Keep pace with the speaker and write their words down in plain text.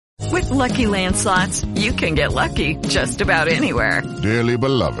Lucky Land Slots, you can get lucky just about anywhere. Dearly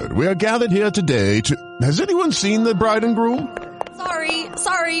beloved, we are gathered here today to... Has anyone seen the bride and groom?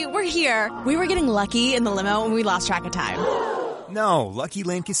 Sorry, we're here. We were getting lucky in the limo and we lost track of time. No, Lucky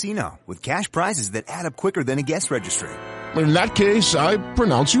Land Casino, with cash prizes that add up quicker than a guest registry. In that case, I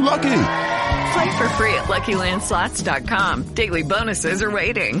pronounce you lucky. Play for free at LuckyLandSlots.com. Daily bonuses are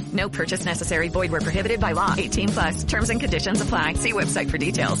waiting. No purchase necessary. Void where prohibited by law. 18+. Terms and conditions apply. See website for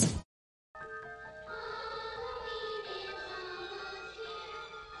details.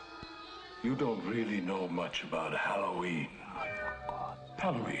 You don't really know much about Halloween.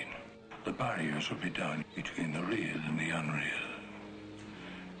 Halloween. The barriers will be down between the real and the unreal.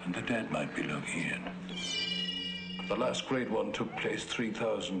 And the dead might be looking in. The last great one took place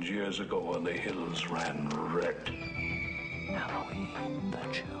 3,000 years ago when the hills ran red. Halloween, the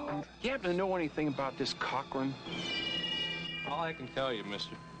children. You happen to know anything about this Cochran? All I can tell you,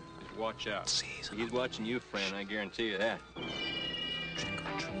 mister, is watch out. He's watching you, friend, I guarantee you that. Trick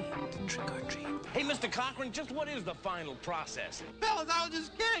or treat, trick or treat. Hey, Mr. Cochran, just what is the final process? Fellas, I was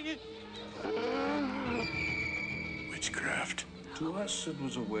just kidding. Witchcraft. To us, it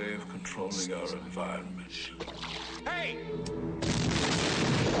was a way of controlling our environment. Hey!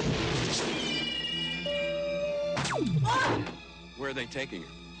 Where are they taking her?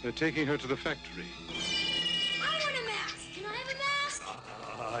 They're taking her to the factory. I want a mask. Can I have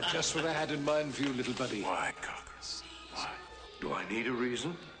a mask? Just what I had in mind for you, little buddy. Why, Cochran? Why? Do I need a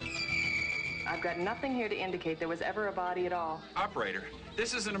reason? I've got nothing here to indicate there was ever a body at all. Operator,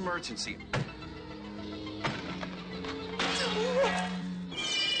 this is an emergency.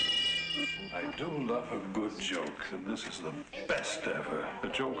 I do love a good joke, and this is the best ever. A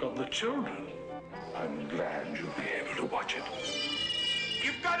joke on the children. I'm glad you'll be able to watch it.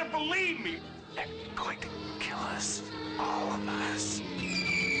 You've got to believe me! They're going to kill us. All of us.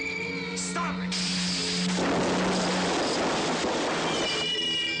 Stop it!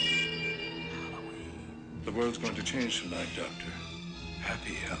 Halloween. The world's going to change tonight, Doctor.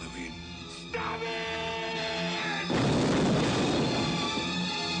 Happy Halloween. Stop it!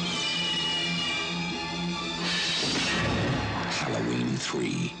 Halloween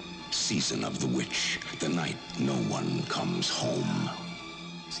 3, Season of the Witch. The night no one comes home.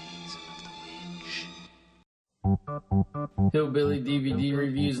 Season of the Witch. Hillbilly DVD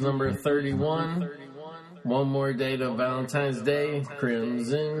Reviews number 31. One more day to Valentine's Day.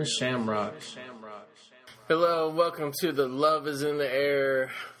 Crimson Shamrock. Hello, welcome to the Love is in the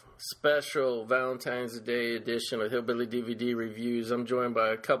Air special Valentine's Day edition of Hillbilly DVD Reviews. I'm joined by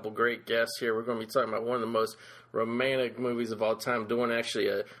a couple great guests here. We're going to be talking about one of the most romantic movies of all time, doing actually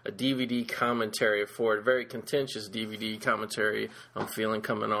a DVD commentary for it, a very contentious DVD commentary I'm feeling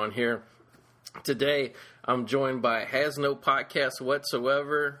coming on here. Today, I'm joined by Has No Podcast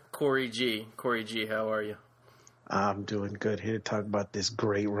Whatsoever, Cory G. Cory G, how are you? I'm doing good. Here to talk about this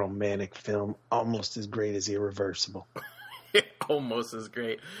great romantic film, almost as great as Irreversible. Almost as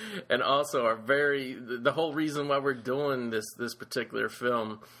great. And also the whole reason why we're doing this particular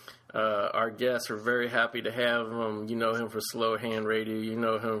film, our guests are very happy to have him. You know him from Slow Hand Radio. You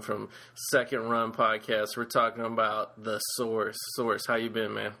know him from Second Run Podcast. We're talking about the Sorce. Sorce, how you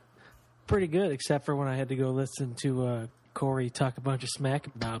been, man? Pretty good, except for when I had to go listen to Cory talk a bunch of smack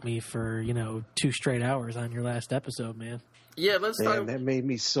about me for, 2 straight hours on your last episode, man. Yeah, let's talk. That made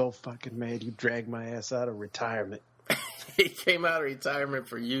me so fucking mad. You dragged my ass out of retirement. He came out of retirement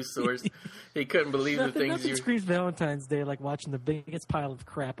for you, Sorce. He couldn't believe the things nothing screams Valentine's Day like watching the biggest pile of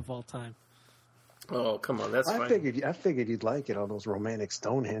crap of all time. Oh, come on, that's fine. I figured you'd like it, all those romantic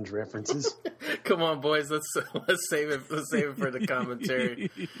Stonehenge references. Come on, boys, let's save it. Let's save it for the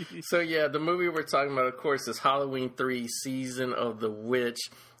commentary. So yeah, the movie we're talking about, of course, is Halloween 3: Season of the Witch.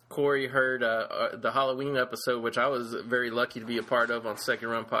 Cory heard the Halloween episode, which I was very lucky to be a part of on Second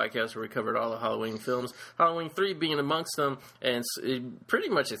Run Podcast, where we covered all the Halloween films. Halloween 3 being amongst them, and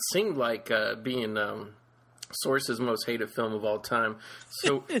it seemed like being Sorce's most hated film of all time.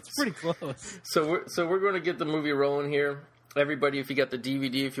 So it's pretty close. So we're going to get the movie rolling here. Everybody, if you got the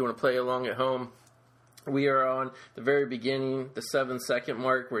DVD, if you want to play along at home, we are on the very beginning, the 7-second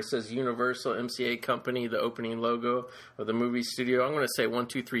mark, where it says Universal MCA Company, the opening logo of the movie studio. I'm going to say 1,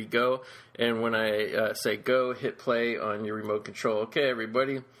 2, 3, go. And when I say go, hit play on your remote control. Okay,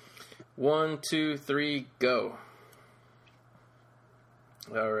 everybody. 1, 2, 3, go.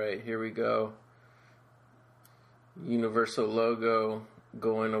 All right, here we go. Universal logo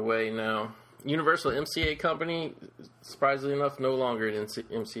going away now. Universal MCA Company, surprisingly enough, no longer an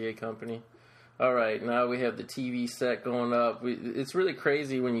MCA Company. All right, now we have the TV set going up. It's really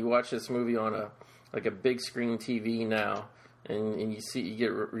crazy when you watch this movie on a big screen TV now. and you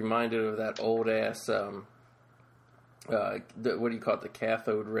get reminded of that old ass what do you call it, the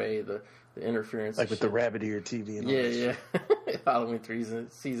cathode ray, the interference, like with the rabbit ear TV and all that yeah. Halloween 3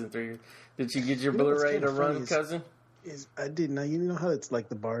 season 3. Did you get your Blu-ray to run, cousin? I did. Now, you know how it's like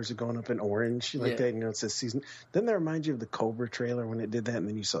the bars are going up in orange like that, it says season. Doesn't that remind you of the Cobra trailer when it did that, and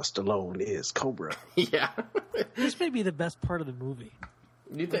then you saw Stallone is Cobra? Yeah. This may be the best part of the movie.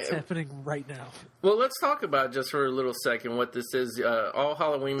 What's happening right now? Well, let's talk about, just for a little second, what this is. All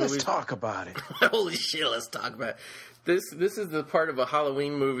Halloween movies. Let's talk about it. Holy shit, let's talk about it. This is the part of a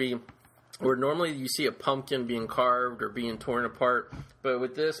Halloween movie where normally you see a pumpkin being carved or being torn apart, but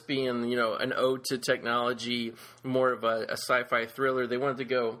with this being, an ode to technology, more of a sci-fi thriller, they wanted to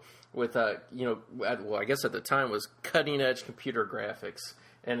go with, I guess at the time was cutting-edge computer graphics,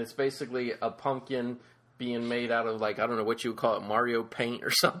 and it's basically a pumpkin being made out of, I don't know what you would call it, Mario Paint or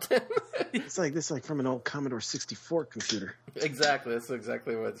something. It's like from an old Commodore 64 computer. Exactly, that's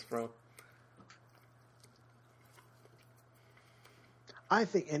exactly what it's from. I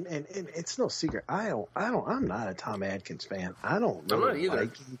think, and it's no secret. I'm not a Tom Atkins fan. I don't really I'm not either.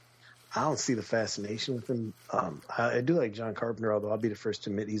 like him. I don't see the fascination with him. I do like John Carpenter, although I'll be the first to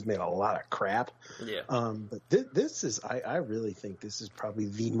admit he's made a lot of crap. Yeah. But this is, I really think this is probably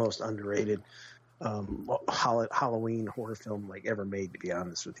the most underrated Halloween horror film ever made. To be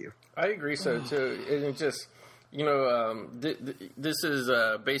honest with you, I agree so too. And it just, this is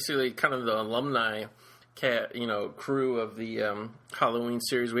basically kind of the alumni crew of the Halloween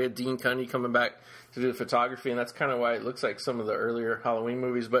series. We had Dean Cundy coming back to do the photography, and that's kind of why it looks like some of the earlier Halloween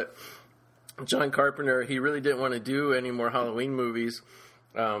movies. But John Carpenter, he really didn't want to do any more Halloween movies.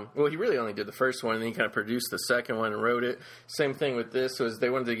 He really only did the first one, and then he kind of produced the second one and wrote it. Same thing with this, was they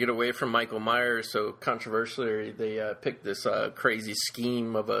wanted to get away from Michael Myers, so controversially they picked this crazy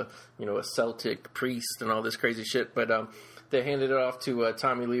scheme of a Celtic priest and all this crazy shit. But they handed it off to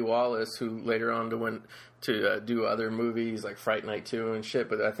Tommy Lee Wallace, who later on went to do other movies like Fright Night 2 and shit.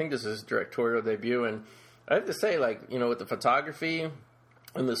 But I think this is his directorial debut, and I have to say, with the photography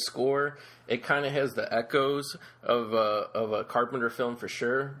and the score, it kind of has the echoes of a Carpenter film for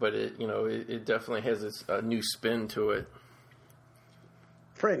sure. But it definitely has a new spin to it.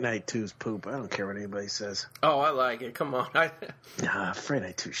 Fright Night 2's poop. I don't care what anybody says. Oh, I like it. Come on. Nah, Fright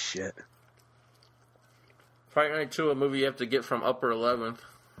Night 2's shit. Fright Night 2, a movie you have to get from Upper 11th.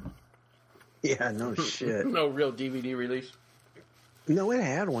 Yeah, no shit. No real DVD release. No, it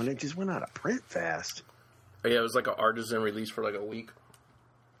had one. It just went out of print fast. Yeah, it was like an artisan release for a week.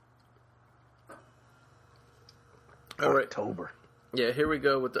 All right. October. Yeah, here we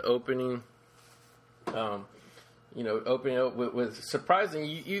go with the opening. Opening up with surprising.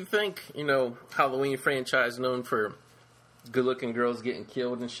 You think, Halloween franchise known for good-looking girls getting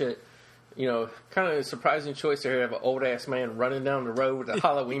killed and shit. Kind of a surprising choice here to have an old-ass man running down the road with a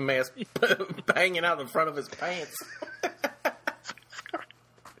Halloween mask banging out the front of his pants.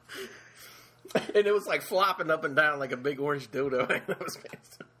 And it was flopping up and down like a big orange dildo.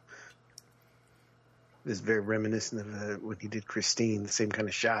 This is very reminiscent of when he did Christine, the same kind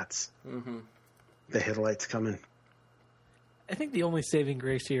of shots. Mm-hmm. The headlights coming. I think the only saving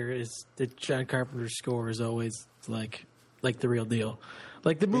grace here is that John Carpenter's score is always like the real deal.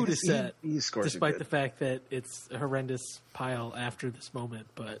 The mood is set, despite the fact that it's a horrendous pile after this moment.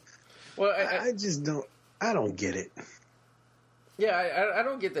 But I just don't. I don't get it. Yeah, I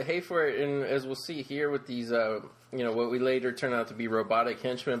don't get the hate for it, and as we'll see here with these, what we later turn out to be robotic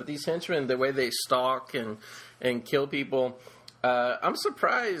henchmen. But these henchmen, the way they stalk and kill people, I'm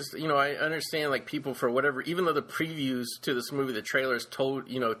surprised. I understand people for whatever, even though the previews to this movie, the trailers told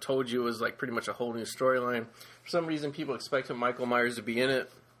you it was pretty much a whole new storyline. For some reason, people expected Michael Myers to be in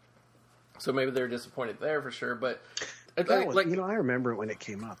it, so maybe they're disappointed there for sure. But I remember when it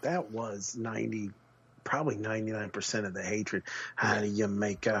came out. That was probably 99% of the hatred. How do you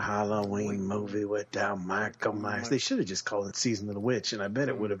make a Halloween movie without Michael Myers? They should have just called it Season of the Witch, and I bet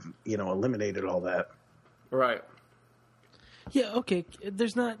it would have eliminated all that. Right. Yeah. Okay.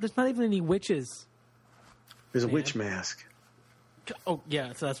 There's not even any witches. There's a witch mask. Oh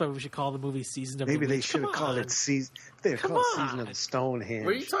yeah, so that's why we should call the movie Season of the Witch. Maybe they should have called it Season. They called it Season of the Stonehenge.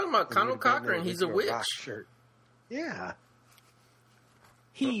 What are you talking about? Conal Cochran, he's a witch. Shirt. Yeah.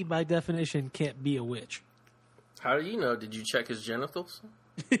 He, by definition, can't be a witch. How do you know? Did you check his genitals?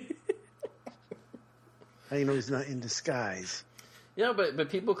 How do you know he's not in disguise? Yeah, but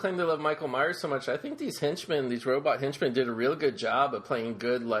people claim they love Michael Myers so much. I think these henchmen, these robot henchmen, did a real good job of playing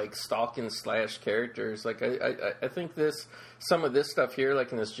good, like, stalking / characters. Like, I think some of this stuff here,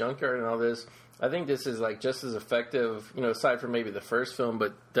 like in this junkyard and all this, I think this is, like, just as effective, aside from maybe the first film,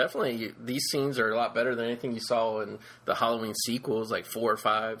 but definitely these scenes are a lot better than anything you saw in the Halloween sequels, like 4,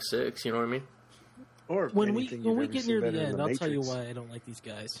 5, 6, you know what I mean? Or when we get near the end, I'll tell you why I don't like these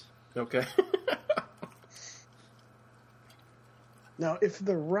guys. Okay. Now, if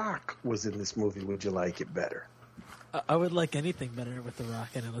The Rock was in this movie, would you like it better? I would like anything better with The Rock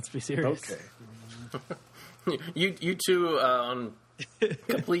in it, let's be serious. Okay. you two on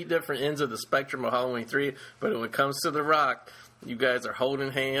complete different ends of the spectrum of Halloween 3, but when it comes to The Rock, you guys are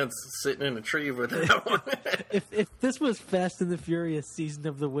holding hands, sitting in a tree with that one. If this was Fast and the Furious Season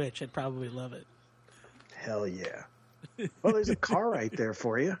of the Witch, I'd probably love it. Hell yeah. Well, there's a car right there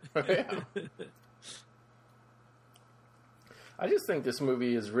for you. Yeah. I just think this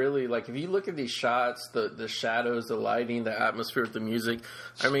movie is really, like, if you look at these shots, the shadows, the lighting, the atmosphere, the music,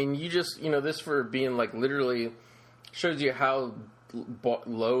 I mean, you just, this for being, like, literally shows you how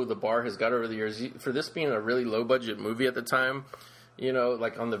low the bar has got over the years. For this being a really low-budget movie at the time,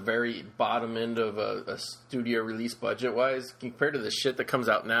 like on the very bottom end of a studio release budget-wise, compared to the shit that comes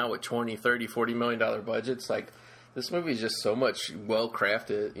out now with $20, $30, $40 million budgets, like, this movie is just so much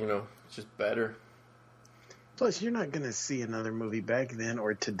well-crafted, it's just better. Plus, you're not going to see another movie back then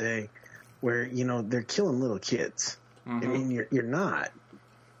or today where, they're killing little kids. Mm-hmm. I mean, you're not.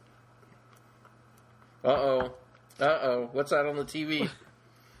 Uh-oh. What's that on the TV?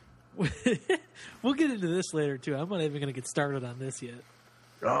 We'll get into this later, too. I'm not even going to get started on this yet.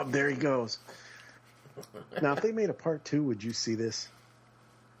 Oh, there he goes. Now, if they made a part 2, would you see this?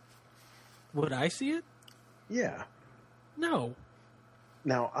 Would I see it? Yeah. No.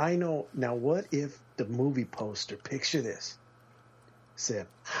 Now, I know. Now, what if the movie poster, picture this, said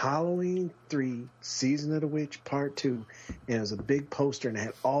Halloween 3, Season of the Witch, Part 2, and it was a big poster and it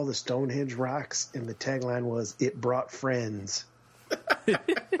had all the Stonehenge rocks, and the tagline was, "It brought friends."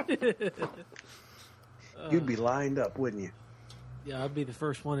 You'd be lined up, wouldn't you? Yeah, I'd be the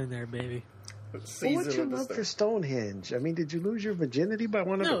first one in there, baby. Well, what's your love for Stonehenge? I mean, did you lose your virginity by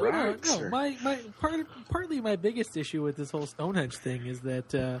one of the rocks? No. Partly my biggest issue with this whole Stonehenge thing is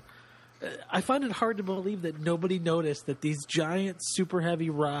that I find it hard to believe that nobody noticed that these giant, super heavy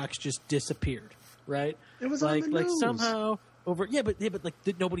rocks just disappeared. Right? It was like on the news. Somehow over. Yeah, but like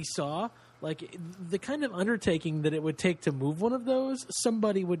nobody saw. Like the kind of undertaking that it would take to move one of those,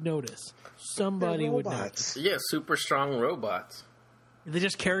 somebody would notice. Somebody would notice. Yeah, super strong robots. They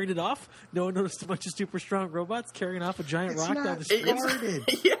just carried it off. No one noticed a bunch of super strong robots carrying off a giant rock down the street.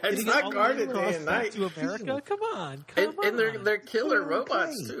 It's not guarded day and night. To America, come on. And they're killer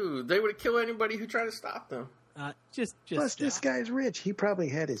robots too. They would kill anybody who tried to stop them. Plus, this guy's rich. He probably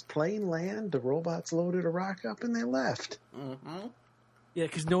had his plane land. The robots loaded a rock up and they left. Mm-hmm. Yeah,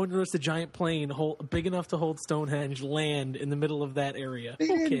 because no one noticed a giant plane big enough to hold Stonehenge land in the middle of that area. They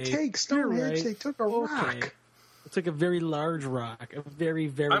didn't take Stonehenge. Right. They took a rock. It took a very large rock, a very,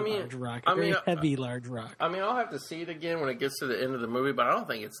 very large rock, a very heavy large rock. I mean, I'll have to see it again when it gets to the end of the movie, but I don't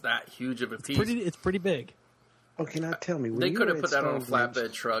think it's that huge of a piece. It's pretty big. Okay, now tell me. They could have put that on a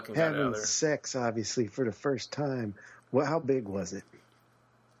flatbed truck and got out of there. Having sex, obviously, for the first time. Well, how big was it?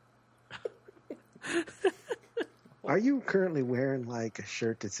 Are you currently wearing like a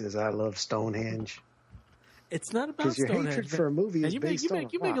shirt that says "I love Stonehenge"? It's not about Stonehenge. Your hatred for a movie is based on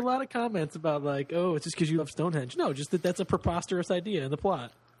you make a lot of comments about like, oh, it's just because you love Stonehenge. No, just that's a preposterous idea in the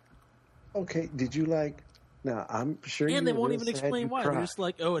plot. Okay, did you like? No, I'm sure. And they won't even explain why. They're just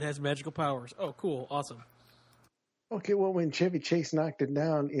like, oh, it has magical powers. Oh, cool, awesome. Okay, well, when Chevy Chase knocked it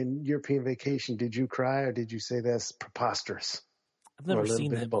down in European Vacation, did you cry or did you say that's preposterous? I've never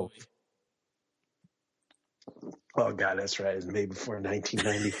seen that movie. Oh, God, that's right. It was made before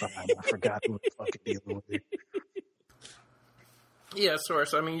 1995. I forgot what the fucking deal with it. Yeah,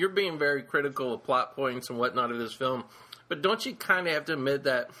 Sorce, I mean, you're being very critical of plot points and whatnot of this film, but don't you kind of have to admit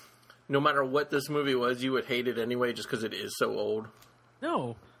that no matter what this movie was, you would hate it anyway just because it is so old?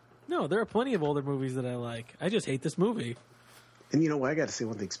 No, there are plenty of older movies that I like. I just hate this movie. And you know what? I got to say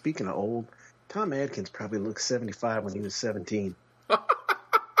one thing. Speaking of old, Tom Atkins probably looked 75 when he was 17.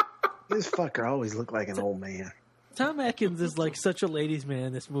 This fucker always looked like an old man. Tom Atkins is like such a ladies' man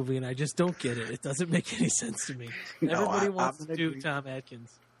in this movie, and I just don't get it. It doesn't make any sense to me. Everybody wants to do Tom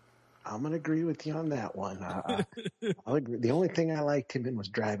Atkins. I'm going to agree with you on that one. I'll agree. The only thing I liked him in was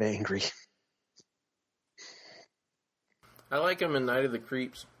Drive Angry. I like him in Night of the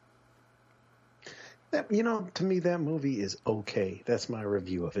Creeps. To me, that movie is okay. That's my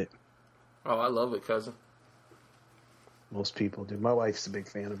review of it. Oh, I love it, cousin. Most people do. My wife's a big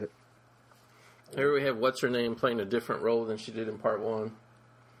fan of it. Here we have what's-her-name playing a different role than she did in part 1.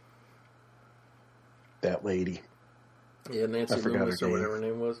 That lady. Yeah, Nancy Loomis or whatever her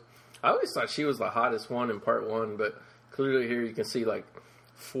name was. I always thought she was the hottest one in part 1, but clearly here you can see like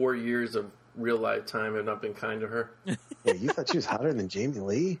 4 years of real life time have not been kind to her. Yeah, you thought she was hotter than Jamie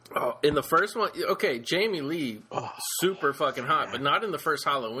Lee? Oh, in the first one, okay, Jamie Lee, super fucking hot, but not in the first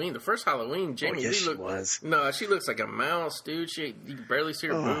Halloween. The first Halloween, Jamie Lee looked. No, she looks like a mouse, dude. You can barely see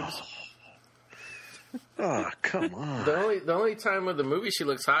her boobs. Oh, come on. The only time of the movie she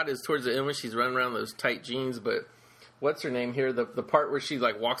looks hot is towards the end when she's running around those tight jeans, but what's her name here? The part where she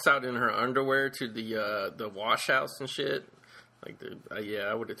like walks out in her underwear to the wash house and shit. Like,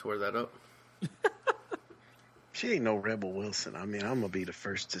 I would have tore that up. She ain't no Rebel Wilson. I mean, I'm going to be the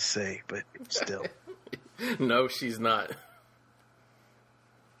first to say, but still. No, she's not.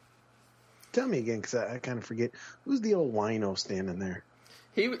 Tell me again, because I kind of forget. Who's the old wino standing there?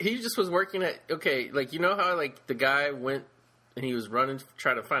 He just was working at, like, you know how, like, the guy went and he was running to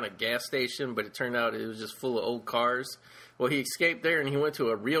try to find a gas station, but it turned out it was just full of old cars? Well, he escaped there and he went to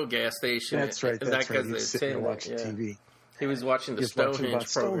a real gas station. That's right, that's right. He was sitting there watching TV. He was watching the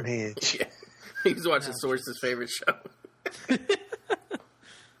Stonehenge program. Yeah. He was watching Sorce's favorite show.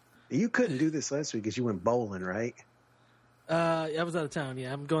 You couldn't do this last week because you went bowling, right? I was out of town,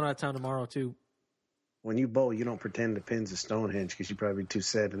 yeah. I'm going out of town tomorrow, too. When you bowl, you don't pretend the pins are Stonehenge because you're probably too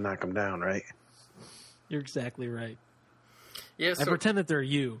sad to knock them down, right? You're exactly right. Yeah, I pretend that they're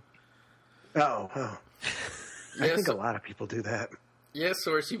you. I think a lot of people do that. Yeah,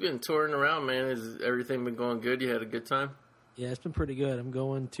 Sorce, you've been touring around, man. Has everything been going good? You had a good time? Yeah, it's been pretty good. I'm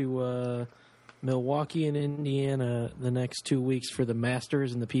going to Milwaukee and Indiana the next 2 weeks for the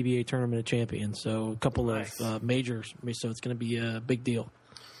Masters and the PBA Tournament of Champions. So a couple of majors. So it's going to be a big deal.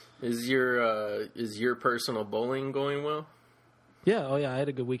 Is your personal bowling going well? Yeah, I had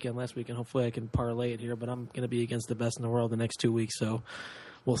a good weekend last week, and hopefully I can parlay it here. But I'm going to be against the best in the world the next 2 weeks, so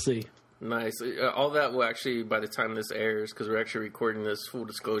we'll see. Nice. All that will actually, by the time this airs, because we're actually recording this, full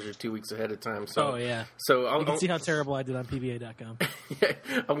disclosure, 2 weeks ahead of time. So, So you can see how terrible I did on PBA.com. Yeah,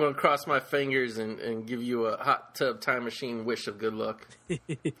 I'm going to cross my fingers and give you a hot tub time machine wish of good luck.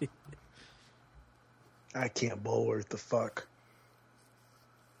 I can't bowl worth the fuck.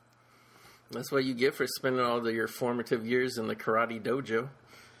 That's what you get for spending all your formative years in the karate dojo.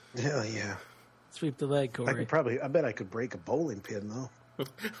 Hell yeah. Sweep the leg, Cory. I bet I could break a bowling pin, though.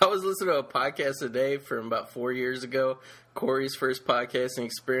 I was listening to a podcast today from about 4 years ago, Cory's first podcasting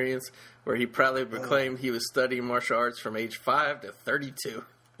experience, where he proudly proclaimed he was studying martial arts from age 5 to 32.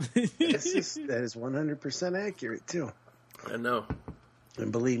 That is 100% accurate, too. I know.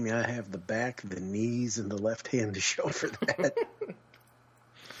 And believe me, I have the back, the knees, and the left hand to show for that.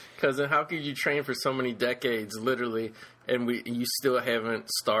 Because how could you train for so many decades, literally, and you still haven't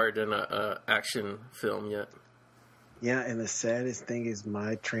starred in a action film yet? Yeah, and the saddest thing is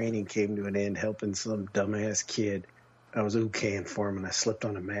my training came to an end helping some dumbass kid. I was ukaying for him, and I slipped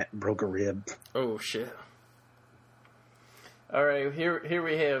on a mat and broke a rib. Oh, shit. All right, here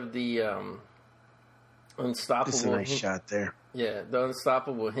we have the unstoppable... That's a nice shot there. Yeah, the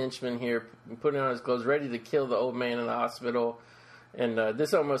unstoppable henchman here, putting on his clothes, ready to kill the old man in the hospital. And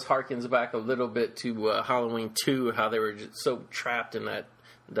this almost harkens back a little bit to Halloween 2, how they were just so trapped in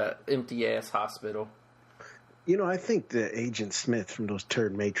that empty-ass hospital. You know, I think the Agent Smith from those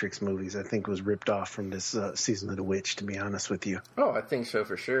turd Matrix movies, I think was ripped off from this season of The Witch, to be honest with you. Oh, I think so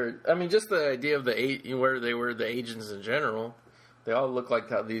for sure. I mean, just the idea of where they were the agents in general. They all look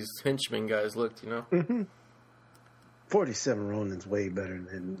like how these henchmen guys looked, you know? Mm-hmm. 47 Ronin's way better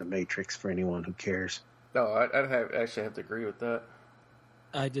than The Matrix for anyone who cares. No, I'd actually have to agree with that.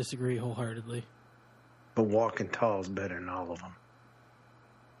 I disagree wholeheartedly. But Walking Tall is better than all of them.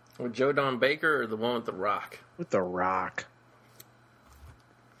 With Joe Don Baker or the one with The Rock? With The Rock.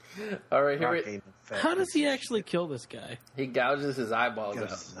 All right, here How does he actually kill this guy? He gouges his eyeballs out.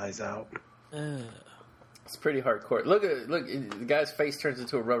 His eyes out. It's pretty hardcore. Look, the guy's face turns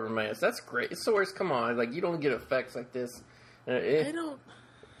into a rubber mask. That's great. Sorce, come on. Like, you don't get effects like this. I don't...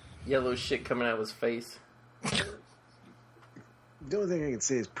 Yellow shit coming out of his face. The only thing I can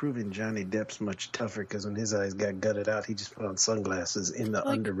say is proving Johnny Depp's much tougher, because when his eyes got gutted out, he just put on sunglasses in the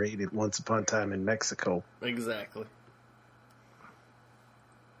underrated Once Upon a Time in Mexico. Exactly.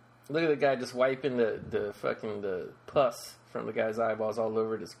 Look at the guy just wiping the pus from the guy's eyeballs all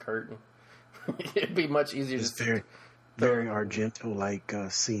over this curtain. It'd be much easier. It's very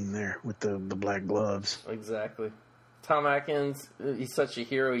Argento-like scene there with the black gloves. Exactly. Tom Atkins, he's such a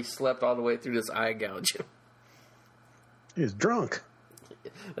hero. He slept all the way through this eye gouging. He was drunk.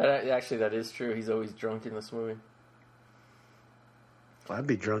 That is true. He's always drunk in this movie. I'd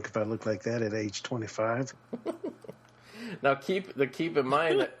be drunk if I looked like that at age 25. Now keep in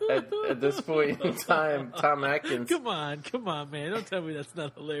mind at this point in time, Tom Atkins. Come on, man! Don't tell me that's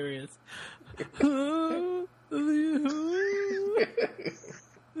not hilarious. Tom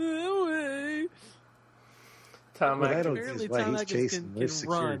Atkins. Apparently, Tom Atkins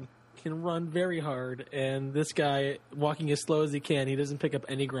can run very hard, and this guy walking as slow as he can, he doesn't pick up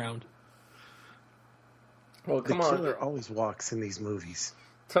any ground. Well, come on. The killer always walks in these movies.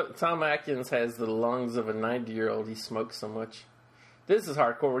 Tom Atkins has the lungs of a 90-year-old. He smokes so much. This is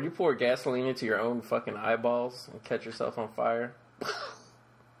hardcore. Where you pour gasoline into your own fucking eyeballs and catch yourself on fire.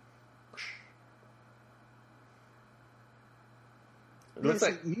 Yes,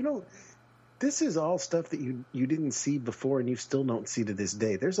 like, this is all stuff that you didn't see before and you still don't see to this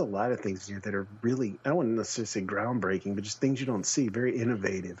day. There's a lot of things here that are really, I wouldn't necessarily say groundbreaking, but just things you don't see, very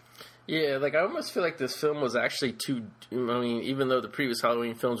innovative. Yeah, like I almost feel like this film was actually even though the previous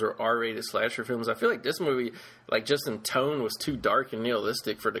Halloween films were R-rated slasher films, I feel like this movie, like just in tone, was too dark and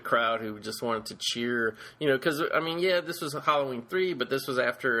nihilistic for the crowd who just wanted to cheer. Because, this was Halloween 3, but this was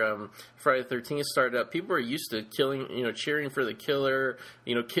after Friday the 13th started up. People were used to cheering for the killer.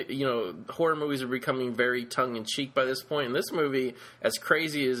 Horror movies are becoming very tongue-in-cheek by this point. And this movie, as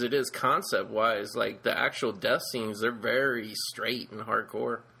crazy as it is concept-wise, like the actual death scenes, they're very straight and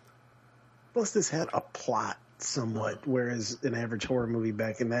hardcore. Plus, this had a plot somewhat, whereas an average horror movie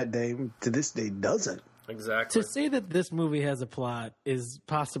back in that day, to this day, doesn't. Exactly. To say that this movie has a plot is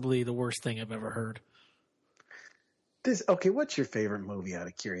possibly the worst thing I've ever heard. What's your favorite movie out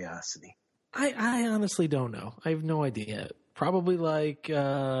of curiosity? I honestly don't know. I have no idea. Probably like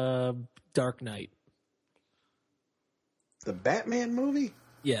Dark Knight. The Batman movie?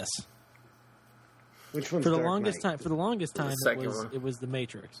 Yes. Which one's For the Dark longest Knight? time, it was The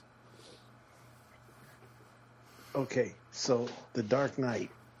Matrix. Okay, so The Dark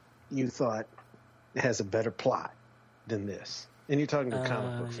Knight, you thought has a better plot than this, and you're talking to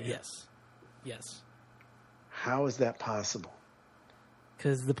comic book fans. Yes. How is that possible?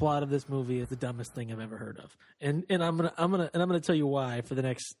 Because the plot of this movie is the dumbest thing I've ever heard of, and I'm gonna tell you why for the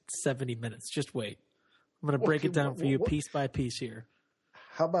next 70 minutes. Just wait. I'm gonna break it down for you piece by piece here.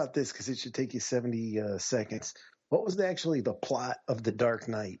 How about this? Because it should take you 70 seconds. What was actually the plot of The Dark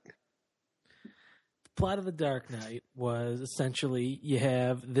Knight? Plot of The Dark Knight was essentially you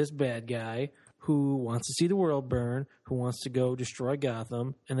have this bad guy who wants to see the world burn, who wants to go destroy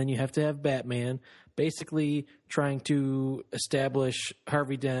Gotham, and then you have to have Batman basically trying to establish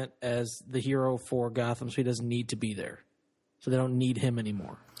Harvey Dent as the hero for Gotham so he doesn't need to be there. So they don't need him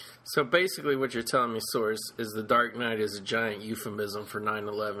anymore. So basically what you're telling me, Sorce, is The Dark Knight is a giant euphemism for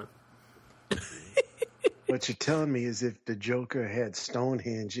 9/11. What you're telling me is if the Joker had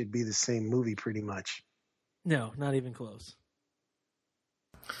Stonehenge, it'd be the same movie pretty much. No, not even close.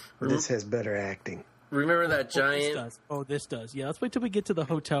 This has better acting. Remember that giant... This does. Yeah, let's wait till we get to the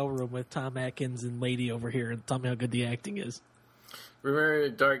hotel room with Tom Atkins and Lady over here and tell me how good the acting is. Remember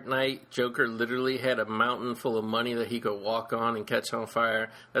Dark Knight? Joker literally had a mountain full of money that he could walk on and catch on fire.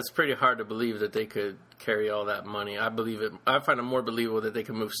 That's pretty hard to believe that they could carry all that money. I believe it. I find it more believable that they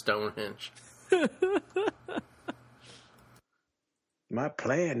could move Stonehenge. My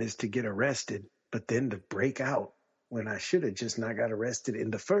plan is to get arrested, but then to break out when I should have just not got arrested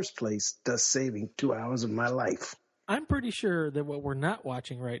in the first place, thus saving 2 hours of my life. I'm pretty sure that what we're not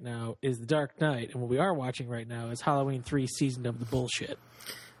watching right now is The Dark Knight, and what we are watching right now is Halloween 3 Season of the Bullshit.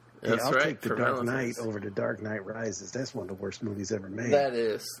 I'll take The Dark Knight over The Dark Knight Rises. That's one of the worst movies ever made. That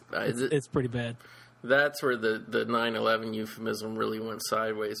is. It's pretty bad. That's where the 9/11 euphemism really went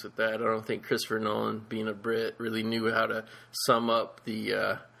sideways with that. I don't think Christopher Nolan, being a Brit, really knew how to sum up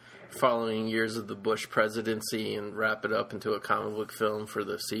the following years of the Bush presidency and wrap it up into a comic book film for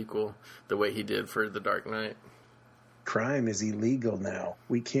the sequel the way he did for The Dark Knight. Crime is illegal now.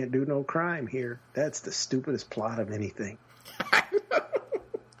 We can't do no crime here. That's the stupidest plot of anything.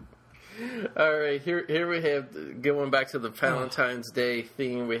 All right, here we have, going back to the Valentine's Day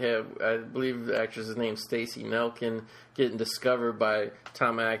theme, we have, I believe the actress's name is Stacey Nelkin, getting discovered by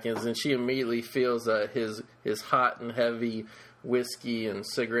Tom Atkins, and she immediately feels his hot and heavy whiskey and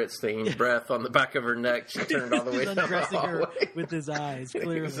cigarette-stained breath on the back of her neck. She turned all the way down the hallway. Her with his eyes,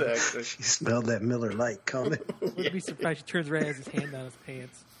 clearly. Exactly. She smelled that Miller Lite coming. Wouldn't be surprised she turns around and has his hand down his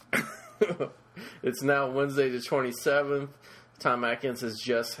pants. It's now Wednesday the 27th. Tom Atkins has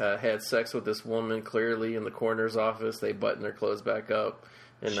just had sex with this woman, clearly, in the coroner's office. They button her clothes back up,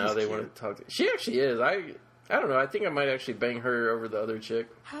 and now they want to talk to her. She actually is. I don't know. I think I might actually bang her over the other chick.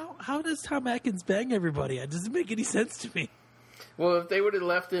 How does Tom Atkins bang everybody? It doesn't make any sense to me. Well, if they would have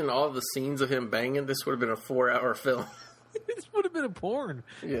left in all the scenes of him banging, this would have been a 4-hour film. This would have been a porn.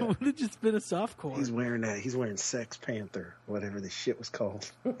 Yeah. It would have just been a softcore. He's wearing that. He's wearing Sex Panther, whatever the shit was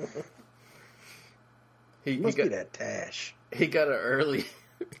called. He must got, be that Tash. He got an early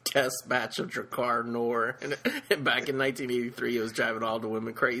test match of Drakkar Noir, and back in 1983, he was driving all the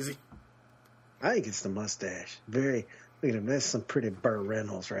women crazy. I think it's the mustache. Look at him. That's some pretty Burt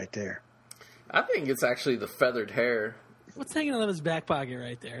Reynolds right there. I think it's actually the feathered hair. What's hanging out of his back pocket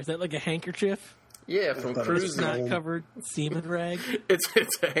right there? Is that like a handkerchief? Yeah, from cruising. It's not covered semen rag. It's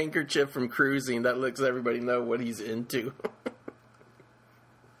a handkerchief from cruising that lets everybody know what he's into.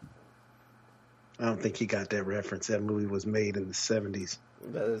 I don't think he got that reference. That movie was made in the 70s.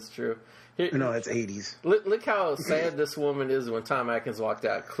 That is true. No, it's 80s. Look how sad this woman is when Tom Atkins walked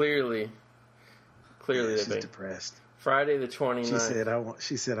out. Clearly, she's depressed. Friday the 29th.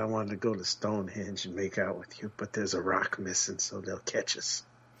 She said, I wanted to go to Stonehenge and make out with you, but there's a rock missing, so they'll catch us.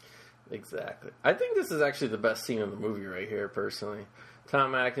 Exactly. I think this is actually the best scene in the movie right here, personally.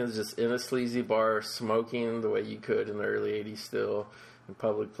 Tom Atkins just in a sleazy bar, smoking the way you could in the early 80s still, in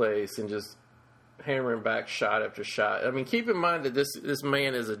public place, and just hammering back shot after shot. I mean, keep in mind that this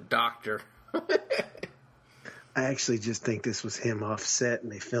man is a doctor. I actually just think this was him off set,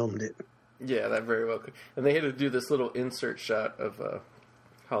 and they filmed it. Yeah, that very well could. And they had to do this little insert shot of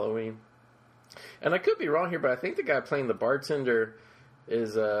Halloween. And I could be wrong here, but I think the guy playing the bartender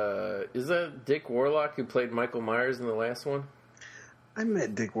is that Dick Warlock, who played Michael Myers in the last one? I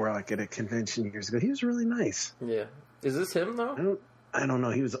met Dick Warlock at a convention years ago. He was really nice. Yeah. Is this him, though? I don't know.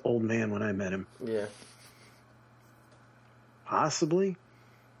 He was an old man when I met him. Yeah. Possibly.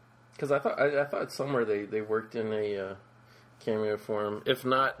 Because I thought somewhere they worked in a cameo for him. If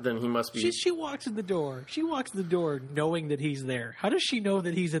not, then he must be... She walks in the door. She walks in the door knowing that he's there. How does she know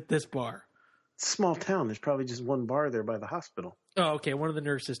that he's at this bar? It's a small town. There's probably just one bar there by the hospital. Oh, okay. One of the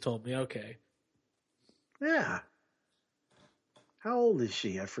nurses told me. Okay. Yeah. How old is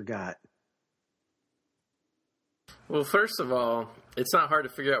she? I forgot. Well, first of all, it's not hard to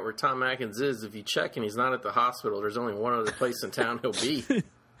figure out where Tom Atkins is. If you check and he's not at the hospital, there's only one other place in town he'll be.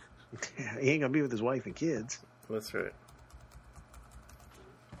 Yeah, he ain't going to be with his wife and kids. That's right.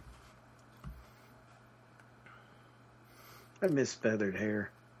 I miss feathered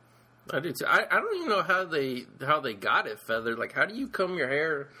hair. I do too. I don't even know how they got it feathered. Like, how do you comb your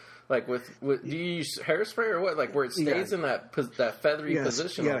hair? Like, with do you use hairspray or what? Like, where it stays in that feathery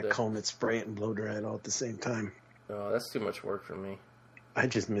position. You got to comb it, spray it, and blow dry it all at the same time. Oh, that's too much work for me. I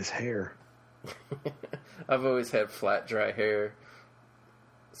just miss hair. I've always had flat, dry hair.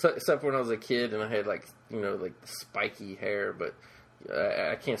 So, except when I was a kid and I had like spiky hair, but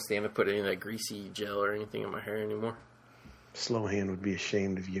I can't stand to put any of that greasy gel or anything in my hair anymore. Slowhand would be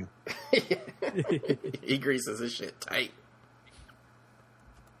ashamed of you. He greases his shit tight.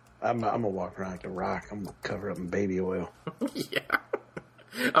 I'm gonna walk around like The Rock. I'm gonna cover up in baby oil. Yeah,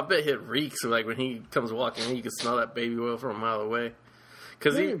 I bet it reeks. Like when he comes walking in, you can smell that baby oil from a mile away.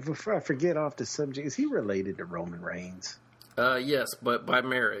 Before I forget off the subject, is he related to Roman Reigns? Yes, but by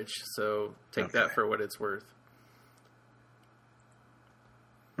marriage. So take that for what it's worth.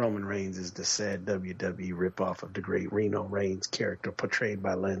 Roman Reigns is the sad WWE ripoff of the great Reno Reigns character portrayed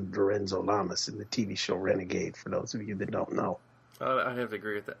by Lorenzo Lamas in the TV show Renegade, for those of you that don't know. I have to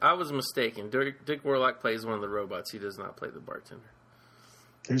agree with that. I was mistaken. Dick Warlock plays one of the robots. He does not play the bartender.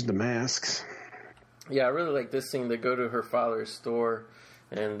 There's the masks. Yeah, I really like this scene. They go to her father's store,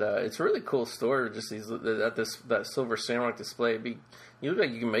 and it's a really cool store. Just that silver Shamrock display. You look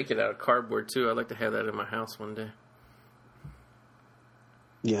like you can make it out of cardboard, too. I'd like to have that in my house one day.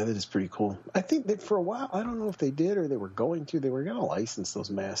 Yeah, that is pretty cool. I think that for a while, I don't know if they did or they were going to license those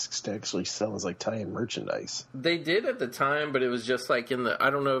masks to actually sell as like tie-in merchandise. They did at the time, but it was just like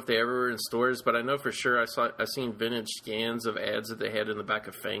I don't know if they ever were in stores, but I know for sure I seen vintage scans of ads that they had in the back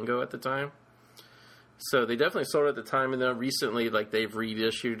of Fango at the time. So they definitely sold it at the time, and then recently like they've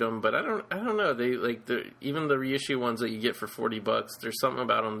reissued them, but I don't know. They even the reissue ones that you get for $40, there's something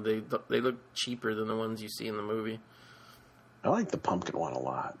about them. They look cheaper than the ones you see in the movie. I like the pumpkin one a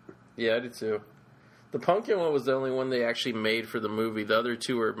lot. Yeah, I do too. The pumpkin one was the only one they actually made for the movie. The other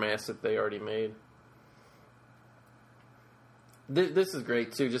two were masks that they already made. This is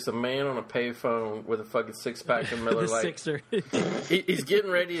great too. Just a man on a payphone with a fucking 6-pack of Miller Lite. Sixer. He's getting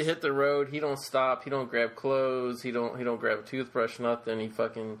ready to hit the road. He don't stop. He don't grab clothes. He don't grab a toothbrush. Nothing. He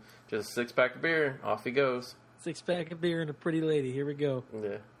fucking just a 6-pack of beer. Off he goes. 6-pack of beer and a pretty lady. Here we go.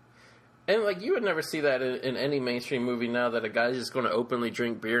 Yeah. And, like, you would never see that in any mainstream movie now that a guy's just going to openly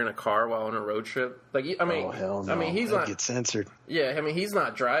drink beer in a car while on a road trip. Like, I mean, oh, hell no. I mean, he's That'd not get censored. Yeah, I mean, he's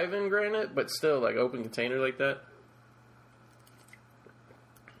not driving, granted, but still, like, open container like that.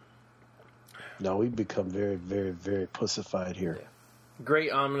 No, we've become very, very, very pussified here. Yeah.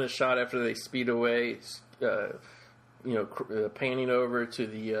 Great ominous shot after they speed away, panning over to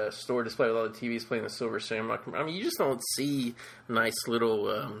the store display with all the TVs playing the Silver Shamrock. I mean, you just don't see nice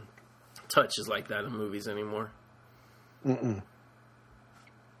little touches like that in movies anymore. Mm-mm.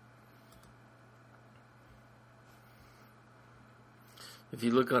 If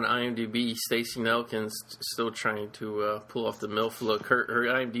you look on IMDb, Stacey Nelkin's still trying to pull off the MILF look. Her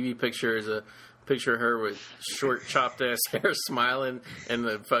IMDb picture is a picture of her with short, chopped-ass hair, smiling, and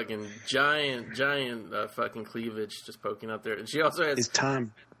the fucking giant fucking cleavage just poking up there. And she also has... It's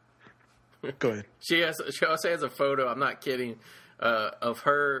time. Go ahead. She also has a photo, I'm not kidding, of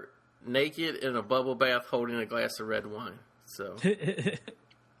her naked in a bubble bath holding a glass of red wine. So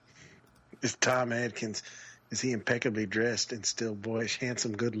It's Tom Atkins. Is he impeccably dressed and still boyish,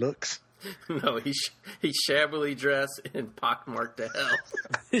 handsome, good looks? No, he's shabbily dressed and pockmarked to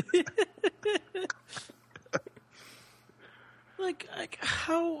hell. Like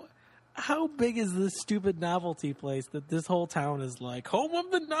how big is this stupid novelty place that this whole town is like home of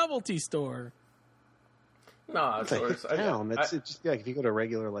the novelty store? No, it's like a town. It's just like if you go to a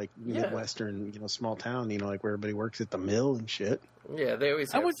regular Midwestern, small town, like where everybody works at the mill and shit. Yeah, they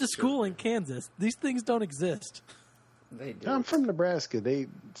always. I went to school in Kansas. These things don't exist. They do. I'm from Nebraska.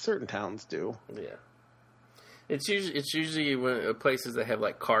 Certain towns do. Yeah, it's usually places that have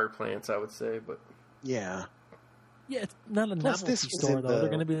like car plants, I would say, but yeah, it's not a novelty store though. They're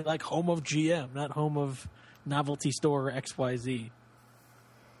going to be like home of GM, not home of novelty store XYZ.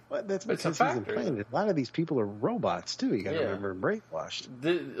 Well, that's because he's implanted. A lot of these people are robots too. You got to remember, brainwashed.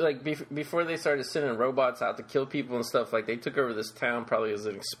 Before they started sending robots out to kill people and stuff, like they took over this town probably as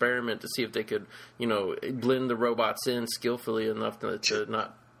an experiment to see if they could, blend the robots in skillfully enough to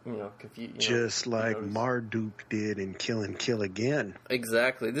not, confuse. Just like Marduk did in Kill and Kill Again.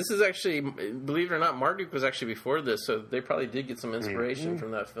 Exactly. This is actually, believe it or not, Marduk was actually before this, so they probably did get some inspiration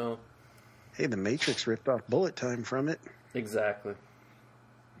from that film. Hey, The Matrix ripped off Bullet Time from it. Exactly.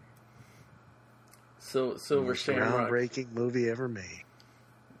 Silver Shamrock. Groundbreaking movie ever made.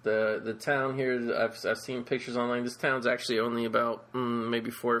 The town here, I've seen pictures online. This town's actually only about maybe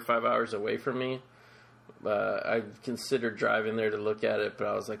 4 or 5 hours away from me. I considered driving there to look at it, but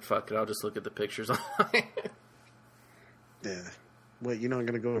I was like, fuck it, I'll just look at the pictures online. Yeah. What, you're not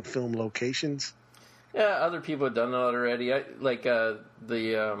going to go and film locations? Yeah, other people have done that already.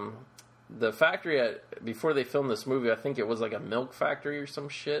 The factory, before they filmed this movie, I think it was like a milk factory or some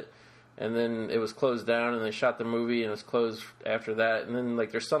shit. And then it was closed down, and they shot the movie, and it was closed after that. And then,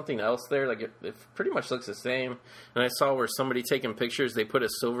 there's something else there. It pretty much looks the same. And I saw where somebody taking pictures, they put a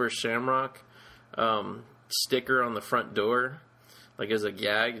Silver Shamrock sticker on the front door, as a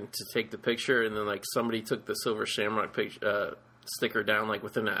gag, to take the picture. And then, somebody took the Silver Shamrock sticker down,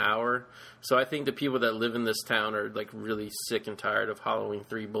 within an hour. So I think the people that live in this town are, really sick and tired of Halloween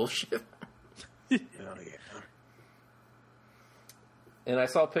 3 bullshit. Oh, yeah. And I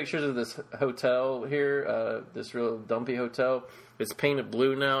saw pictures of this hotel here, this real dumpy hotel. It's painted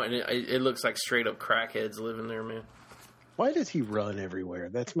blue now, and it looks like straight up crackheads living there, man. Why does he run everywhere?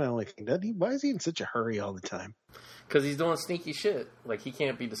 That's my only thing. Why is he in such a hurry all the time? Because he's doing sneaky shit. He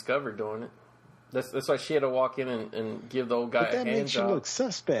can't be discovered doing it. That's why she had to walk in and give the old guy a hand job. But that makes you look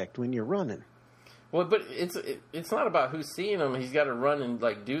suspect when you're running. Well, but it's not about who's seeing him. He's got to run and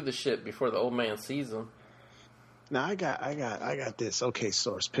do the shit before the old man sees him. Now I got this. Okay,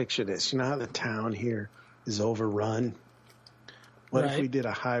 Sorce, picture this. You know how the town here is overrun? What if we did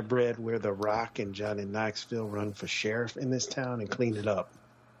a hybrid where The Rock and Johnny Knoxville run for sheriff in this town and clean it up?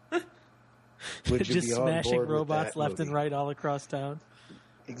 Would you just be on smashing board robots with that left movie? and right all across town?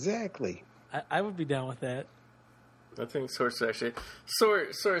 Exactly. I would be down with that. I think Sorce actually,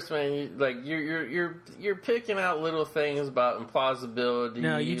 Sorce, man, you're picking out little things about implausibility.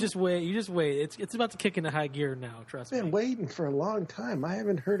 No, you just wait. It's about to kick into high gear now. Trust me. I've been waiting for a long time. I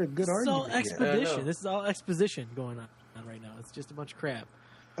haven't heard a good argument. This is all exposition. This is all exposition going on right now. It's just a bunch of crap.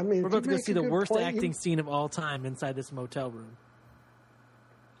 I mean, we're about to go see the worst acting scene of all time inside this motel room.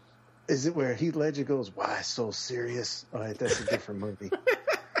 Is it where Heath Ledger goes, "Why so serious"? All right, that's a different movie.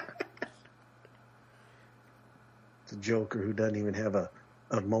 The Joker who doesn't even have a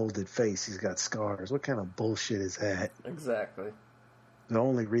molded face. He's got scars. What kind of bullshit is that? Exactly. The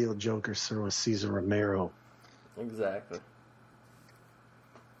only real Joker was Cesar Romero. Exactly.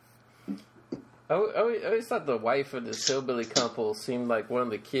 I always thought the wife of this hillbilly couple seemed like one of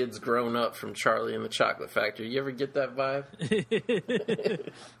the kids grown up from Charlie and the Chocolate Factory. You ever get that vibe?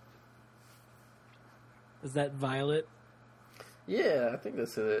 Is that Violet? Yeah, I think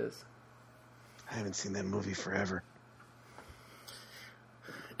that's who it is. I haven't seen that movie forever.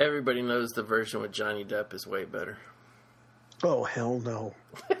 Everybody knows the version with Johnny Depp is way better. Oh, hell no.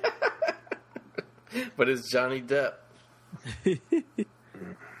 But it's Johnny Depp.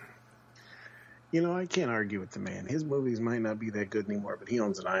 You know, I can't argue with the man. His movies might not be that good anymore, but he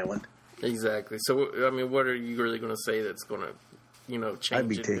owns an island. Exactly. So, I mean, what are you really going to say that's going to, change I'd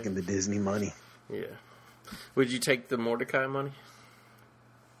be taking the Disney money. Yeah. Would you take the Mordecai money?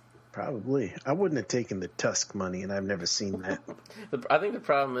 Probably. I wouldn't have taken the Tusk money, and I've never seen that. I think the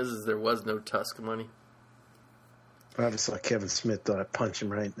problem is there was no Tusk money. I just saw Kevin Smith, thought I'd punch him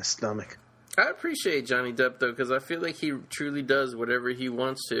right in the stomach. I appreciate Johnny Depp, though, because I feel like he truly does whatever he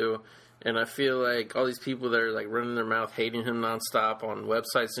wants to. And I feel like all these people that are, like, running their mouth, hating him nonstop on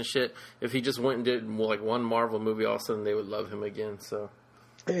websites and shit, if he just went and did, like, one Marvel movie, all of a sudden they would love him again, so...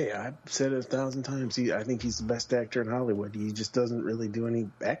 Hey, I've said it 1,000 times. I think he's the best actor in Hollywood. He just doesn't really do any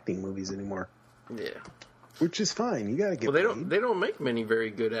acting movies anymore. Yeah. Which is fine. You got to get paid. They don't make many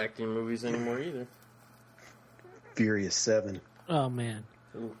very good acting movies anymore either. Furious 7. Oh, man.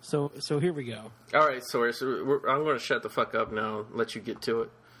 So here we go. All right, Sorce. I'm going to shut the fuck up now and let you get to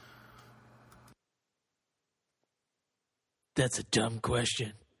it. That's a dumb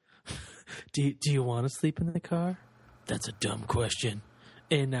question. Do you want to sleep in the car? That's a dumb question.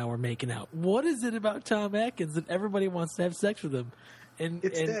 And now we're making out. What is it about Tom Atkins that everybody wants to have sex with him?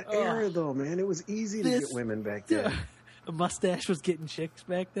 It's that era, though, man. It was easy to get women back then. A mustache was getting chicks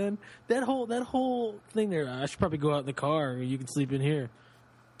back then. That whole thing there. I should probably go out in the car, or you can sleep in here.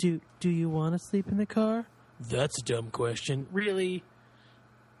 Do you want to sleep in the car? That's a dumb question. Really?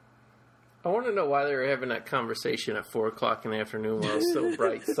 I want to know why they were having that conversation at 4 o'clock in the afternoon while it's so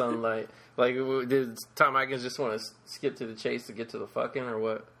bright sunlight. Like, did Tom Atkins just want to skip to the chase to get to the fucking, or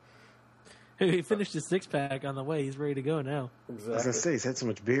what? He finished his 6-pack on the way. He's ready to go now. Exactly. I was going to say, he's had so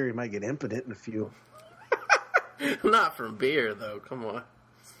much beer, he might get impotent in a few. Not from beer, though. Come on.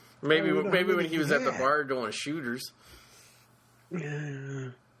 Maybe when he was at the bar doing shooters. Yeah.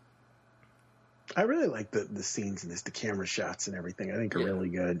 I really like the scenes in this, the camera shots and everything. I think are really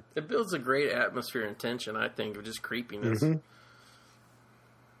good. It builds a great atmosphere and tension, I think, of just creepiness. Mm-hmm.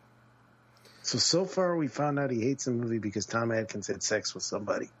 So far we found out he hates the movie because Tom Atkins had sex with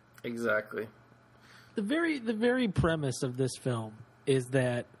somebody. Exactly. The very premise of this film is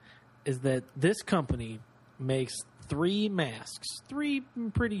that this company makes 3 masks, 3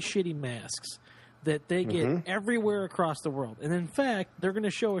 pretty shitty masks that they get everywhere across the world. And in fact, they're going to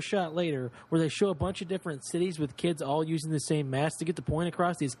show a shot later where they show a bunch of different cities with kids all using the same mask to get the point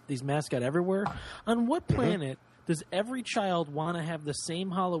across. These masks got everywhere. On what planet does every child want to have the same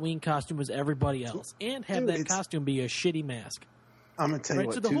Halloween costume as everybody else and have that costume be a shitty mask? I'm going to tell you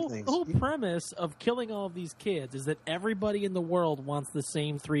what, so the whole premise of killing all of these kids is that everybody in the world wants the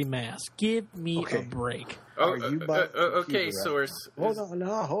same 3 masks. Give me a break. Are you buying okay, Sorce. Hold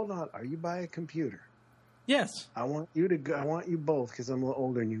on. Are you buying a computer? Yes. I want you both, because I'm a little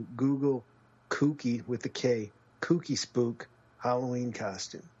older than you. Google Kooky with the K, Kooky Spook Halloween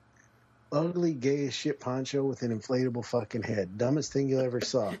costume. Ugly, gay as shit poncho with an inflatable fucking head. Dumbest thing you ever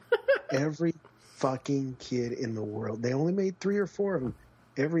saw. Every fucking kid in the world. They only made 3 or 4 of them.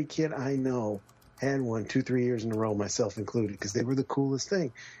 Every kid I know had one 2-3 years in a row, myself included, because they were the coolest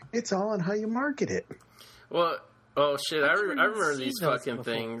thing. It's all on how you market it. Well, oh shit! I remember these fucking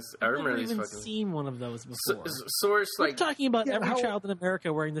things. I remember these fucking. I've never seen one of those before. Sorce, we're talking about every child in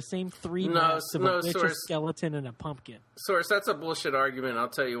America wearing the same 3 masks of a witch, a skeleton, and a pumpkin. Sorce, that's a bullshit argument. I'll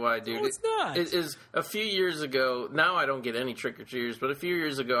tell you why, dude. No, it's not. It is a few years ago. Now I don't get any trick or treaters, but a few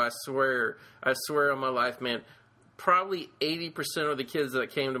years ago, I swear on my life, man, probably 80% of the kids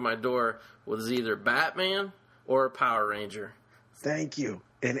that came to my door was either Batman or a Power Ranger. Thank you.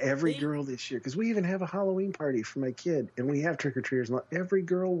 And every girl this year, because we even have a Halloween party for my kid, and we have trick-or-treaters. Every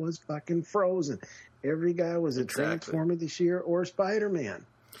girl was fucking Frozen. Every guy was a Transformer this year or Spider-Man.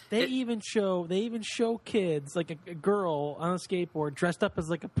 They even show kids, like a girl on a skateboard dressed up as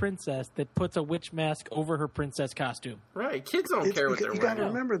like a princess that puts a witch mask over her princess costume. Right. Kids don't care what they're wearing. You got to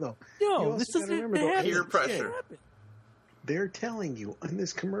remember, though. No, this doesn't happen. Peer pressure. They're telling you in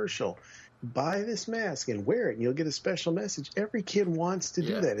this commercial, buy this mask and wear it, and you'll get a special message. Every kid wants to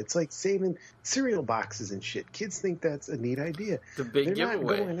do that. It's like saving cereal boxes and shit. Kids think that's a neat idea. The big They're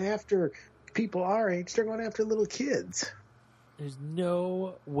giveaway. Not going after people our age. They're going after little kids. There's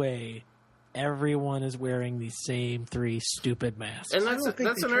no way everyone is wearing the same 3 stupid masks. And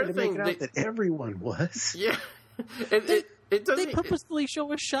that's another thing. That everyone was. Yeah. They purposely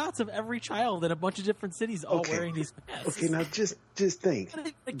show us shots of every child in a bunch of different cities all wearing these masks. Okay, now just think.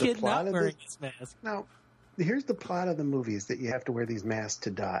 The kid not wearing his mask. Now, here's the plot of the movie is that you have to wear these masks to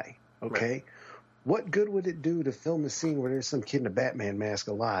die, okay? Right. What good would it do to film a scene where there's some kid in a Batman mask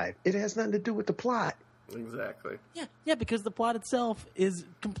alive? It has nothing to do with the plot. Exactly. Yeah, because the plot itself is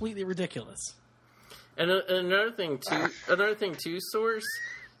completely ridiculous. And another thing too, Sorce,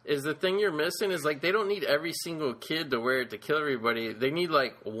 is the thing you're missing is, like, they don't need every single kid to wear it to kill everybody. They need,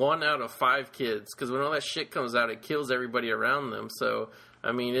 like, 1 out of 5 kids, because when all that shit comes out, it kills everybody around them. So,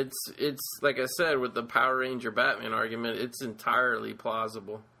 I mean, it's like I said, with the Power Ranger Batman argument, it's entirely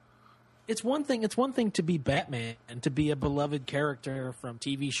plausible. It's one thing to be Batman and to be a beloved character from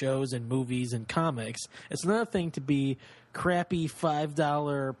TV shows and movies and comics. It's another thing to be crappy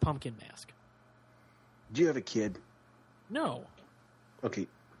 $5 pumpkin mask. Do you have a kid? No. Okay,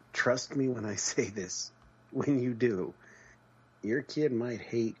 trust me when I say this. When you do, your kid might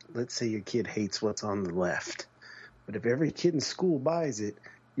hate, let's say your kid hates what's on the left. But if every kid in school buys it,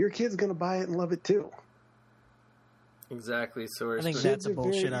 your kid's going to buy it and love it too. Exactly, Sorce. I think that's a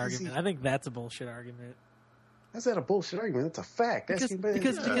bullshit argument. How's that a bullshit argument? That's a fact. Because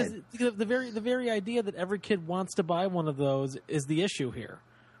the very idea that every kid wants to buy one of those is the issue here.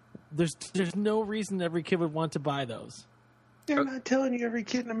 There's no reason every kid would want to buy those. They're not telling you every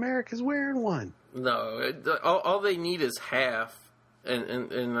kid in America is wearing one. No, all they need is half.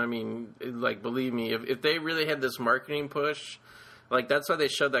 And I mean, like, believe me, if they really had this marketing push, like, that's why they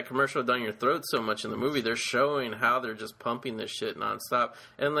showed that commercial down your throat so much in the movie. They're showing how they're just pumping this shit nonstop.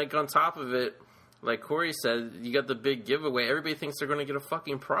 And, like, on top of it, like Cory said, you got the big giveaway. Everybody thinks they're going to get a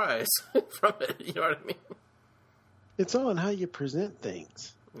fucking prize from it. You know what I mean? It's all on how you present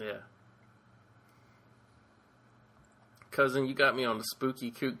things. Yeah. Cousin, you got me on the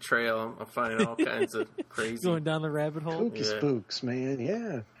spooky kook trail. I'm finding all kinds of crazy. Going down the rabbit hole? Kooky spooks, man,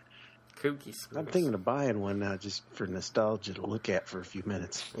 yeah. Kooky spooks. I'm thinking of buying one now just for nostalgia to look at for a few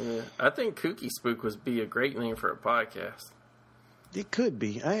minutes. Yeah, I think Kooky Spook would be a great name for a podcast. It could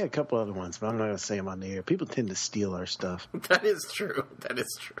be. I had a couple other ones, but I'm not going to say them on the air. People tend to steal our stuff. That is true.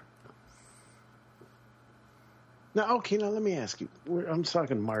 Now, okay, now let me ask you. I'm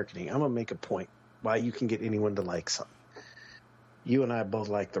talking marketing. I'm going to make a point why you can get anyone to like something. You and I both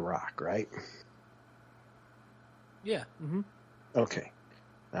like The Rock, right? Yeah. Mm-hmm. Okay.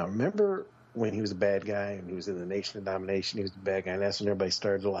 Now, remember when he was a bad guy and he was in the Nation of Domination, he was the bad guy, and that's when everybody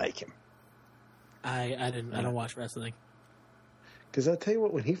started to like him. I don't watch wrestling. Because I'll tell you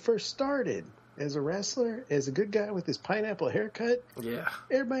what, when he first started as a wrestler, as a good guy with his pineapple haircut, yeah,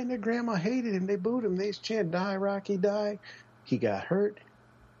 everybody and their grandma hated him. They booed him. They just chanted, "Die, Rocky, die." He got hurt,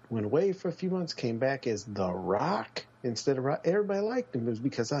 went away for a few months, came back as The Rock instead of Rock. Everybody liked him. It was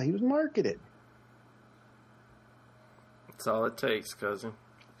because how he was marketed. That's all it takes, cousin.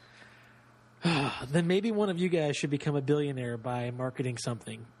 Then maybe one of you guys should become a billionaire by marketing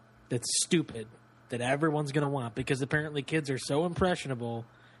something that's stupid that everyone's going to want, because apparently kids are so impressionable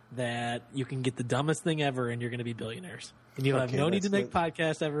that you can get the dumbest thing ever and you're going to be billionaires. And you'll have no need to make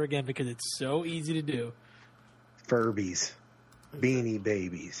podcasts ever again because it's so easy to do. Furbies. Beanie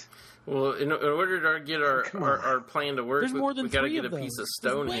Babies. Well, in order to get our plan to work, we got to get a piece of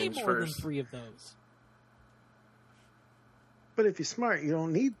Stonehenge first. There's way more than 3 of those. But if you're smart, you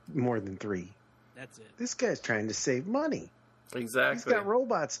don't need more than 3. That's it. This guy's trying to save money. Exactly. He's got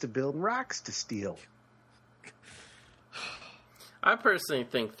robots to build and rocks to steal. I personally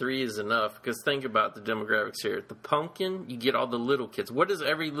think 3 is enough, because think about the demographics here. The pumpkin, you get all the little kids. What does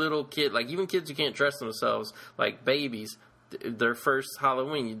every little kid, like even kids who can't dress themselves, like babies, their first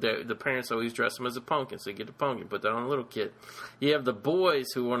Halloween, the parents always dress them as a pumpkin, so you get the pumpkin, put that on a little kid. You have the boys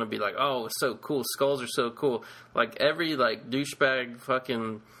who want to be like, oh, it's so cool, skulls are so cool. Like every like douchebag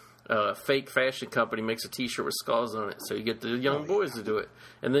fucking fake fashion company makes a t-shirt with skulls on it, so you get the young boys to do it.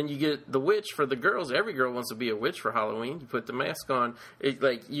 And then you get the witch for the girls. Every girl wants to be a witch for Halloween. You put the mask on. It,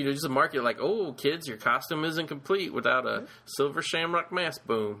 like, you know, just market like, oh, kids, your costume isn't complete without a silver shamrock mask.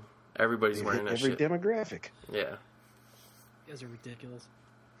 Boom. Everybody's wearing that shit. Every demographic. Yeah. You guys are ridiculous.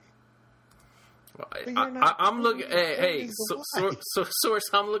 I'm looking. Hey, Sorce.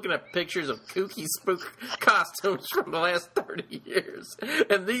 I'm looking at pictures of kooky spook costumes from the last 30 years,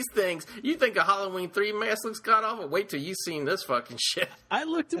 and these things. You think a Halloween 3 mask looks god awful? Wait till you've seen this fucking shit. I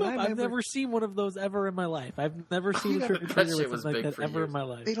looked them up. I've never seen one of those ever in my life. I've never seen a trick-or-treater with something like that ever in my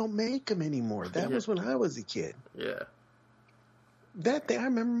life. They don't make them anymore. That was when I was a kid. Yeah. That thing, I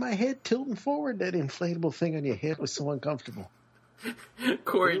remember my head tilting forward. That inflatable thing on your head was so uncomfortable.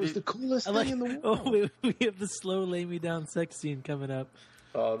 Cory, it was the coolest thing in the world. Oh, we have the slow lay me down sex scene coming up.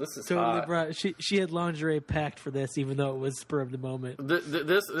 Oh, this is totally hot. She had lingerie packed for this, even though it was spur of the moment.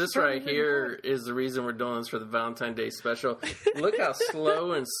 This right here is the reason we're doing this for the Valentine Day special. Look how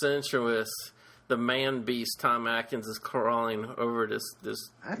slow and sensuous the man beast Tom Atkins is crawling over this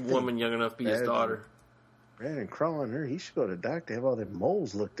woman young enough to be his daughter. Rather than crawling her, he should go to the doctor, have all them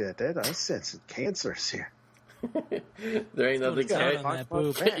moles looked at. That I sense cancers here. There ain't nothing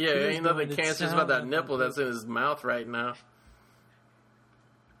ain't nothing cancerous about that nipple that's in his mouth right now.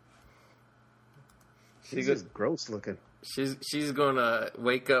 She's just gross looking. She's gonna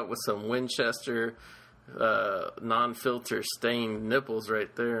wake up with some Winchester non-filter stained nipples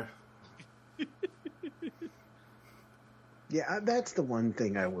right there. Yeah, that's the one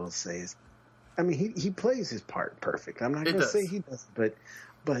thing I will say is, I mean, he plays his part perfect. I'm not going to say he doesn't, but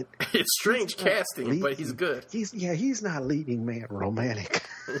it's strange casting, but he's good. He's not leading man romantic.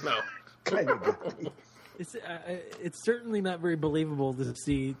 No, kind of good. It's certainly not very believable to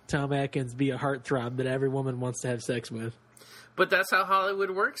see Tom Atkins be a heartthrob that every woman wants to have sex with. But that's how Hollywood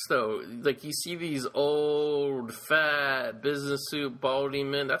works, though. Like, you see these old, fat, business suit,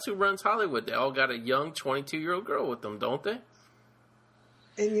 balding men. That's who runs Hollywood. They all got a young 22-year-old girl with them, don't they?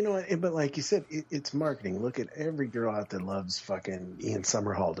 And you know what? But like you said, it's marketing. Look at every girl out there loves fucking Ian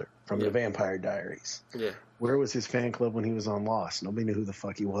Somerhalder from The Vampire Diaries. Yeah. Where was his fan club when he was on Lost? Nobody knew who the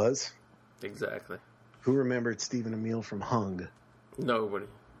fuck he was. Exactly. Who remembered Stephen Amell from Hung? Nobody.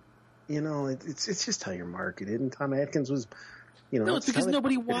 You know, it's just how you're marketed. And Tom Atkins was... No, it's because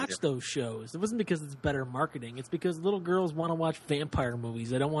nobody watched those shows. It wasn't because it's better marketing. It's because little girls want to watch vampire movies.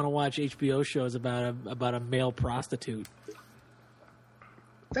 They don't want to watch HBO shows about a male prostitute.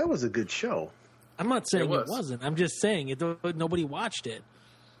 That was a good show. I'm not saying it wasn't. I'm just saying nobody watched it.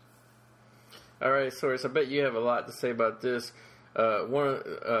 All right, Sorce, I bet you have a lot to say about this. A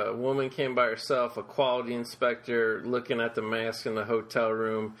woman came by herself, a quality inspector, looking at the mask in the hotel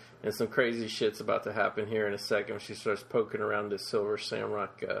room, and some crazy shit's about to happen here in a second. She starts poking around this silver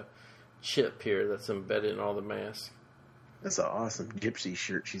Shamrock chip here that's embedded in all the masks. That's an awesome gypsy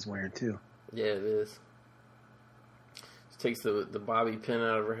shirt she's wearing, too. Yeah, it is. She takes the bobby pin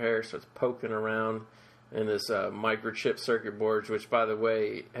out of her hair, starts poking around in this microchip circuit board, which, by the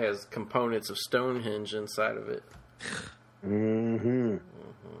way, has components of Stonehenge inside of it. Mm-hmm.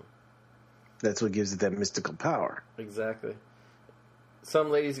 That's what gives it that mystical power. Exactly.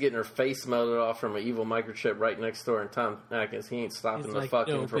 Some lady's getting her face melted off from an evil microchip right next door, and Tom Atkins, he ain't stopping the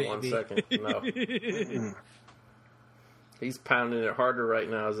fucking for 1 second. No. He's pounding it harder right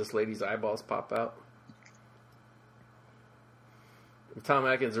now as this lady's eyeballs pop out. If Tom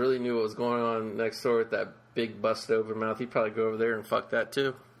Atkins really knew what was going on next door with that big busted open mouth, he'd probably go over there and fuck that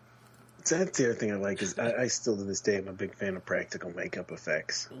too. That's the other thing I like is I still to this day am a big fan of practical makeup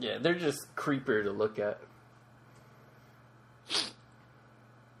effects. Yeah, they're just creepier to look at.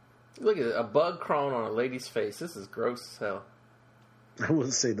 Look at it, a bug crawling on a lady's face. This is gross as hell. I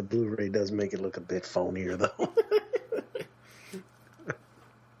will say the Blu-ray does make it look a bit phonier, though.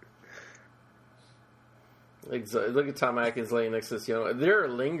 Look at Tom Atkins laying next to this young. They're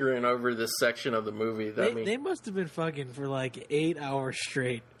lingering over this section of the movie. They must have been fucking for like 8 hours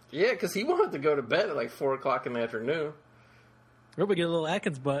straight. Yeah, because he wanted to go to bed at like 4 o'clock in the afternoon. We're going to get a little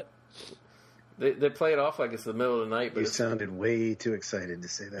Atkins butt. They play it off like it's the middle of the night. But you sounded way too excited to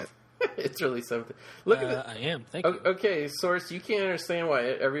say that. It's really something. Look at it. I am. Thank you. Okay, Sorce, you can't understand why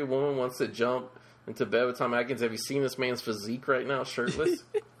every woman wants to jump into bed with Tom Atkins. Have you seen this man's physique right now, shirtless?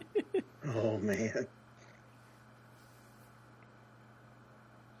 Oh, man.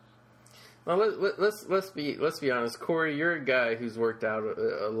 Now let's be honest, Cory. You're a guy who's worked out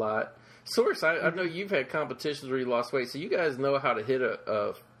a lot. Sorce, I know you've had competitions where you lost weight, so you guys know how to hit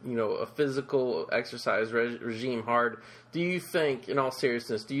a physical exercise regime hard. Do you think, in all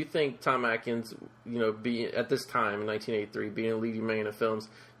seriousness, Tom Atkins, being at this time in 1983, being a leading man in films,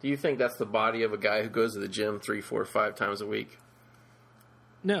 do you think that's the body of a guy who goes to the gym 3, 4, 5 times a week?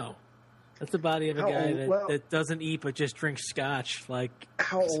 No. That's the body of a guy that doesn't eat but just drinks scotch. Like,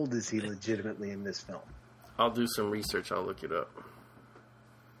 how old is he legitimately in this film? I'll do some research. I'll look it up.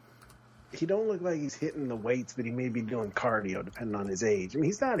 He don't look like he's hitting the weights, but he may be doing cardio, depending on his age. I mean,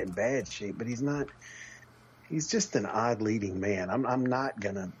 he's not in bad shape, but he's not. He's just an odd leading man. I'm not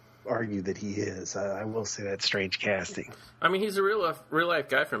gonna argue that he is. I will say that's strange casting. I mean, he's a real life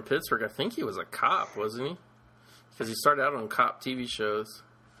guy from Pittsburgh. I think he was a cop, wasn't he? Because he started out on cop TV shows.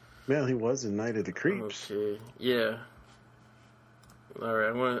 Well, he was in Night of the Creeps. Okay, yeah. All right,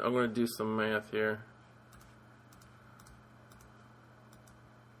 I'm gonna do some math here.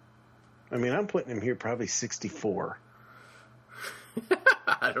 I mean, I'm putting him here probably 64.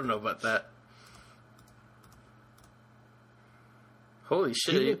 I don't know about that. Holy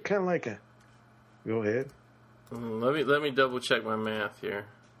shit! He looked kind of like a. Go ahead. Let me double check my math here.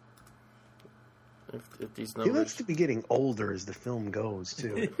 If these numbers... He looks to be getting older as the film goes,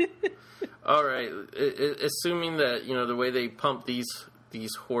 too. All right. Assuming that, the way they pump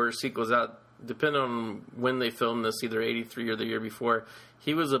these horror sequels out, depending on when they filmed this, either 83 or the year before,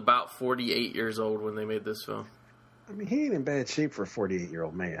 he was about 48 years old when they made this film. I mean, he ain't in bad shape for a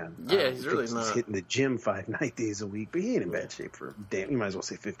 48-year-old man. Yeah, he's really not. He's hitting the gym 5 days a week, but he ain't in bad shape for you might as well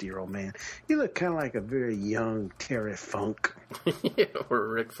say 50-year-old man. He looked kind of like a very young Terry Funk. Yeah, or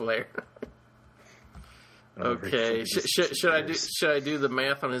Ric Flair. Okay, should I do the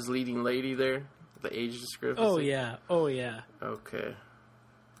math on his leading lady there? The age discrepancy? Oh yeah. Okay.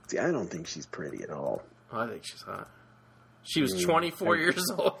 See, I don't think she's pretty at all. I think she's hot. She was 24 years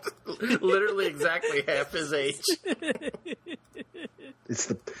old. Literally exactly half his age. It's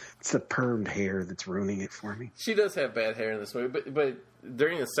the permed hair that's ruining it for me. She does have bad hair in this movie, but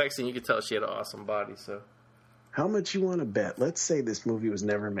during the sex scene, you could tell she had an awesome body. So, how much you want to bet? Let's say this movie was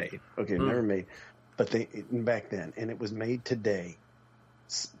never made. Okay, never made. But back then, and it was made today.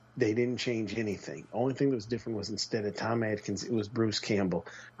 They didn't change anything. Only thing that was different was instead of Tom Atkins, it was Bruce Campbell.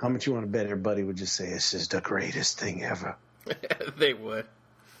 How much you want to bet everybody would just say, this is the greatest thing ever? They would.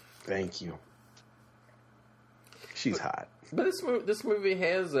 Thank you. She's hot. But this movie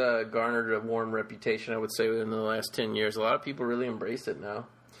has garnered a warm reputation, I would say, within the last 10 years. A lot of people really embrace it now.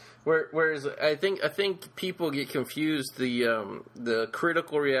 Whereas I think people get confused, the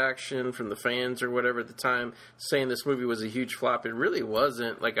critical reaction from the fans or whatever at the time saying this movie was a huge flop. It really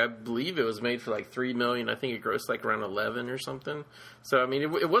wasn't. Like, I believe it was made for like $3 million. I think it grossed like around 11 or something. So I mean,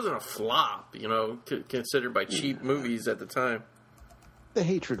 it wasn't a flop, considered by cheap movies at the time. The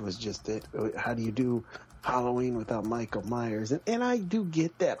hatred was just that. How do you do Halloween without Michael Myers? And I do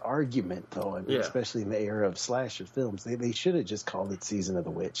get that argument, though. I mean, especially in the era of slasher films. They should have just called it Season of the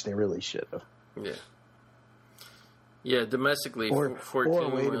Witch. They really should have. Yeah. Yeah, domestically, or 14 Or,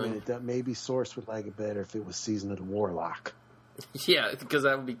 wait million. a minute, that maybe Sorce would like it better if it was Season of the Warlock. Yeah, because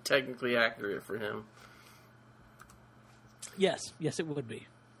that would be technically accurate for him. Yes, it would be.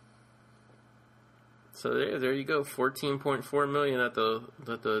 So there you go, $14.4 million at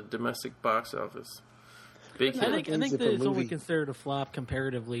the domestic box office. Big hit. I think that it's only considered a flop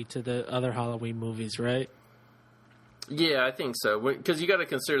comparatively to the other Halloween movies, right? Yeah, I think so. Because you got to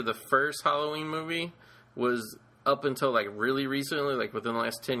consider the first Halloween movie was up until like really recently, like within the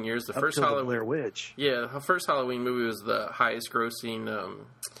last 10 years. The first Halloween, Blair Witch. Yeah, the first Halloween movie was the highest grossing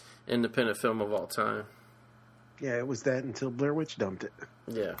independent film of all time. Yeah, it was that until Blair Witch dumped it.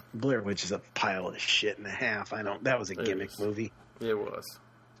 Yeah. Blair Witch is a pile of shit and a half. That was a gimmick movie. It was.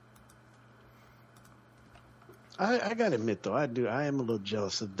 I gotta admit though, I am a little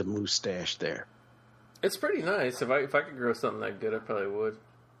jealous of the mustache there. It's pretty nice. If I could grow something that good, I probably would.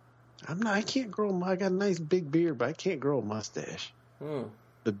 I can't grow. I got a nice big beard, but I can't grow a mustache.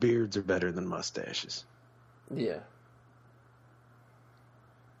 The beards are better than mustaches. Yeah.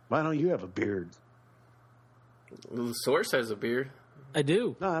 Why don't you have a beard? The Sorce has a beard. I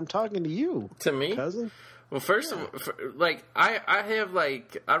do. No, I'm talking to you. To me? Cousin? Well, first of all, like, I have,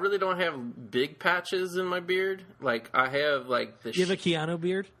 like, I really don't have big patches in my beard. Like, I have, like, You have a Keanu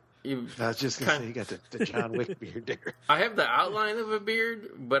beard? I was just going to say, you got the John Wick beard there. I have the outline of a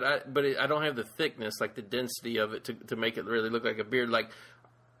beard, but I don't have the thickness, like, the density of it to make it really look like a beard. Like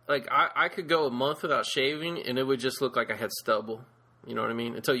I could go a month without shaving, and it would just look like I had stubble. You know what I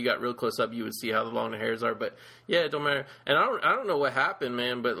mean? Until you got real close up, you would see how long the hairs are. But yeah, it don't matter. And I don't know what happened,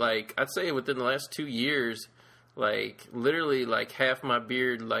 man. But like, I'd say within the last 2 years, like literally, like half my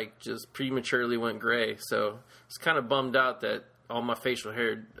beard, like just prematurely went gray. So it's kind of bummed out that all my facial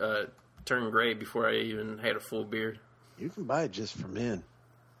hair turned gray before I even had a full beard. You can buy it just for men.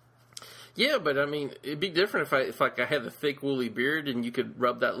 Yeah, but I mean, it'd be different if I had a thick woolly beard and you could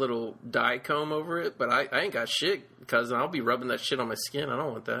rub that little dye comb over it. But I ain't got shit, because I'll be rubbing that shit on my skin. I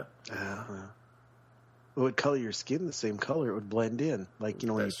don't want that. It would color your skin the same color. It would blend in, like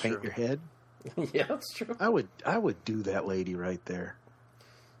when you paint your head. Yeah, that's true. I would do that lady right there.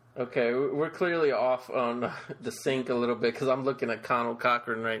 Okay, we're clearly off on the sync a little bit because I'm looking at Connell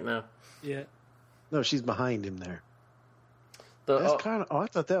Cochran right now. Yeah. No, she's behind him there. That's kind of. Oh, I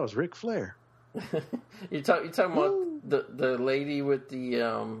thought that was Ric Flair. You talking about the lady with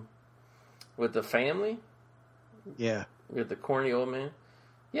the family? Yeah. With the corny old man.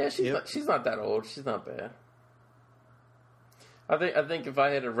 Yeah, she's not that old. She's not bad. I think if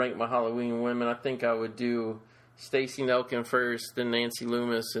I had to rank my Halloween women, I think I would do Stacey Nelkin first, then Nancy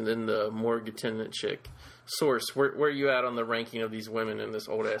Loomis, and then the morgue attendant chick. Sorce, where are you at on the ranking of these women in this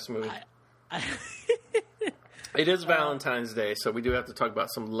old ass movie? It is Valentine's Day, so we do have to talk about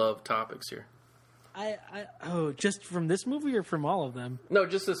some love topics here. Just from this movie or from all of them? No,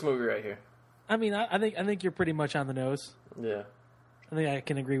 just this movie right here. I mean, I think you're pretty much on the nose. Yeah. I think I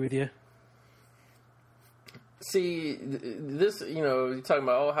can agree with you. See, this, you're talking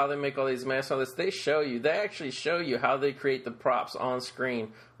about, how they make all these masks, all this. They actually show you how they create the props on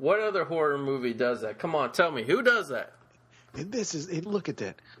screen. What other horror movie does that? Come on, tell me, who does that? Look at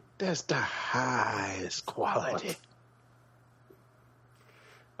that. That's the highest quality.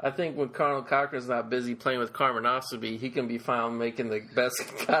 I think when Colonel Cochran's not busy playing with Carmenosity, he can be found making the best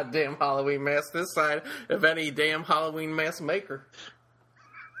goddamn Halloween mask this side of any damn Halloween mask maker.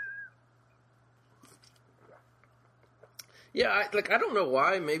 Yeah, I don't know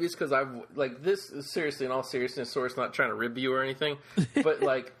why. Maybe it's because this, seriously, in all seriousness, Sorce, not trying to rib you or anything, but,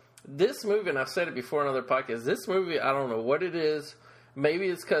 this movie, and I've said it before in other podcasts, this movie, I don't know what it is. Maybe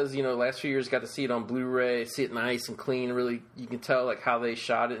it's because, last few years got to see it on Blu-ray, see it nice and clean, really, you can tell, how they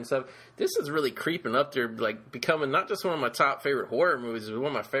shot it and stuff. This is really creeping up there, becoming not just one of my top favorite horror movies, but one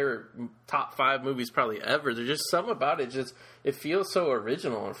of my favorite top 5 movies probably ever. There's just something about it, it feels so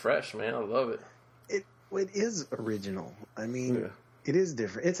original and fresh, man. I love it. It is original. I mean, It is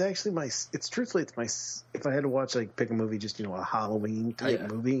different. It's actually if I had to watch, pick a movie, just, a Halloween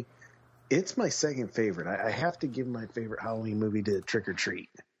type movie, it's my second favorite. I have to give my favorite Halloween movie to Trick or Treat.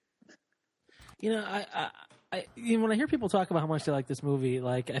 When I hear people talk about how much they like this movie,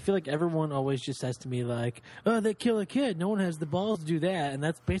 I feel like everyone always just says to me, oh, they kill a kid. No one has the balls to do that. And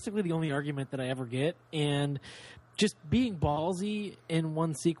that's basically the only argument that I ever get. And just being ballsy in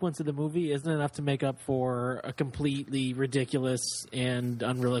one sequence of the movie isn't enough to make up for a completely ridiculous and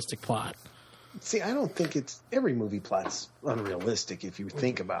unrealistic plot. See, I don't think every movie plot's unrealistic if you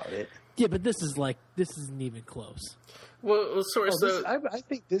think about it. Yeah, but this isn't even close. Well, Sorce, I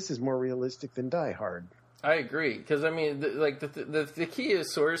think this is more realistic than Die Hard. I agree, because, the key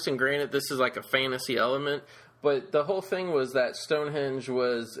is Sorce, and granted, this is a fantasy element, but the whole thing was that Stonehenge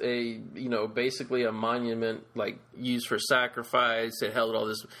was basically a monument, used for sacrifice. It held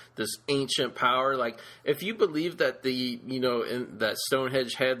all this ancient power. If you believe that that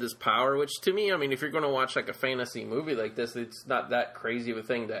Stonehenge had this power, which to me, if you're going to watch a fantasy movie like this, it's not that crazy of a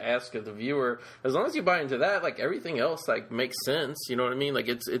thing to ask of the viewer. As long as you buy into that, everything else makes sense. You know what I mean?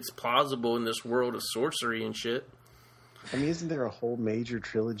 It's plausible in this world of sorcery and shit. Isn't there a whole major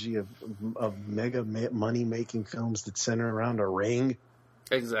trilogy of mega money-making films that center around a ring?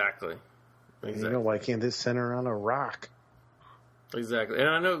 Exactly. Why can't this center around a rock? Exactly. And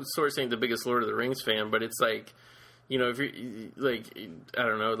I know Sorce ain't the biggest Lord of the Rings fan, but it's if you're, I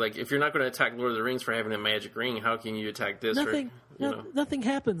don't know, if you're not going to attack Lord of the Rings for having a magic ring, how can you attack this? Nothing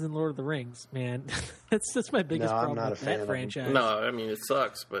happens in Lord of the Rings, man. That's my biggest problem with that franchise. No, it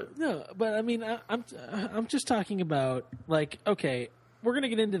sucks, but no, but I'm just talking about okay, we're gonna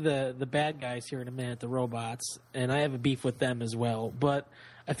get into the bad guys here in a minute, the robots, and I have a beef with them as well. But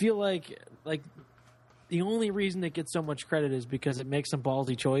I feel like the only reason it gets so much credit is because it makes some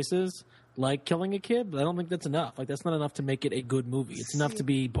ballsy choices, like killing a kid. But I don't think that's enough. That's not enough to make it a good movie. It's enough to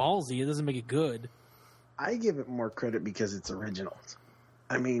be ballsy. It doesn't make it good. I give it more credit because it's original.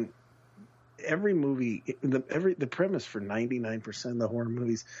 Every movie, the premise for 99% of the horror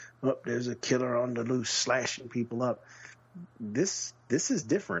movies, there's a killer on the loose slashing people up. This is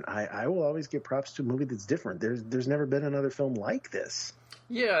different. I will always give props to a movie that's different. There's never been another film like this.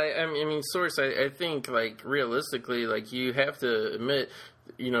 Yeah, Sorce, I think, realistically, you have to admit,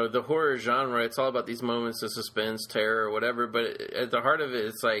 the horror genre, it's all about these moments of suspense, terror, or whatever, but at the heart of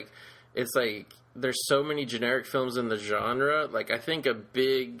it, it's there's so many generic films in the genre. I think a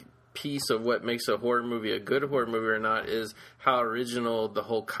big piece of what makes a horror movie a good horror movie or not is how original the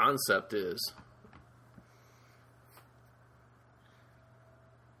whole concept is.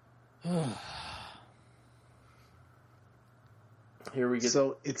 Here we get.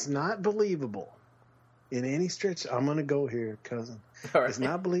 So it's not believable in any stretch. I'm going to go here, cousin. Right. It's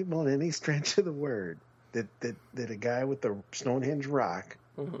not believable in any stretch of the word that a guy with the Stonehenge rock,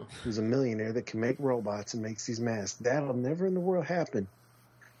 who's a millionaire that can make robots and makes these masks, that'll never in the world happen.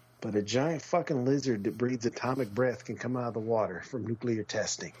 But a giant fucking lizard that breathes atomic breath can come out of the water from nuclear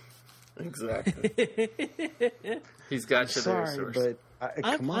testing. Exactly. He's got you there, Sorce. But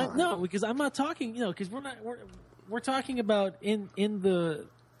come on. No, because I'm not talking. Because we're talking about in the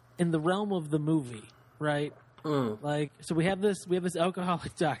realm of the movie, right? So we have this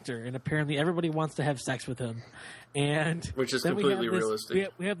alcoholic doctor, and apparently everybody wants to have sex with him, and which is completely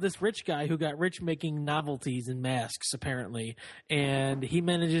realistic. We have this rich guy who got rich making novelties and masks, apparently, and he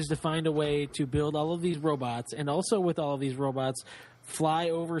manages to find a way to build all of these robots, and also with all of these robots, fly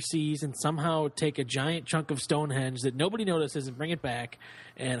overseas and somehow take a giant chunk of Stonehenge that nobody notices and bring it back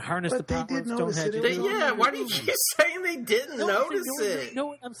and harness the power of Stonehenge. Why do you keep saying they didn't notice it?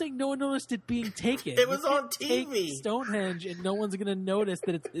 No, I'm saying no one noticed it being taken. It was on TV. Take Stonehenge, and no one's going to notice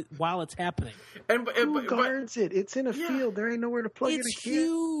that while it's happening. Who guards it? It's in a field. There ain't nowhere to plug it. It's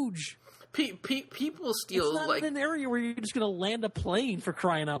huge. People steal it's not in an area where you're just going to land a plane, for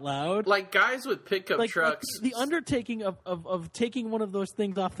crying out loud. Like guys with pickup trucks. The undertaking of taking one of those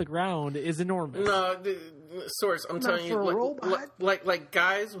things off the ground is enormous. No, Sorce, I'm telling you, like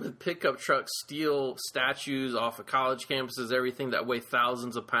guys with pickup trucks steal statues off of college campuses, everything that weigh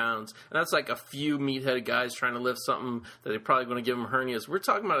thousands of pounds, and that's like a few meatheaded guys trying to lift something that they're probably going to give them hernias. We're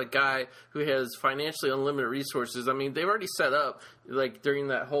talking about a guy who has financially unlimited resources. I mean, they've already set up, like, during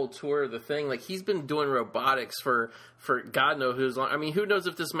that whole tour of the thing, like, he's been doing robotics for God knows who's long. I mean, who knows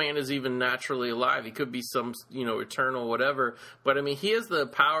if this man is even naturally alive? He could be some, eternal whatever. But, I mean, he has the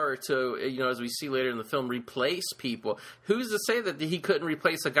power to, as we see later in the film, replace people. Who's to say that he couldn't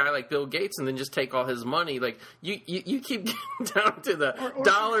replace a guy like Bill Gates and then just take all his money? Like, you keep getting down to the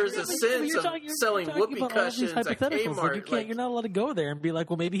dollars and cents of selling whoopee cushions at Kmart. Like, you're not allowed to go there and be like,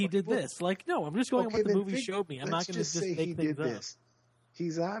 well, maybe he did this. Like, no, I'm just going on what the movie showed me. I'm not going to just make things up.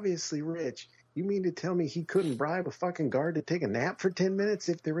 He's obviously rich. You mean to tell me he couldn't bribe a fucking guard to take a nap for 10 minutes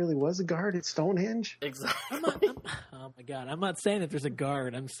if there really was a guard at Stonehenge? Exactly. Oh, my God. I'm not saying that there's a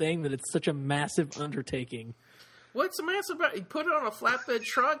guard. I'm saying that it's such a massive undertaking. What's massive about it? You put it on a flatbed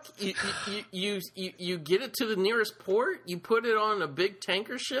truck, you get it to the nearest port, you put it on a big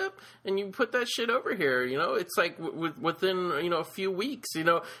tanker ship, and you put that shit over here. It's like within a few weeks.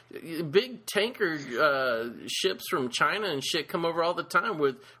 Big tanker ships from China and shit come over all the time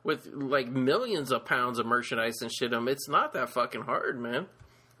with like millions of pounds of merchandise and shit. It's not that fucking hard, man.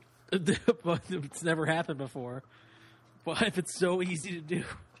 It's never happened before. Why, if it's so easy to do?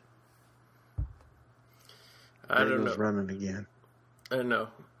 I don't know. Running again. I don't know.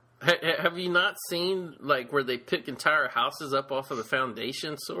 Have you not seen, like, where they pick entire houses up off of the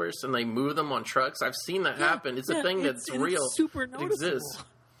foundation source and they move them on trucks? I've seen that happen. It's a thing that's real. It's super noticeable. It exists.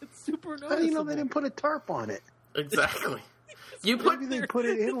 It's super noticeable. How do you know they didn't put a tarp on it? Exactly. Maybe they put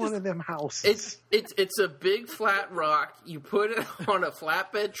it in one of them houses. It's a big flat rock. You put it on a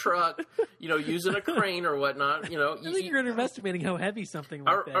flatbed truck, using a crane or whatnot. I think you're underestimating how heavy something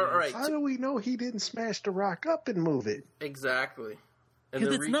like that is. All right. How do we know he didn't smash the rock up and move it? Exactly.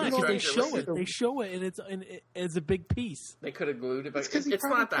 Because it's not. Because they show it. They show it, and it's a big piece. They could have glued it back. It's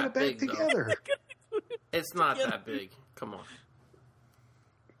not that big, together. It's not that big. Come on.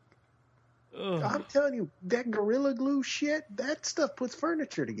 I'm telling you, that Gorilla Glue shit, that stuff puts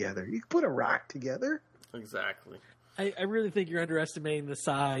furniture together. You can put a rock together. Exactly. I really think you're underestimating the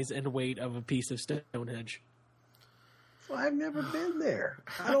size and weight of a piece of Stonehenge. Well, I've never been there.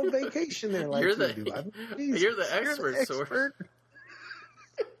 I don't vacation there like you do. You're the expert, Sorce.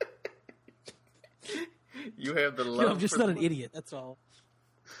 You have the love. I'm just not an idiot, that's all.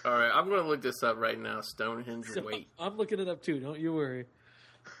 All right, I'm going to look this up right now. Stonehenge weight. I'm looking it up too, don't you worry.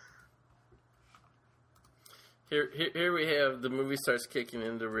 Here we have the movie starts kicking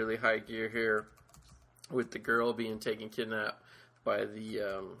into really high gear here with the girl being kidnapped by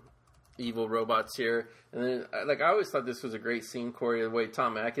the evil robots here. And then, I always thought this was a great scene, Cory, the way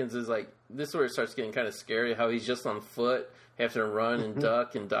Tom Atkins is like, this is where it starts getting kind of scary, how he's just on foot, having to run and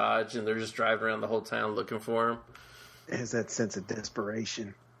duck and dodge, and they're just driving around the whole town looking for him. It has that sense of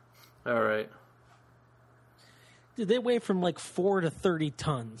desperation. All right. Dude, they weigh from like 4 to 30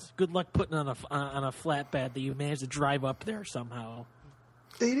 tons. Good luck putting on a flatbed that you managed to drive up there somehow.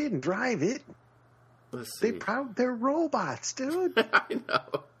 They didn't drive it. Let's see. They're robots, dude. I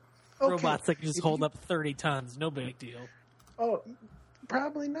know. Okay. Robots that can just hold up 30 tons. No big deal. Oh,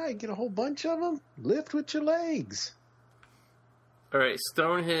 probably not. Get a whole bunch of them. Lift with your legs. All right,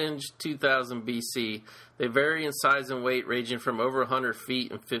 Stonehenge, 2000 BC. They vary in size and weight, ranging from over 100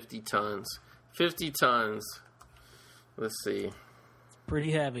 feet and 50 tons. 50 tons. Let's see. It's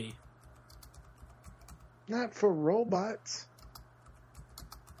pretty heavy. Not for robots.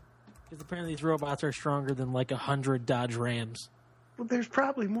 Because apparently these robots are stronger than like 100 Dodge Rams. Well, there's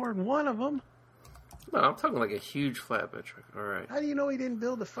probably more than one of them. No, I'm talking like a huge flatbed truck. All right. How do you know he didn't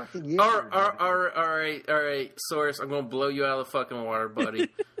build a fucking All right, Sorce. I'm going to blow you out of the fucking water, buddy.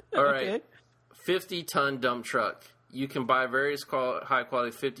 All right. Okay. 50-ton dump truck. You can buy various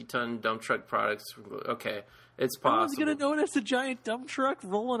high-quality 50-ton dump truck products. Okay. It's possible. No one's going to notice a giant dump truck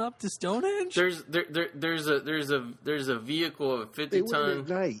rolling up to Stonehenge? There's a vehicle of a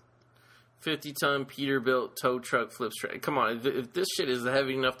 50-ton... 50-ton Peterbilt tow truck flips. Come on, if this shit is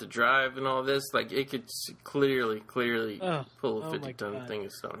heavy enough to drive and all this, like, it could clearly pull a 50-ton thing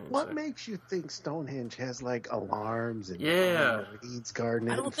of Stonehenge. What makes you think Stonehenge has, like, alarms and weeds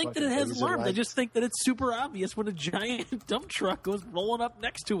garden? I don't think that it has alarms. I just think that it's super obvious when a giant dump truck goes rolling up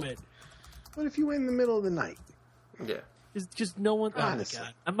next to it. What if you went in the middle of the night? Yeah. Just no one. Honestly. Oh my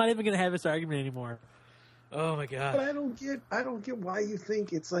God. I'm not even going to have this argument anymore. Oh my God. But I don't get why you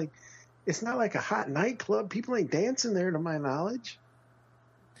think it's like. It's not like a hot nightclub. People ain't dancing there, to my knowledge.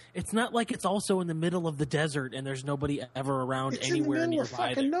 It's not like it's also in the middle of the desert and there's nobody ever around anywhere nearby. It's in the middle of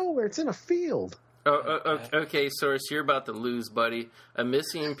fucking nowhere. It's in a field. Okay, Sorce, you're about to lose, buddy. A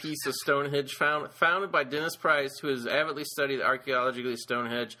missing piece of Stonehenge founded by Dennis Price, who has avidly studied archaeologically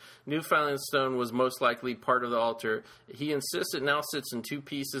Stonehenge. Newfoundland stone was most likely part of the altar. He insists it now sits in two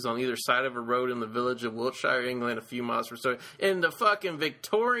pieces on either side of a road in the village of Wiltshire, England, a few miles from Stonehenge. In the fucking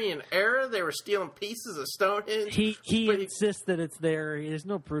Victorian era, they were stealing pieces of Stonehenge. He insists that it's there. There's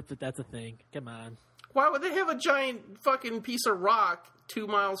no proof that that's a thing. Come on. Why would they have a giant fucking piece of rock 2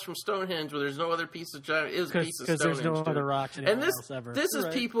 miles from Stonehenge where there's no other piece of giant? It was a piece of Stonehenge. Because there's no other rocks anywhere else ever. This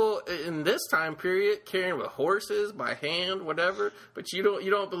is people in this time period carrying with horses by hand, whatever. But you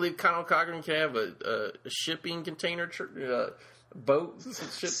don't believe Colonel Cochran can have a shipping container boat?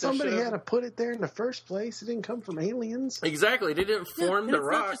 Somebody had to put it there in the first place. It didn't come from aliens. Exactly. They didn't form the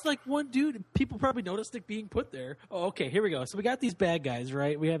rock. It's not just like one dude. People probably noticed it being put there. Oh, okay, here we go. So we got these bad guys,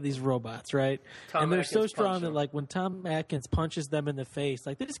 right? We have these robots, right? And they're so strong that, like, when Tom Atkins punches them in the face,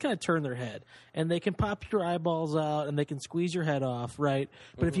 like, they just kind of turn their head. And they can pop your eyeballs out and they can squeeze your head off, right?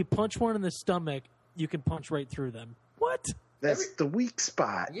 But if you punch one in the stomach, you can punch right through them. What? That's the weak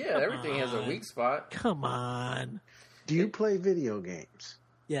spot. Yeah, everything has a weak spot. Come on. Do you play video games?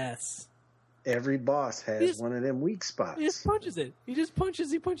 Yes. Every boss has one of them weak spots. He just punches it. He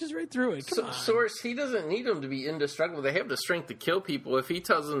punches right through it. Come on. Sorce, he doesn't need them to be indestructible. They have the strength to kill people. If he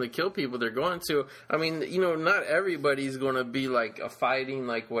tells them to kill people, they're going to. I mean, not everybody's going to be like a fighting,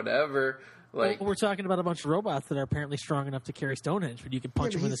 like whatever. Like, we're talking about a bunch of robots that are apparently strong enough to carry Stonehenge, but you can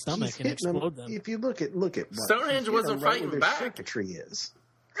punch them in the stomach and explode them. If you look at Stonehenge wasn't fighting back. Circuitry is.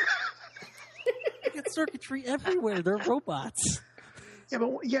 They got circuitry everywhere. They're robots.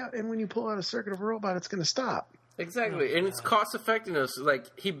 Yeah, and when you pull out a circuit of a robot, it's going to stop. Exactly, and it's cost effectiveness. Like,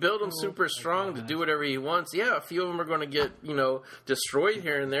 he built them super strong to do whatever he wants. Yeah, a few of them are going to get destroyed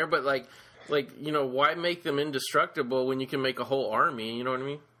here and there, but like why make them indestructible when you can make a whole army? You know what I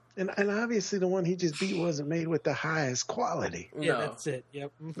mean? And obviously the one he just beat wasn't made with the highest quality. Yeah, that's it.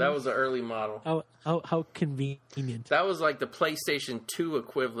 Yep. Mm-hmm. That was the early model. How convenient. That was like the PlayStation 2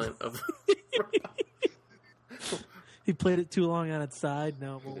 equivalent of. He played it too long on its side.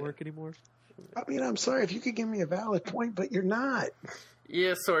 Now it won't work anymore. I mean, I'm sorry if you could give me a valid point, but you're not.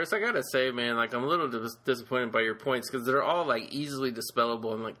 Yeah, Sorce, I gotta say, man, like, I'm a little disappointed by your points because they're all like easily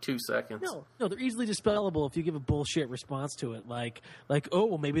dispellable in like 2 seconds. No, they're easily dispellable if you give a bullshit response to it. Like, oh,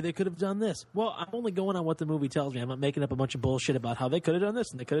 well, maybe they could have done this. Well, I'm only going on what the movie tells me. I'm not making up a bunch of bullshit about how they could have done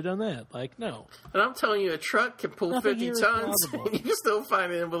this and they could have done that. Like, no. And I'm telling you, a truck can pull Nothing 50 tons, and you still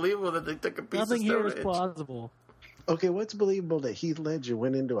find it unbelievable that they took a piece Nothing of Stonehenge. Here is plausible. Okay, what's believable that Heath Ledger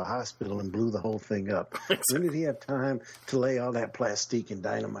went into a hospital and blew the whole thing up? When did he have time to lay all that plastique and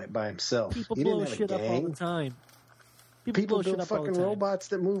dynamite by himself? People he blow didn't have shit a up gang. all the time. People build fucking robots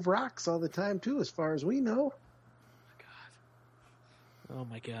that move rocks all the time, too, as far as we know. Oh,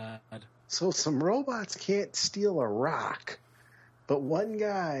 my God. So some robots can't steal a rock, but one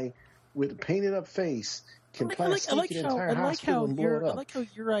guy with a painted-up face can plastique an entire hospital and blow it up. I like how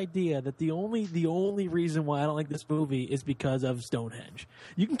your idea that the only reason why I don't like this movie is because of Stonehenge.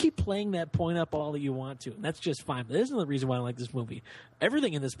 You can keep playing that point up all that you want to, and that's just fine. But that isn't the reason why I don't like this movie.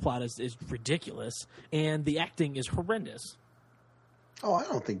 Everything in this plot is ridiculous, and the acting is horrendous. Oh, I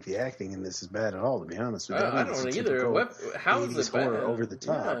don't think the acting in this is bad at all, to be honest with you. I don't either. How is it bad? Horror over the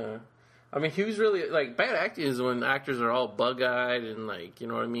top. Yeah. I mean, who's really, like, bad acting is when actors are all bug-eyed and, like, you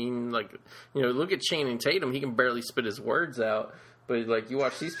know what I mean? Like, look at Channing Tatum. He can barely spit his words out. But, like, you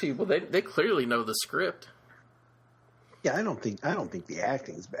watch these people, they clearly know the script. Yeah, I don't think the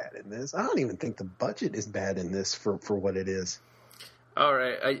acting's bad in this. I don't even think the budget is bad in this for what it is. All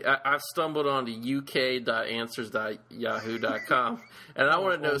right, I've stumbled onto uk.answers.yahoo.com, and I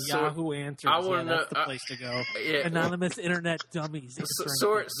want to know. Yahoo Answers. I want to know. That's the place to go. Yeah. Anonymous internet dummies.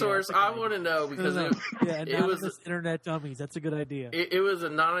 Sorce. I want to know because anonymous internet dummies. That's a good idea. It was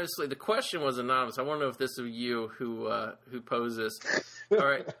anonymously. The question was anonymous. I want to know if this is you who posed this. All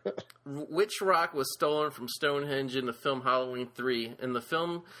right, which rock was stolen from Stonehenge in the film Halloween 3? In the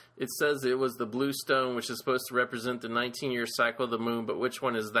film, it says it was the blue stone, which is supposed to represent the 19-year cycle of the moon. But which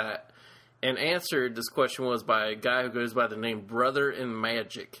one is that? and answered this question was by a guy who goes by the name Brother in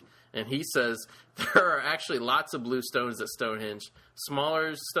Magic. And he says there are actually lots of blue stones at Stonehenge.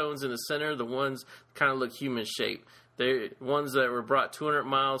 Smaller stones in the center, the ones kind of look human-shaped. They're ones that were brought 200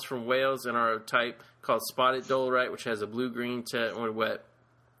 miles from Wales and are of type called spotted dolerite, which has a blue-green tint when wet.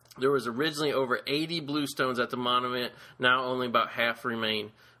 There was originally over 80 blue stones at the monument. Now only about half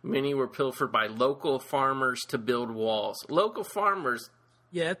remain. Many were pilfered by local farmers to build walls. Local farmers...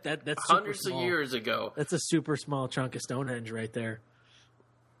 Yeah, that's hundreds of years ago. That's a super small chunk of Stonehenge right there.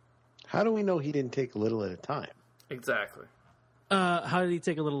 How do we know he didn't take a little at a time? Exactly. How did he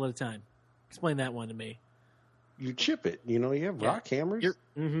take a little at a time? Explain that one to me. You chip it. You have rock hammers.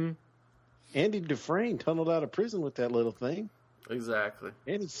 Mm-hmm. Andy Dufresne tunneled out of prison with that little thing. Exactly.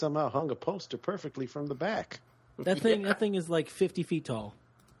 And he somehow hung a poster perfectly from the back. That thing is like 50 feet tall.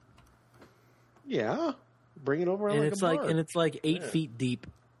 Yeah. Bring it over and like it's a like bar. and it's like 8 feet deep.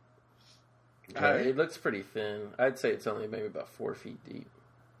 Okay. It looks pretty thin. I'd say it's only maybe about 4 feet deep.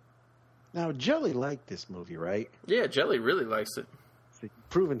 Now Jelly liked this movie, right? Yeah, Jelly really likes it. So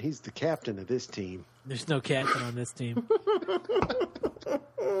proving he's the captain of this team. There's no captain on this team.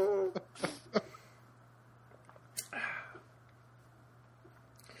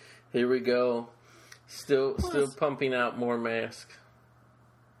 Here we go. Still pumping out more masks.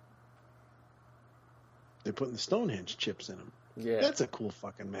 They're putting the Stonehenge chips in them. Yeah. That's a cool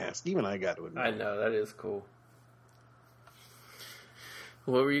fucking mask. Even I got to admit. I know, that is cool.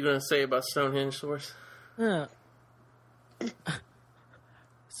 What were you going to say about Stonehenge, Sorce?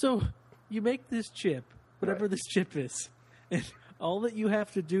 So, you make this chip, whatever this chip is, and all that you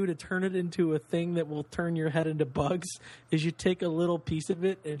have to do to turn it into a thing that will turn your head into bugs is you take a little piece of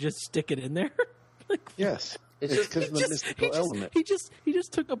it and just stick it in there. Yes. It's just because of the mystical element. He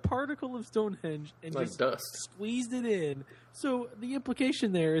just took a particle of Stonehenge and like just dust. Squeezed it in. So the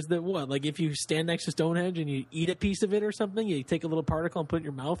implication there is that what? Like if you stand next to Stonehenge and you eat a piece of it or something, you take a little particle and put it in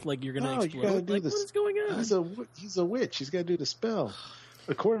your mouth, like you're going to explode. You gotta do like, this. what is going on? He's a witch. He's got to do the spell.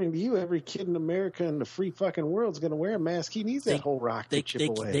 According to you, every kid in America and the free fucking world is going to wear a mask. He needs that whole rock to chip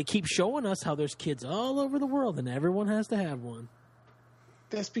away. They keep showing us how there's kids all over the world and everyone has to have one.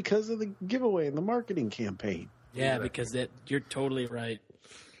 That's because of the giveaway and the marketing campaign. Yeah, because you're totally right.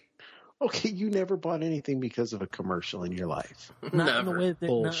 Okay, you never bought anything because of a commercial in your life. Not in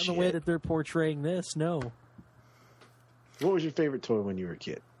the way that they're portraying this, no. What was your favorite toy when you were a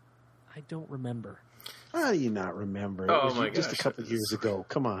kid? I don't remember. How do you not remember? Oh, my gosh. Just a couple of years ago.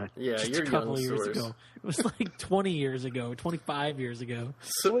 Come on. Yeah, just you're a couple young, of years Sorce. ago. It was like 20 years ago, 25 years ago.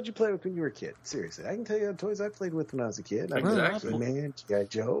 So what'd you play with when you were a kid? Seriously, I can tell you the toys I played with when I was a kid. I played He-Man, G.I.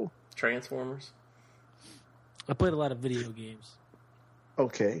 Joe. Transformers. I played a lot of video games.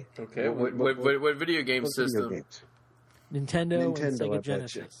 Okay. What video game system? Video games? Nintendo and Sega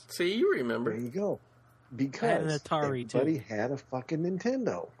Genesis. See, you remember. There you go. Because I had an Atari, everybody had a fucking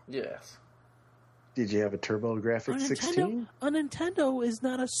Nintendo. Yes. Did you have a TurboGrafx 16? A Nintendo is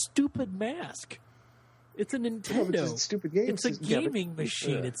not a stupid mask. It's a Nintendo. It's a stupid game. It's a gaming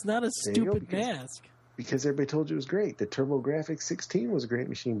machine. It's not a stupid mask. Because everybody told you it was great. The TurboGrafx 16 was a great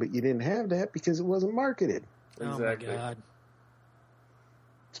machine, but you didn't have that because it wasn't marketed. Exactly. Oh my God.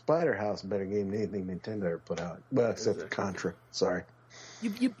 Spider House, better game than anything Nintendo ever put out. Well, except for Contra. Sorry.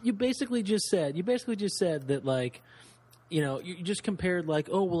 You basically just said that, like, you know, you just compared, like,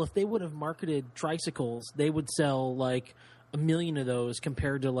 oh, well, if they would have marketed tricycles, they would sell, like, 1 million of those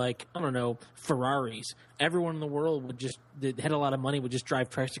compared to, like, I don't know, Ferraris. Everyone in the world that had a lot of money would just drive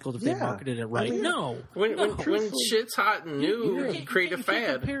tricycles if they marketed it right. When shit's hot and new, you create a fad. You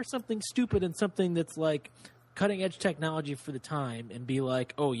can't compare something stupid and something that's, like, cutting-edge technology for the time and be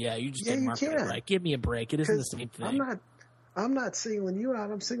like, oh, yeah, you just didn't market it right. Give me a break. It isn't the same thing. I'm not singling you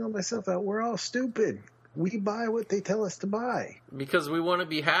out. I'm singling myself out. We're all stupid. We buy what they tell us to buy. Because we want to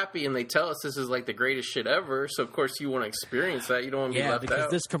be happy, and they tell us this is like the greatest shit ever. So, of course, you want to experience that. You don't want to be left out. Yeah,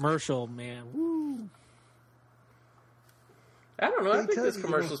 because this commercial, man, woo. I don't know. I think this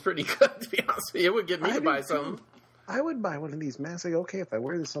commercial is pretty good, to be honest with you. It would get me to buy something. I would buy one of these masks. Like, okay, if I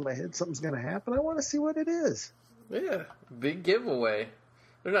wear this on my head, something's going to happen. I want to see what it is. Yeah, big giveaway.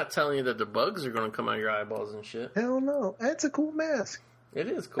 They're not telling you that the bugs are going to come out of your eyeballs and shit. Hell no. That's a cool mask. It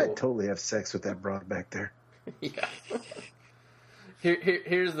is cool. I'd totally have sex with that broad back there. Yeah.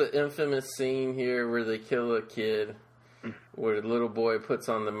 Here's the infamous scene here where they kill a kid, where the little boy puts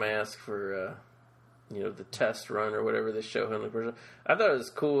on the mask for, the test run or whatever they show him. I thought it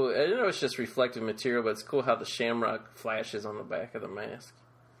was cool. I know it's just reflective material, but it's cool how the shamrock flashes on the back of the mask.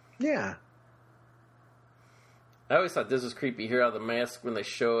 Yeah. I always thought this was creepy. Here, how the mask, when they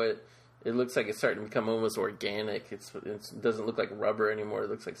show it, It looks like it's starting to become almost organic. It doesn't look like rubber anymore. It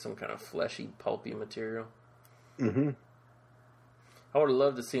looks like some kind of fleshy, pulpy material. Mm-hmm. I would have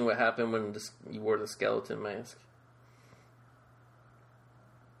loved to see what happened when you wore the skeleton mask.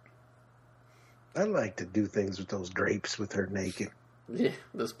 I like to do things with those grapes with her naked. Yeah,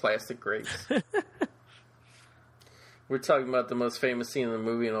 those plastic grapes. We're talking about the most famous scene in the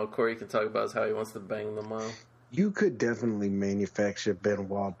movie, and all Cory can talk about is how he wants to bang the mom. You could definitely manufacture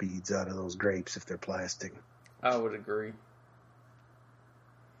Benoit beads out of those grapes if they're plastic. I would agree.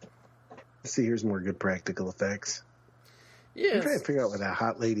 See, here's more good practical effects. Yeah, I'm trying to figure out why that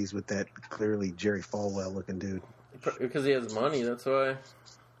hot lady's with that clearly Jerry Falwell looking dude. Because he has money, that's why.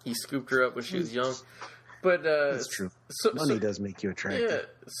 He scooped her up when she was young. But that's true. Money does make you attractive. Yeah,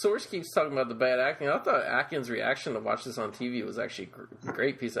 Sorce keeps talking about the bad acting. I thought Atkins' reaction to watch this on TV was actually a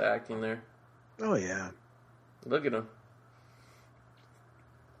great piece of acting there. Oh, yeah. Look at him.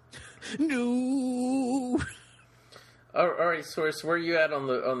 No. All right, Sorce, where are you at on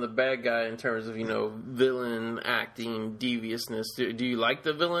the bad guy in terms of, villain acting, deviousness? Do you like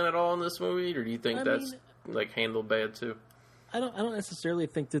the villain at all in this movie, or do you think that's handled bad too? I don't necessarily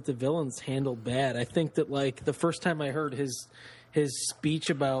think that the villain's handled bad. I think that the first time I heard his speech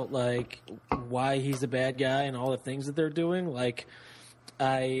about why he's a bad guy and all the things that they're doing,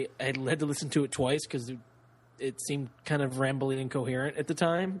 I had to listen to it twice because it seemed kind of rambly and incoherent at the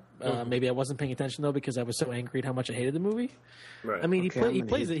time. Maybe I wasn't paying attention though because I was so angry at how much I hated the movie. Right. I mean, he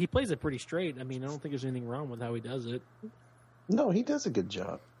plays it pretty straight. I mean, I don't think there's anything wrong with how he does it. No, he does a good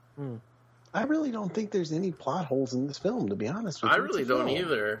job. I really don't think there's any plot holes in this film, to be honest with you. I really don't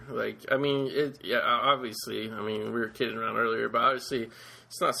either. Obviously, we were kidding around earlier, but obviously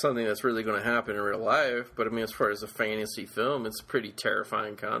it's not something that's really going to happen in real life. But as far as a fantasy film, it's a pretty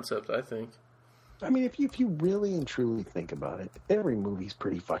terrifying concept, I think. If you really and truly think about it, every movie's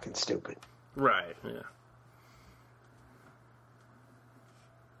pretty fucking stupid. Right, yeah.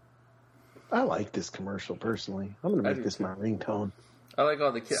 I like this commercial, personally. I'm going to make this my ringtone. I like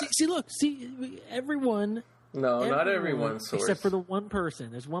all the kids. Everyone. No, not everyone, Sorce. Except for the one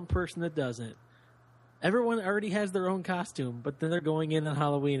person. There's one person that doesn't. Everyone already has their own costume, but then they're going in on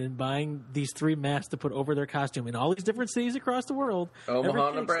Halloween and buying these 3 masks to put over their costume in all these different cities across the world.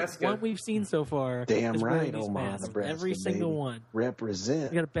 Omaha, Nebraska. One we've seen so far. Damn right, Omaha, Nebraska. Every single one.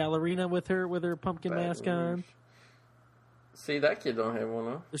 Represent. You got a ballerina with her pumpkin mask on. See, that kid don't have one,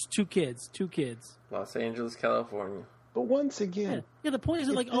 huh? There's 2 kids. Los Angeles, California. But once again... Yeah, the point is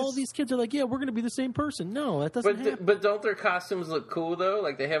that all of these kids are we're going to be the same person. No, that doesn't happen. But don't their costumes look cool, though?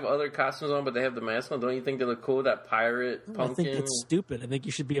 They have other costumes on, but they have the mask on. Don't you think they look cool? That pirate, pumpkin? I think it's stupid. I think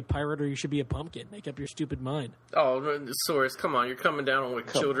you should be a pirate or you should be a pumpkin. Make up your stupid mind. Oh, Sorce, come on. You're coming down on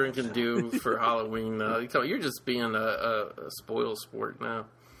what children can do for Halloween now. You're just being a spoil sport now.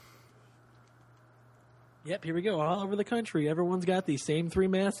 Yep, here we go. All over the country, everyone's got these same 3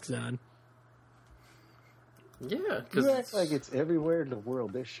 masks on. Yeah, you act like it's everywhere in the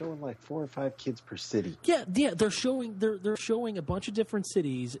world. They're showing 4 or 5 kids per city. Yeah, they're showing a bunch of different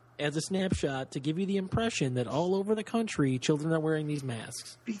cities as a snapshot to give you the impression that all over the country, children are wearing these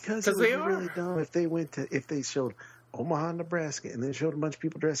masks. Because it would be really dumb if they showed Omaha, Nebraska, and then showed a bunch of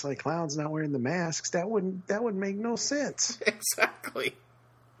people dressed like clowns not wearing the masks. That wouldn't make no sense. Exactly.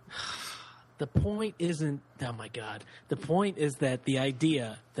 The point isn't. Oh my God! The point is that the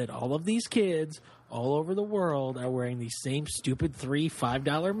idea that all of these kids all over the world are wearing these same stupid $3,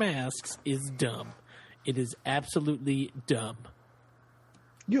 $5 masks is dumb. It is absolutely dumb.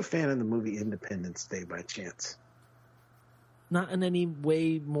 You a fan of the movie Independence Day by chance? Not in any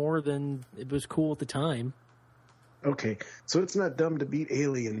way more than it was cool at the time. Okay, so it's not dumb to beat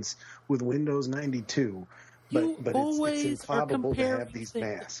aliens with Windows 92. But it's improbable to have these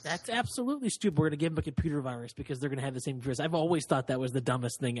masks. That's absolutely stupid. We're going to give them a computer virus because they're going to have the same virus. I've always thought that was the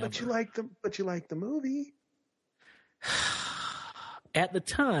dumbest thing ever. But you like the movie. At the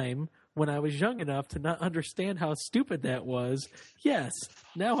time, when I was young enough to not understand how stupid that was, yes.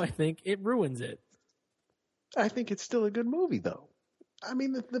 Now I think it ruins it. I think it's still a good movie, though.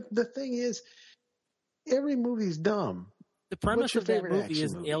 The thing is, every movie's dumb. The premise of that movie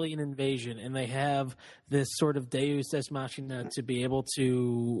is alien invasion, and they have this sort of deus ex machina to be able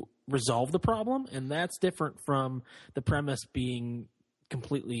to resolve the problem, and that's different from the premise being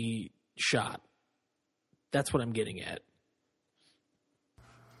completely shot. That's what I'm getting at.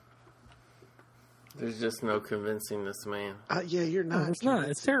 There's just no convincing this man. Yeah, you're not. No, it's not.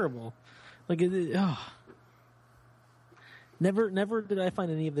 It's terrible. Never did I find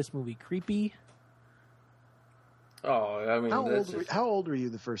any of this movie creepy. How old were you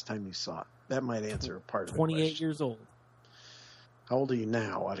the first time you saw it? That might answer a part of the 28 years old. How old are you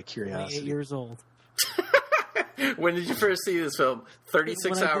now, out of curiosity? 8 years old. When did you first see this film?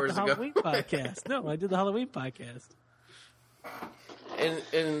 36 hours ago. Halloween podcast. No, I did the Halloween podcast.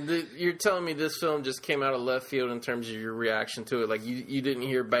 And you're telling me this film just came out of left field in terms of your reaction to it? Like, you didn't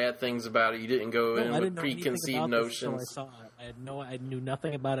hear bad things about it? You didn't go in with preconceived notions? I saw it. I knew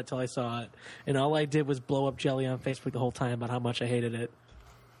nothing about it till I saw it. And all I did was blow up Jelly on Facebook the whole time about how much I hated it.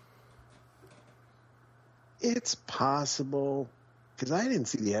 It's possible, because I didn't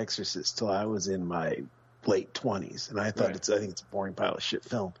see The Exorcist till I was in my late 20s, and I thought I think it's a boring pile of shit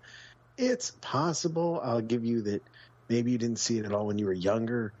film. It's possible. I'll give you that. Maybe you didn't see it at all when you were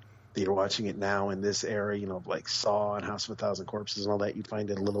younger. That you're watching it now in this era, like Saw and House of a Thousand Corpses and all that. You'd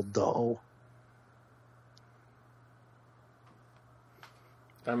find it a little dull.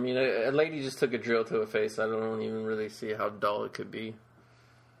 I mean, a lady just took a drill to her face. I don't even really see how dull it could be.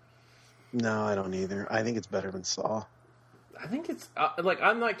 No, I don't either. I think it's better than Saw. I think it's,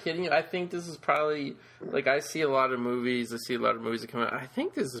 I'm not kidding you. I think this is probably, I see a lot of movies. that come out. I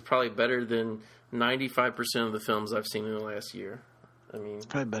think this is probably better than 95% of the films I've seen in the last year. I mean, it's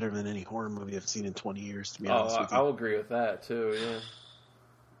probably better than any horror movie I've seen in 20 years, to be honest with you. I'll agree with that, too, yeah.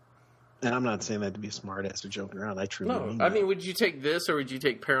 And I'm not saying that to be a smart ass or joking around. I truly mean that. I mean, would you take this or would you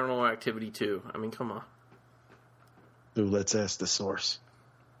take Paranormal Activity 2? I mean, come on. Ooh, let's ask the Sorce.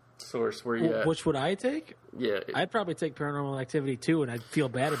 Sorce, where you at? Which would I take? Yeah. I'd probably take Paranormal Activity 2, and I'd feel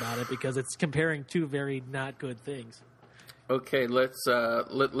bad about it because it's comparing two very not good things. Okay, let's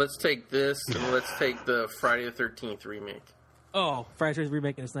take this, and let's take the Friday the 13th remake. Oh, Friday the 13th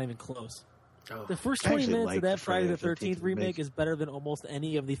remake, and it's not even close. Oh. The first 20 minutes of that Friday the 13th remake is better than almost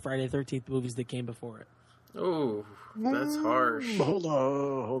any of the Friday the 13th movies that came before it. Oh, that's harsh. Hold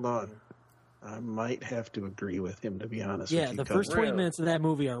on. I might have to agree with him, to be honest with you. Yeah, the first 20 minutes of that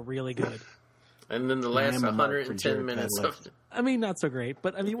movie are really good. And then the last 110 minutes of it. I mean, not so great,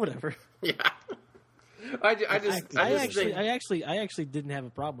 but I mean, whatever. Yeah. I actually didn't have a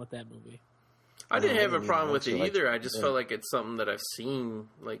problem with that movie. I didn't have a problem with it either. I just felt like it's something that I've seen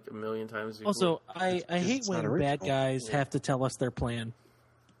like a million times before. Also, I hate when bad guys have to tell us their plan.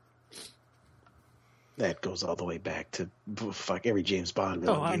 That goes all the way back to every James Bond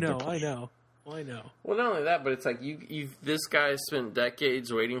villain. Oh, I know. Well, not only that, but it's like this guy spent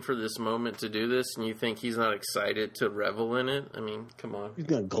decades waiting for this moment to do this, and you think he's not excited to revel in it? I mean, come on. He's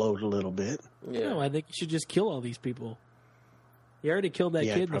gonna gloat a little bit. Yeah. No, I think you should just kill all these people. You already killed that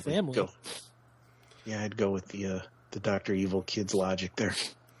kid in the family. Yeah, I'd go with the Dr. Evil kid's logic there.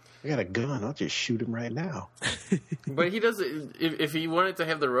 I got a gun. I'll just shoot him right now. But he doesn't. If he wanted to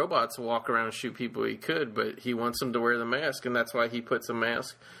have the robots walk around and shoot people, he could. But he wants them to wear the mask, and that's why he puts a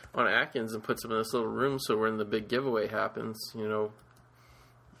mask on Atkins and puts him in this little room. So when the big giveaway happens,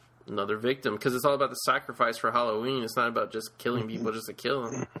 another victim, because it's all about the sacrifice for Halloween. It's not about just killing people just to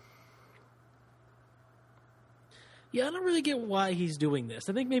kill them. Yeah, I don't really get why he's doing this.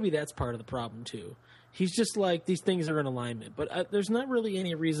 I think maybe that's part of the problem too. He's just like, these things are in alignment, but there's not really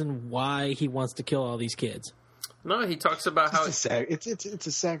any reason why he wants to kill all these kids. No, he talks about how it's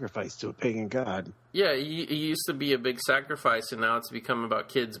a sacrifice to a pagan god. Yeah, he used to be a big sacrifice, and now it's become about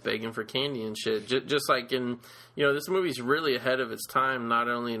kids begging for candy and shit. Just like in, this movie's really ahead of its time, not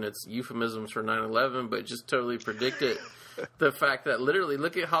only in its euphemisms for 9/11, but just totally predicted the fact that literally,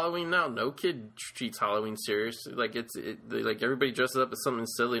 look at Halloween now. No kid treats Halloween seriously. Like like everybody dresses up as something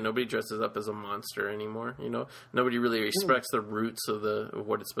silly. Nobody dresses up as a monster anymore. Nobody really respects the roots of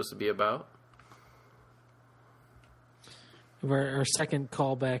what it's supposed to be about. Our second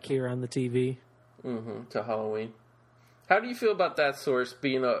callback here on the TV. To Halloween. How do you feel about that, Sorce,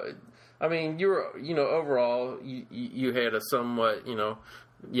 being I mean, you were, overall, you had a somewhat,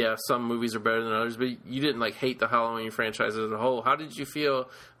 some movies are better than others, but you didn't, hate the Halloween franchise as a whole. How did you feel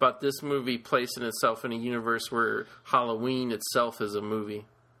about this movie placing itself in a universe where Halloween itself is a movie?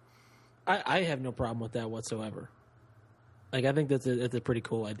 I have no problem with that whatsoever. I think that's a pretty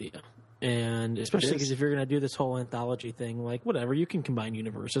cool idea. And especially because if you're going to do this whole anthology thing, whatever, you can combine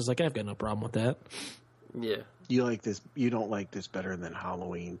universes. I've got no problem with that. Yeah. You like this? You don't like this better than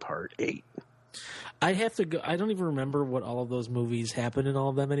Halloween Part 8? I have to go. I don't even remember what all of those movies happened in all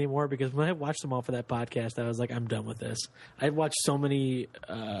of them anymore, because when I watched them all for that podcast, I was like, I'm done with this. I've watched so many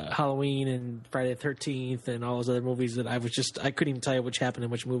Halloween and Friday the 13th and all those other movies that I couldn't even tell you which happened in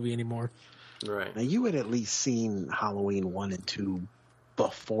which movie anymore. Right. Now, you had at least seen Halloween 1 and 2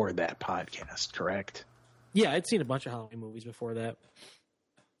 before that podcast, correct? Yeah, I'd seen a bunch of Halloween movies before that.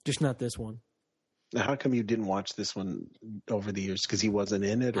 Just not this one. Now, how come you didn't watch this one over the years? Because he wasn't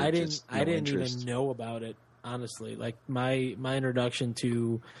in it? Or I didn't even know about it, honestly. My introduction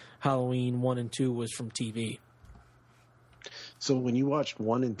to Halloween 1 and 2 was from TV. So when you watched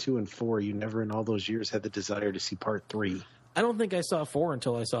 1 and 2 and 4, you never in all those years had the desire to see part 3. I don't think I saw 4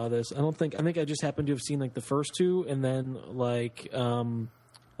 until I saw this. I think I just happened to have seen like the first 2, and then like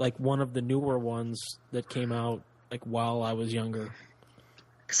one of the newer ones that came out like while I was younger.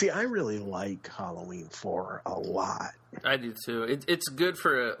 See, I really like Halloween 4 a lot. I do too. It's good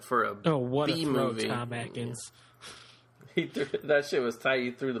for a what B a throw, movie. Tom Atkins. That shit was tight.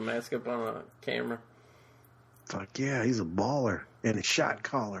 He threw the mask up on a camera. Fuck yeah, he's a baller and a shot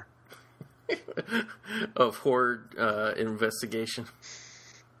caller of horror investigation.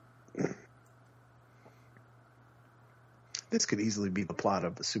 This could easily be the plot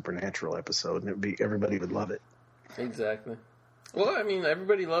of the Supernatural episode, and everybody would love it. Exactly. Well, I mean,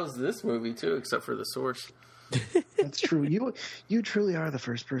 everybody loves this movie too, except for the Sorce. That's true. You truly are the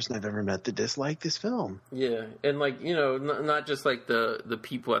first person I've ever met to dislike this film. Yeah, and like, you know, not just like the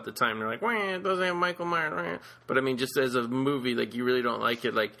people at the time. They're like, "Wah, it doesn't have Michael Myers." Wah. But I mean, just as a movie, like you really don't like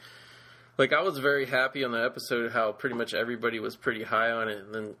it. Like I was very happy on the episode how pretty much everybody was pretty high on it.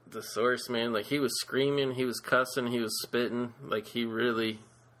 And then the Sorce, man, like he was screaming, he was cussing, he was spitting. Like he really.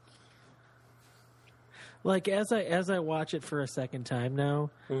 Like as I watch it for a second time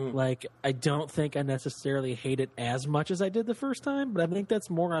now, like I don't think I necessarily hate it as much as I did the first time, but I think that's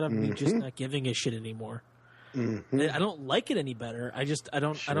more out of me just not giving a shit anymore. I don't like it any better. I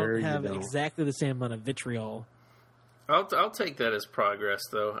don't have exactly the same amount of vitriol. I'll take that as progress,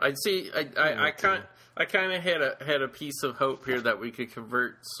 though. I kind of had a piece of hope here that we could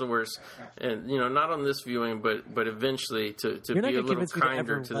convert Sorce, and you know, not on this viewing, but eventually to be a little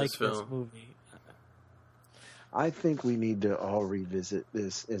kinder to this film. Movie. I think we need to all revisit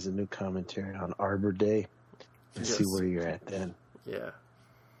this as a new commentary on Arbor Day and see where you're at then. Yeah.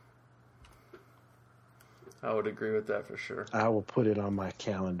 I would agree with that for sure. I will put it on my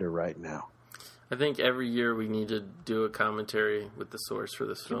calendar right now. I think every year we need to do a commentary with the Sorce for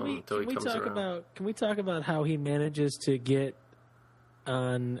this film until he comes around. Can we talk about how he manages to get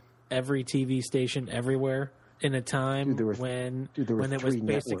on every TV station everywhere in a time when it was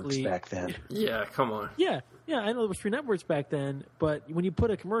basically back then? Yeah, come on. Yeah, I know there was 3 networks back then, but when you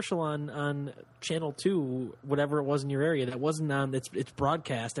put a commercial on Channel 2, whatever it was in your area, that wasn't on its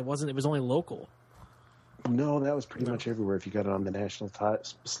broadcast. It was only local. No, that was pretty much everywhere if you got it on the national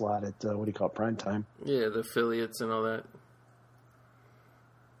slot at, what do you call it, prime time. Yeah, the affiliates and all that.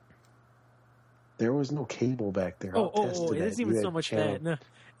 There was no cable back there. It isn't even so much that. No.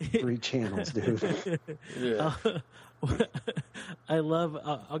 3 channels, dude. Yeah. I love.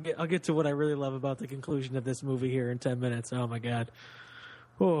 I'll get to what I really love about the conclusion of this movie here in 10 minutes. Oh my god.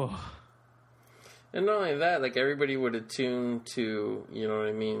 Oh. And not only that, like everybody would have tuned to, you know what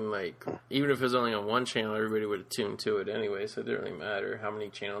I mean? Like even if it was only on one channel, everybody would have tuned to it anyway. So it didn't really matter how many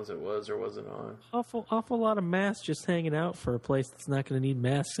channels it was or wasn't on. Awful lot of masks just hanging out for a place that's not going to need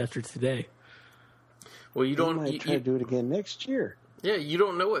masks after today. Well, you don't. You might try to do it again next year. Yeah, you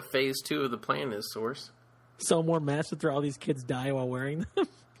don't know what phase 2 of the plan is, Sorce. Sell more masks after all these kids die while wearing them?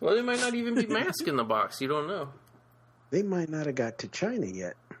 Well, they might not even be masks in the box. You don't know. They might not have got to China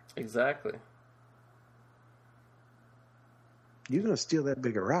yet. Exactly. You're going to steal that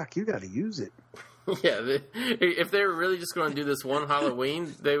big of rock, you got to use it. Yeah, if they were really just going to do this one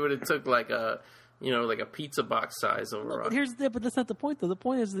Halloween, they would have took like a pizza box size of a rock. But that's not the point, though. The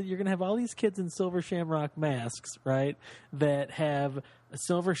point is that you're going to have all these kids in Silver Shamrock masks, right, that have a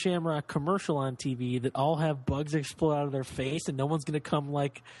Silver Shamrock commercial on TV that all have bugs explode out of their face, and no one's going to come,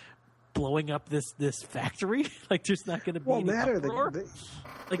 like, blowing up this factory. Like, there's not going to be any uproar.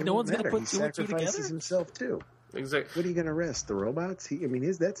 No one's going to put 2 and 2 together. He sacrifices himself, too. Exactly. What are you going to arrest? The robots?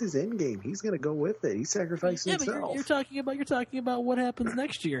 That's his end game. He's going to go with it. He sacrificed himself. But you're talking about what happens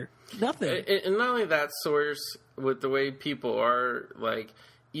next year. Nothing. And not only that, Sorce, with the way people are, like,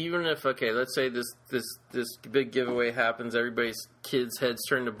 even if, okay, let's say this big giveaway happens, everybody's kids' heads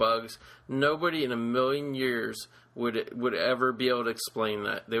turn to bugs, nobody in a million years would ever be able to explain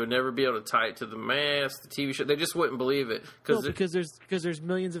that. They would never be able to tie it to the mask, the TV show. They just wouldn't believe it. Because there's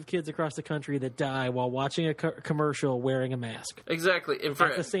millions of kids across the country that die while watching a commercial wearing a mask. Exactly. And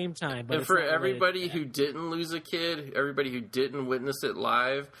at the same time. But and for everybody who didn't lose a kid, everybody who didn't witness it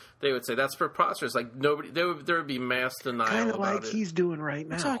live, they would say that's preposterous. Like nobody, there would be mass denial about it. Kind of like he's doing right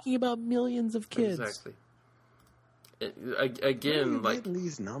now. We're talking about millions of kids. Exactly. Again, like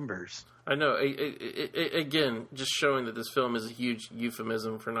these numbers. I know. Again, just showing that this film is a huge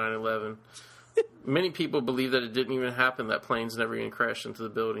euphemism for 9/11. Many people believe that it didn't even happen. That planes never even crashed into the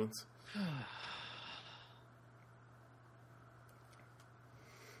buildings.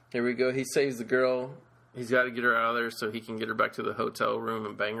 Here we go. He saves the girl. He's got to get her out of there so he can get her back to the hotel room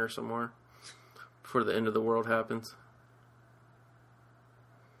and bang her some more before the end of the world happens.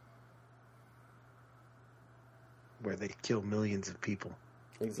 where they kill millions of people.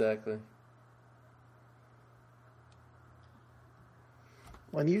 Exactly.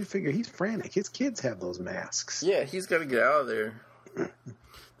 Well, you figure he's frantic. His kids have those masks. Yeah, he's got to get out of there.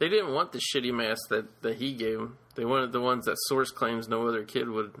 They didn't want the shitty mask that he gave them. They wanted the ones that Sorce claims no other kid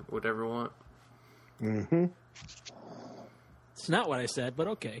would ever want. Mm-hmm. It's not what I said, but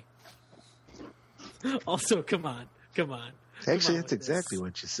okay. Also, come on. Actually, that's exactly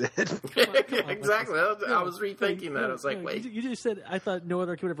what you said. Exactly. I was rethinking that. I was like, wait. You just said, I thought no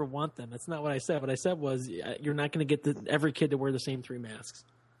other kid would ever want them. That's not what I said. What I said was, you're not going to get every kid to wear the same 3 masks.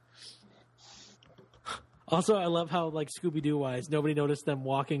 Also, I love how, like, Scooby-Doo-wise, nobody noticed them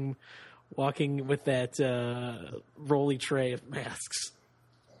walking with that rolly tray of masks.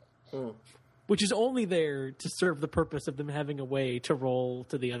 Which is only there to serve the purpose of them having a way to roll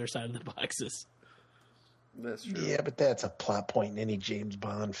to the other side of the boxes. That's true. Yeah, but that's a plot point in any James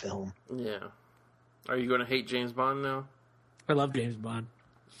Bond film. Yeah. Are you going to hate James Bond now? I love James Bond.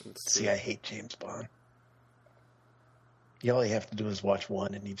 See, I hate James Bond. All you have to do is watch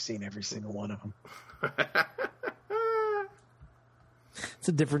one, and you've seen every single one of them. It's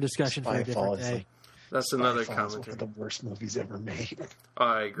a different discussion for a different day. Like, that's another Skyfall commentary. is one of the worst movies ever made. Oh,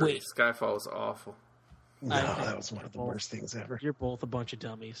 I agree. Wait. Skyfall was awful. No, that was one of the worst things ever. You're both a bunch of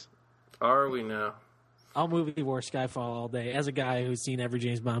dummies. Are we now? I'll movie war Skyfall all day. As a guy who's seen every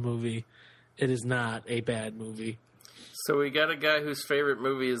James Bond movie, it is not a bad movie. So we got a guy whose favorite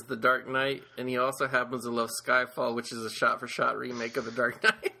movie is The Dark Knight, and he also happens to love Skyfall, which is a shot-for-shot remake of The Dark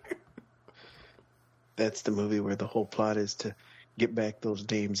Knight. That's the movie where the whole plot is to get back those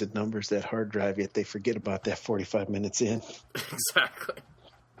names and numbers, that hard drive, yet they forget about that 45 minutes in. Exactly.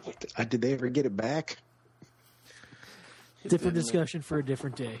 Did they ever get it back? Different discussion for a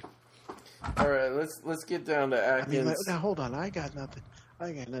different day. All right, let's get down to Atkins. Now hold on, I got nothing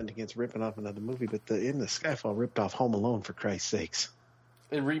against ripping off another movie, but in the Skyfall ripped off Home Alone, for Christ's sakes.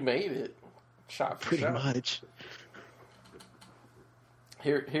 It remade it, shot for pretty shot. Much.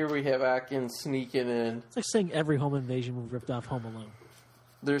 Here we have Atkins sneaking in. It's like saying every home invasion movie ripped off Home Alone.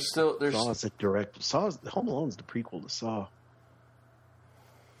 There's Saw's a direct. Home Alone's the prequel to Saw.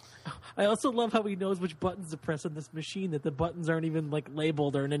 I also love how he knows which buttons to press on this machine, that the buttons aren't even like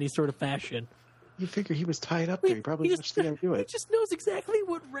labeled or in any sort of fashion. You figure he was tied up there. He probably just didn't do it. He just knows exactly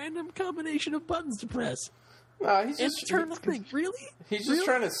what random combination of buttons to press. No, he's just turn the thing. Really? He's just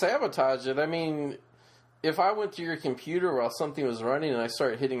trying to sabotage it. I mean, if I went to your computer while something was running and I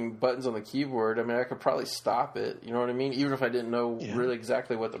started hitting buttons on the keyboard, I mean, I could probably stop it. You know what I mean? Even if I didn't know really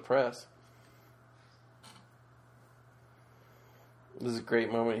exactly what to press. This is a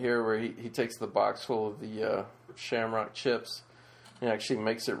great moment here where he takes the box full of the shamrock chips and actually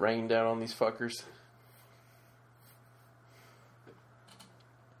makes it rain down on these fuckers.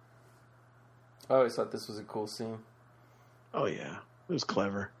 I always thought this was a cool scene. Oh, yeah. It was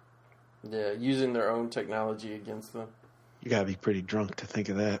clever. Yeah, using their own technology against them. You gotta be pretty drunk to think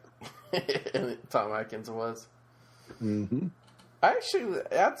of that. And Tom Atkins was. Mm-hmm.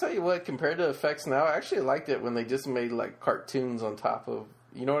 I'll tell you what, compared to effects now, I actually liked it when they just made, like, cartoons on top of,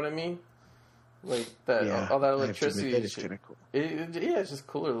 you know what I mean? Like, that, all that electricity. That is kind of cool. It's just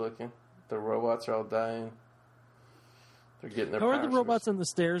cooler looking. The robots are all dying. They're getting their powers. How are the robots on the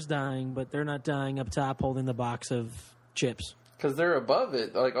stairs dying, but they're not dying up top holding the box of chips? Because they're above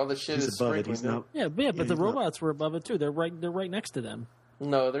it. Like, all the shit is sprinkling down. Yeah, but the robots were above it, too. They're right next to them.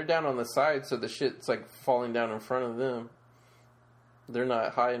 No, they're down on the side, so the shit's, like, falling down in front of them. They're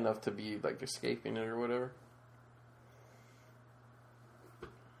not high enough to be, like, escaping it or whatever.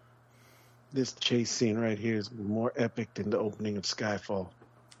 This chase scene right here is more epic than the opening of Skyfall.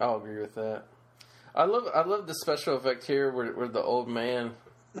 I'll agree with that. I love the special effect here where the old man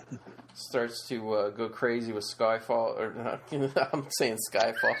starts to go crazy with Skyfall. Or I'm saying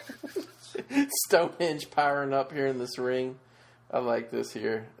Skyfall. Stonehenge powering up here in this ring. I like this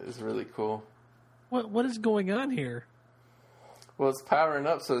here. It's really cool. What is going on here? Well, it's powering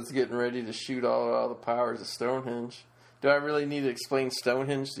up, so it's getting ready to shoot all the powers of Stonehenge. Do I really need to explain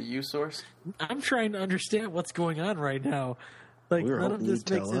Stonehenge to you, Sorce? I'm trying to understand what's going on right now. Like, none of this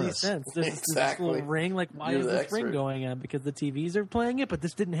makes any sense. There's this little ring. Like, why is this ring going on? Because the TVs are playing it, but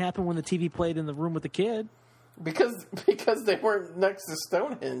this didn't happen when the TV played in the room with the kid. Because they weren't next to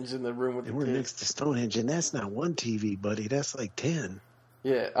Stonehenge in the room with the kid. They were next to Stonehenge, and that's not one TV, buddy. That's like 10.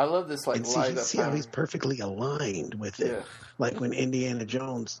 Yeah, I love this, like, light up. See how he's perfectly aligned with it. Yeah. Like when Indiana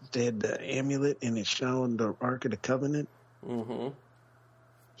Jones did the amulet and it shone the Ark of the Covenant. Mm-hmm.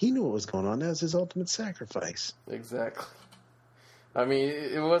 He knew what was going on. That was his ultimate sacrifice. Exactly. I mean,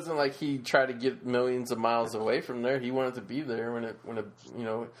 it wasn't like he tried to get millions of miles away from there. He wanted to be there when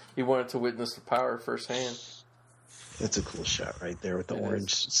he wanted to witness the power firsthand. That's a cool shot right there with the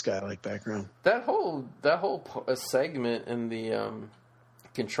orange sky-like background. That whole segment in the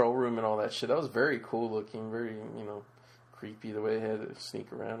control room and all that shit, that was very cool looking, very, creepy the way they had to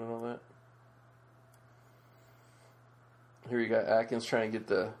sneak around and all that. Here you got Atkins trying to get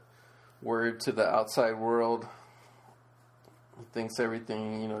the word to the outside world. He thinks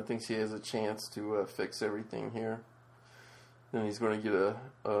everything, thinks he has a chance to fix everything here. Then he's going to get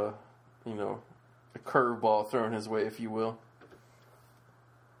a curveball thrown his way, if you will.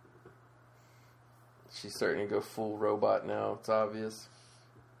 She's starting to go full robot now. It's obvious.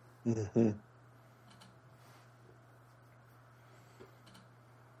 Mm-hmm.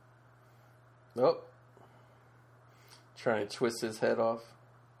 Oh. Trying to twist his head off.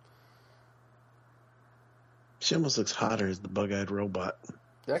 She almost looks hotter as the bug-eyed robot.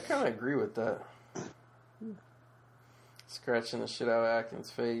 Yeah, I kind of agree with that. Scratching the shit out of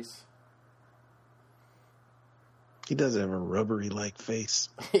Atkins' face. He does have a rubbery-like face.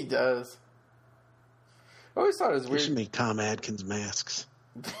 He does. I always thought it was weird. They should make Tom Atkins masks.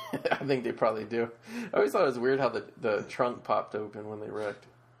 I think they probably do. I always thought it was weird how the trunk popped open when they wrecked.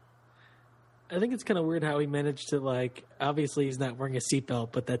 I think it's kind of weird how he managed to, obviously he's not wearing a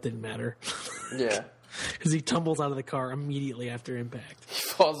seatbelt, but that didn't matter. Yeah. Because he tumbles out of the car immediately after impact. He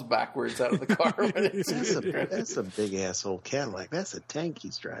falls backwards out of the car. That's a big asshole Cadillac. That's a tank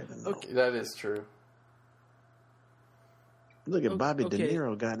he's driving, though. Okay, that is true. Look at Bobby De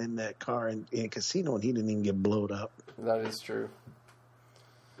Niro got in that car in Casino and he didn't even get blowed up. That is true.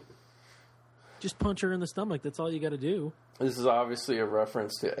 Just punch her in the stomach. That's all you got to do. This is obviously a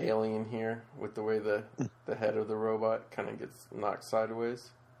reference to Alien here, with the way the head of the robot kind of gets knocked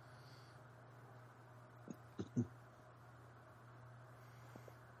sideways. A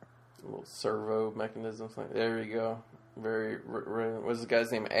little servo mechanism. There you go. What's the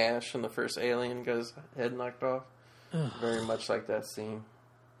guy's name? Ash in the first Alien got his head knocked off. Very much like that scene.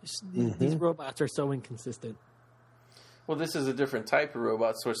 These robots are so inconsistent. Well, this is a different type of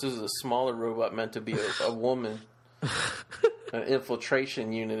robot, Sorce. This is a smaller robot meant to be a woman. An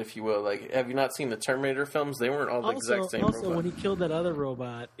infiltration unit, if you will. Have you not seen the Terminator films? They weren't all the exact same robot. Also, when he killed that other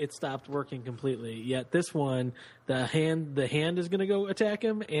robot, it stopped working completely. Yet this one, the hand is going to go attack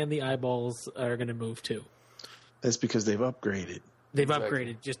him, and the eyeballs are going to move too. That's because they've upgraded. They've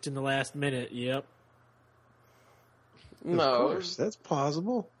upgraded just in the last minute. Yep. No, of course, that's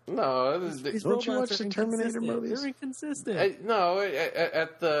plausible. No, don't you watch the Terminator movies? They're inconsistent.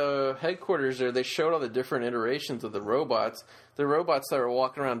 At the headquarters there, they showed all the different iterations of the robots. The robots that were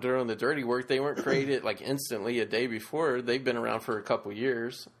walking around doing the dirty work, they weren't created instantly a day before. They've been around for a couple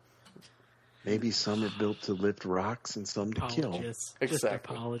years. Maybe some are built to lift rocks and some to kill. Exactly. Just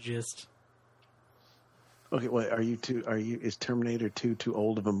apologist. Okay, is Terminator 2 too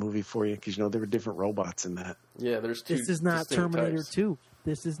old of a movie for you? Because there were different robots in that. Yeah, there's two. This is not Terminator types. 2.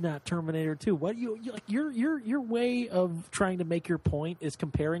 This is not Terminator 2. What your way of trying to make your point is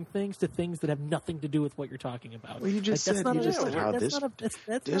comparing things to things that have nothing to do with what you're talking about. Well, you just said how this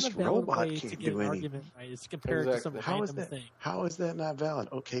robot can't do anything. Argument, right? It's compared to some random thing. How is that not valid?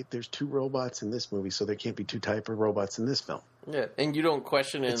 Okay, there's two robots in this movie, so there can't be two type of robots in this film. Yeah, and you don't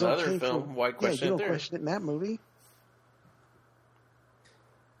question it in another film. Why question it there? You don't question it in that movie.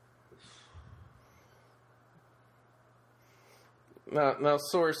 Now,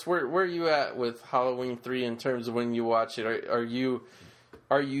 Sorce, where are you at with Halloween 3 in terms of when you watch it? Are you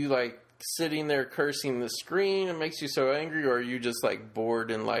sitting there cursing the screen? It makes you so angry, or are you just bored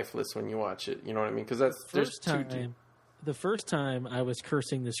and lifeless when you watch it? You know what I mean? Because the first time I was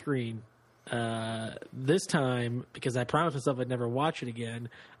cursing the screen. This time, because I promised myself I'd never watch it again,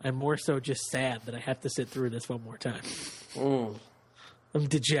 I'm more so just sad that I have to sit through this one more time. I'm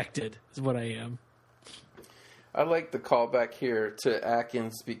dejected, is what I am. I like the callback here to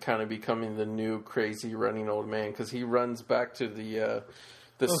Atkins becoming the new crazy running old man, because he runs back to the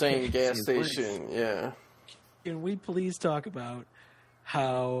same gas station. Yeah. Can we please talk about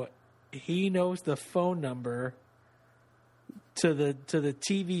how he knows the phone number to the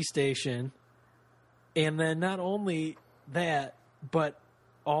TV station, and then not only that, but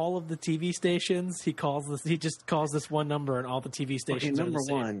all of the TV stations he just calls this one number, and all the TV stations are the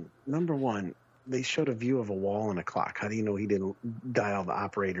same. Number one, they showed a view of a wall and a clock. How do you know he didn't dial the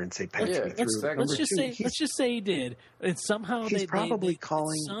operator and say patch me through? Let's just say he did, and somehow they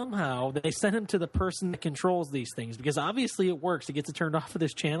sent him to the person that controls these things, because obviously it works. He gets it turned off of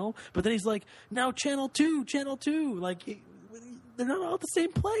this channel, but then he's like, now channel 2. They're not all at the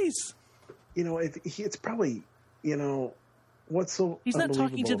same place. It's probably, what's so he's not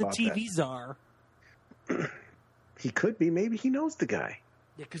talking to the TV that? czar. He could be. Maybe he knows the guy.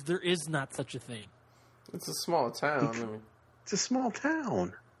 Yeah, because there is not such a thing. It's a small town. It's a small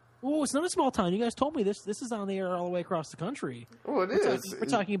town. Oh, it's not a small town. You guys told me this. This is on the air all the way across the country. Well, We're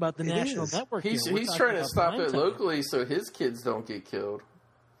talking about the national network. He's trying to stop it locally so his kids don't get killed.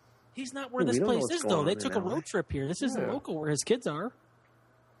 He's not where this place is, though. They took a road trip here. This isn't local where his kids are.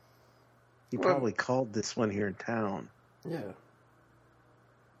 He probably called this one here in town. Yeah.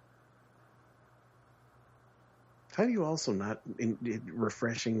 How do you also not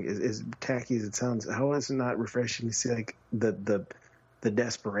refreshing? As tacky as it sounds, how is it not refreshing to see like the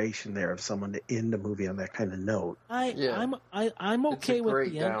desperation there of someone to end a movie on that kind of note? I'm okay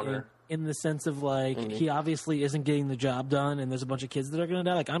with the ending in the sense of like he obviously isn't getting the job done, and there's a bunch of kids that are going to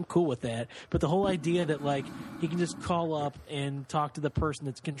die. Like I'm cool with that, but the whole idea that like he can just call up and talk to the person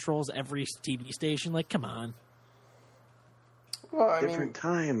that controls every TV station, like come on. Well, different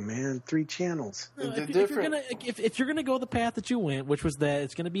time, man. 3 channels. No, if you're gonna go the path that you went, which was that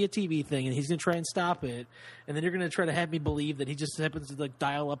it's gonna be a TV thing, and he's gonna try and stop it, and then you're gonna try to have me believe that he just happens to like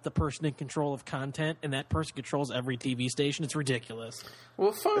dial up the person in control of content, and that person controls every TV station. It's ridiculous.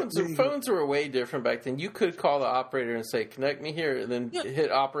 Well, phones were way different back then. You could call the operator and say, "Connect me here," and then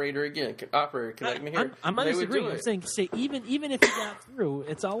hit operator again. Operator, connect me here. I'm not disagreeing. I'm saying, even if he got through,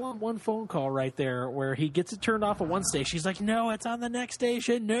 it's all on one phone call right there, where he gets it turned off at one station. He's like, "No, it's on the next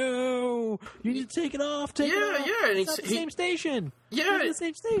station. No, you need to take it off. Take it off. And it's not the same station. Yeah, it's the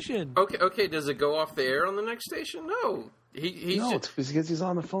same station. Okay. Does it go off the air on the next station? No. It's because he's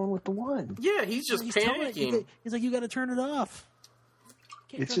on the phone with the one. Yeah, he's just panicking. He's like, you got to turn it off.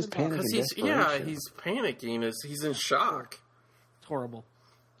 It's just panicking. He's panicking. He's in shock. It's horrible.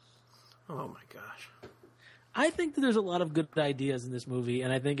 Oh my gosh. I think that there's a lot of good ideas in this movie,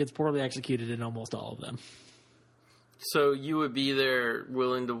 and I think it's poorly executed in almost all of them. So you would be there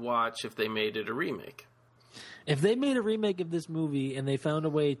willing to watch if they made it a remake? If they made a remake of this movie and they found a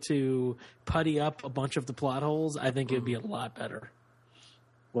way to putty up a bunch of the plot holes, I think it would be a lot better.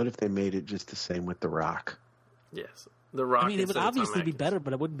 What if they made it just the same with The Rock? Yes. The Rock. I mean, it would obviously be better,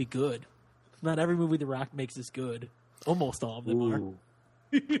 but it wouldn't be good. Not every movie The Rock makes is good. Almost all of them are.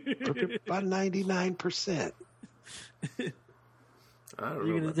 About 99%. Are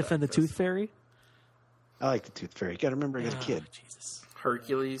you going to defend the Tooth Fairy? I like the Tooth Fairy. You got to remember I got a kid. Jesus.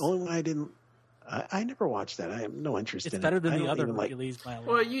 Hercules. Only one I didn't. I never watched that. I have no interest in it. It's better than the other Hercules by a lot.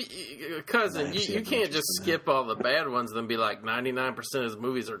 Well, you can't just skip all the bad ones and then be like 99% of his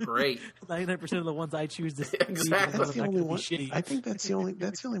movies are great. 99% of the ones I choose to see. Exactly. That's the only one. I think that's the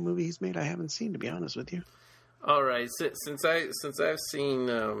only movie he's made I haven't seen, to be honest with you. All right, since I've seen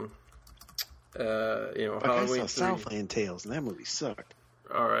Halloween I saw Southland Tales, and that movie sucked.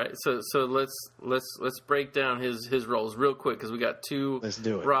 All right, so let's break down his roles real quick because we got 2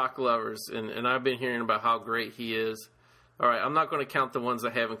 Rock lovers, and I've been hearing about how great he is. All right, I'm not going to count the ones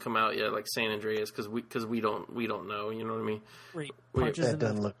that haven't come out yet, like San Andreas, because we don't know. You know what I mean? Great. That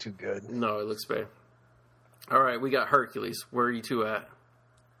doesn't look too good. No, it looks bad. All right, we got Hercules. Where are you 2 at?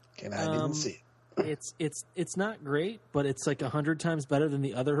 And I didn't see it. It's not great, but it's like 100 times better than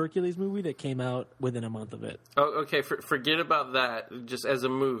the other Hercules movie that came out within a month of it. Oh, okay. Forget about that. Just as a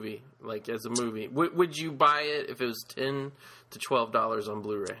movie, would you buy it if it was $10 to $12 on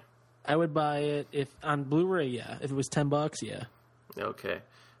Blu-ray? I would buy it if on Blu-ray. Yeah, if it was $10, yeah. Okay.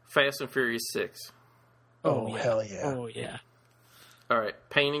 Fast and Furious 6. Oh yeah. Hell yeah! Oh yeah! All right,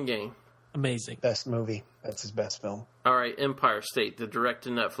 Pain and Gain. Amazing. Best movie. That's his best film. All right, Empire State, the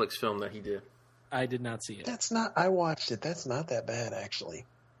direct-to-Netflix film that he did. I did not see it. I watched it. That's not that bad, actually.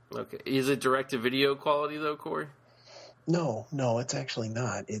 Okay. Is it direct-to-video quality, though, Cory? No, it's actually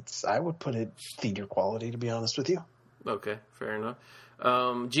not. I would put it theater quality, to be honest with you. Okay, fair enough.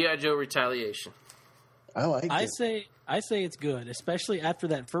 G.I. Joe Retaliation. I like it. I say it's good, especially after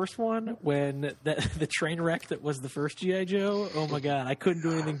that first one when the train wreck that was the first G.I. Joe. Oh, my God. I couldn't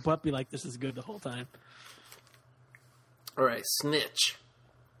do anything but be like, this is good the whole time. All right, Snitch.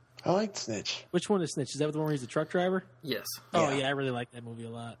 I like Snitch. Which one is Snitch? Is that the one where he's a truck driver? Yes. Oh, yeah, I really like that movie a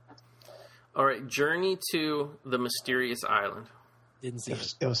lot. All right, Journey to the Mysterious Island. Didn't see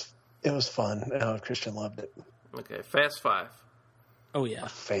it. It was fun. Christian loved it. Okay, Fast 5. Oh, yeah. A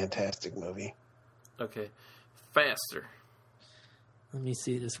fantastic movie. Okay, Faster. Let me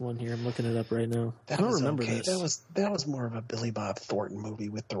see this one here. I'm looking it up right now. I don't remember this. That was more of a Billy Bob Thornton movie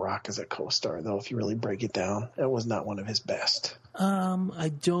with The Rock as a co-star, though. If you really break it down, it was not one of his best.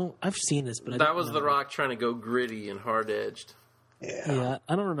 I've seen this, but that was The Rock trying to go gritty and hard-edged. Yeah,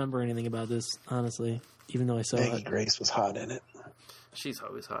 I don't remember anything about this, honestly, even though I saw Maggie Grace was hot in it. She's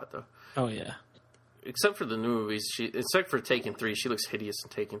always hot, though. Oh, yeah. except for the new movies, except for Taken 3, she looks hideous in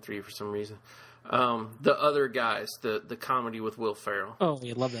Taken 3 for some reason. The Other Guys, the comedy with Will Ferrell. Oh,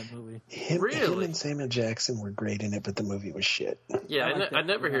 you love that movie. Him and Samuel Jackson were great in it, but the movie was shit. Yeah, I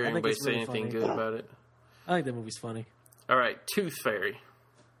never hear anybody say anything good about it. I think that movie's funny. All right, Tooth Fairy.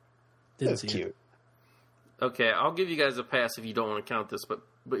 That's cute. Okay, I'll give you guys a pass if you don't want to count this, but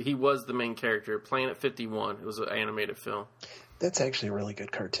he was the main character. Planet 51. It was an animated film. That's actually a really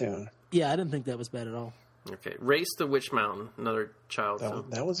good cartoon. Yeah, I didn't think that was bad at all. Okay, Race to Witch Mountain, another child film.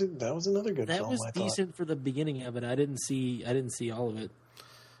 That was another good film. That was decent for the beginning of it. I didn't see all of it.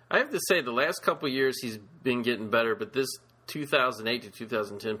 I have to say, the last couple of years he's been getting better, but this 2008 to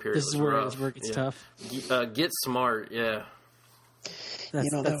 2010 period was rough. This is where it gets tough. Get Smart, yeah.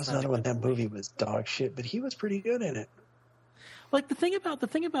 That was another one. That movie was dog shit, but he was pretty good in it. Like the thing about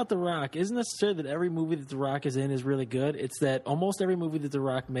The Rock isn't necessarily that every movie that The Rock is in is really good. It's that almost every movie that The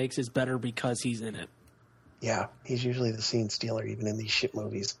Rock makes is better because he's in it. Yeah, he's usually the scene stealer, even in these shit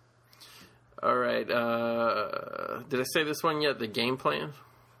movies. All right. Did I say this one yet? The Game Plan?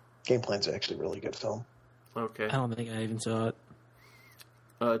 Game Plan's actually a really good film. Okay. I don't think I even saw it.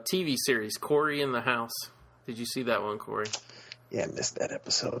 TV series, Cory in the House. Did you see that one, Cory? Yeah, I missed that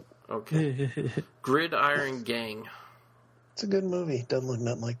episode. Okay. Gridiron Gang. It's a good movie. Doesn't look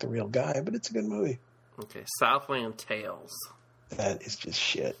nothing like the real guy, but it's a good movie. Okay. Southland Tales. That is just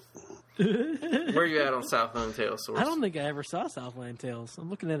shit. Where are you at on Southland Tales, Sorce? I don't think I ever saw Southland Tales. I'm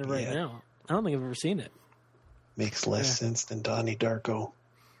looking at it right now. I don't think I've ever seen it. Makes less sense than Donnie Darko.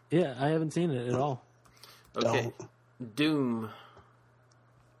 Yeah, I haven't seen it at all. Okay. Doom.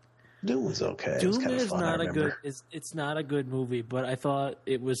 Doom was okay. Doom is not a good. It's not a good movie, but I thought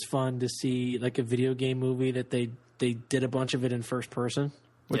it was fun to see like a video game movie that they did a bunch of it in first person,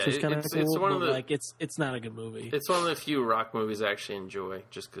 which was kind of cool. It's one of the, it's not a good movie. It's one of the few Rock movies I actually enjoy,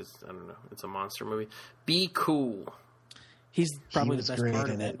 just because I don't know, it's a monster movie. Be Cool. He's probably the best part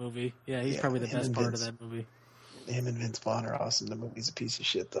of that movie. Yeah, he's probably the best part of that movie. Him and Vince Vaughn are awesome. The movie's a piece of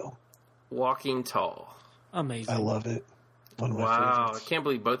shit, though. Walking Tall. Amazing. I love it. One of my favorites. I can't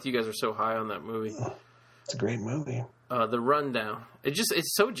believe both of you guys are so high on that movie. It's a great movie. The Rundown.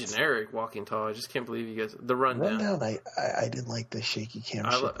 It's so generic, Walking Tall. I just can't believe you guys. The Rundown. I didn't like the shaky cam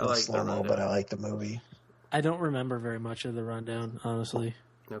shit in slow-mo, but I like the movie. I don't remember very much of The Rundown, honestly.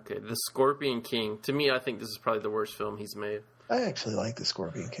 Okay, The Scorpion King. To me, I think this is probably the worst film he's made. I actually like The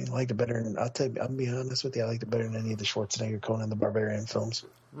Scorpion King. I liked it better than, I'll be honest with you, I liked it better than any of the Schwarzenegger, Conan the Barbarian films.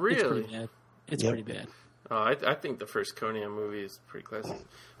 Really? It's pretty bad. It's pretty bad. I think the first Conan movie is pretty classic.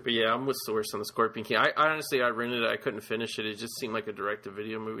 But yeah, I'm with Sorce on The Scorpion King. I rented it. I couldn't finish it. It just seemed like a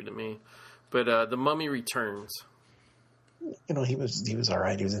direct-to-video movie to me. But The Mummy Returns. You know, he was all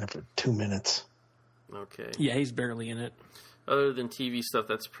right. He was in it for 2 minutes. Okay. Yeah, he's barely in it. Other than TV stuff,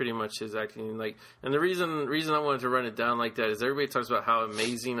 that's pretty much his acting. And the reason I wanted to run it down like that is everybody talks about how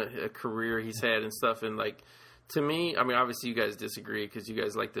amazing a career he's had and stuff. And to me, I mean, obviously you guys disagree because you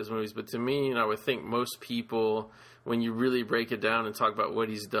guys like those movies, but to me, I would think most people, when you really break it down and talk about what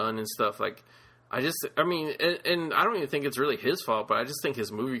he's done and stuff, and I don't even think it's really his fault, but I just think his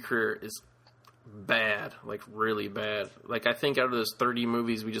movie career is bad, really bad. I think out of those 30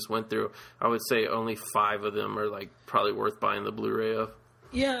 movies we just went through, I would say only 5 of them are probably worth buying the Blu-ray of.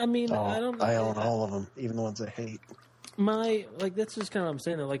 Yeah, I mean, I own all of them, even the ones I hate. That's just kind of what I'm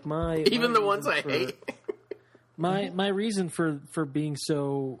saying. Even the ones I hate. My reason for being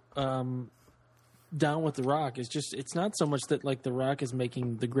so down with The Rock is just, it's not so much that The Rock is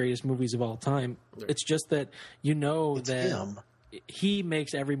making the greatest movies of all time. Right. It's just that it's that him. He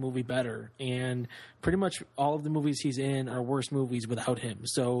makes every movie better, and pretty much all of the movies he's in are worse movies without him.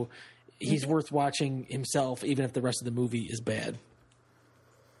 So he's worth watching himself, even if the rest of the movie is bad.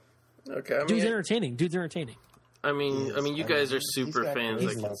 Okay, Dude's entertaining. I mean, you guys are super fans.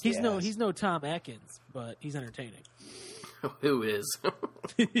 He's no Tom Atkins, but he's entertaining. Who is?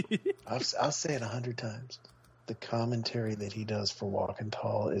 I'll say it 100 times. The commentary that he does for Walking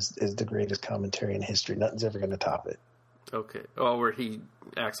Tall is the greatest commentary in history. Nothing's ever going to top it. Okay. Oh, where he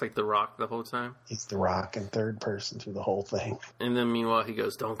acts like The Rock the whole time? He's The Rock in third person through the whole thing. And then meanwhile he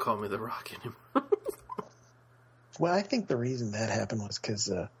goes, "Don't call me The Rock anymore." Well, I think the reason that happened was because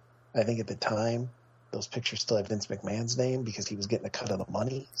I think at the time those pictures still had Vince McMahon's name because he was getting a cut of the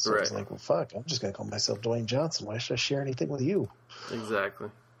money. So it's well, fuck, I'm just going to call myself Dwayne Johnson. Why should I share anything with you?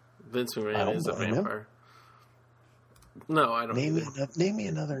 Exactly. Vince McMahon is a vampire. No, I don't. Name me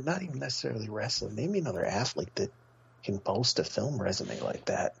another, not even necessarily wrestler. Name me another athlete that can boast a film resume like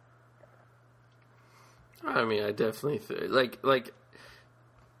that. I mean, I definitely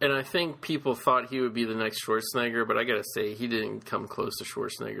And I think people thought he would be the next Schwarzenegger, but I gotta say, he didn't come close to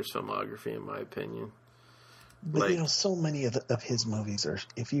Schwarzenegger's filmography, in my opinion. But, so many of his movies are,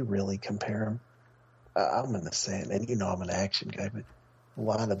 if you really compare them, I'm going to say it, and I'm an action guy, but a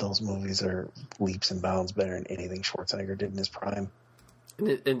lot of those movies are leaps and bounds better than anything Schwarzenegger did in his prime.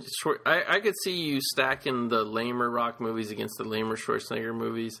 I could see you stacking the lamer Rock movies against the lamer Schwarzenegger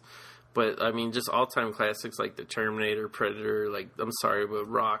movies, but I mean, just all-time classics like The Terminator, Predator. Like, I'm sorry, but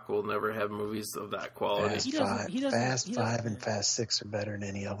Rock will never have movies of that quality. Fast 5 and Fast 6 are better than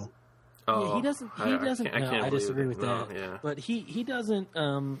any of them. Oh, yeah, he doesn't. I disagree with that. Yeah. But he doesn't.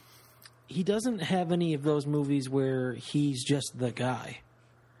 He doesn't have any of those movies where he's just the guy.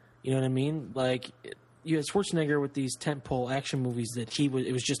 You know what I mean? Like, you had Schwarzenegger with these tentpole action movies that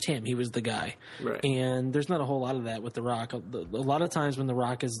it was just him. He was the guy. Right. And there's not a whole lot of that with The Rock. A lot of times when The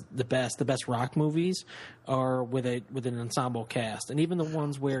Rock is the best Rock movies are with an ensemble cast. And even the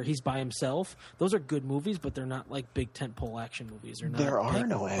ones where he's by himself, those are good movies, but they're not like big tentpole action movies. There are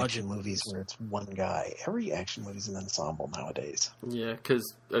no action movies where it's one guy. Every action movie is an ensemble nowadays. Yeah,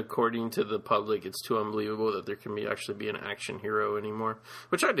 because according to the public, it's too unbelievable that there can actually be an action hero anymore,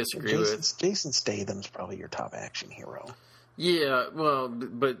 which I disagree with. Jason Statham's probably your top action hero. Yeah, well,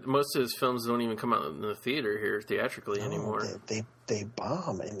 but most of his films don't even come out in the theater here theatrically anymore. They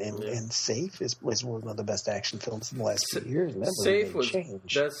bomb, and Safe was one of the best action films in the last few years.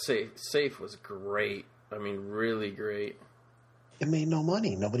 Safe was great. I mean, really great. It made no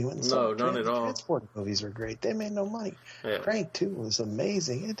money. Nobody went and saw it. No, none at all. Transport movies were great. They made no money. Yeah. Crank 2 was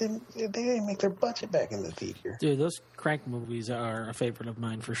amazing. They didn't make their budget back in the theater. Dude, those Crank movies are a favorite of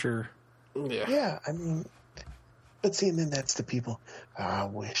mine for sure. Yeah, I mean, but see, and then that's the people, I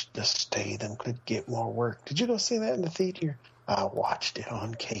wish the Statham could get more work. Did you go see that in the theater? I watched it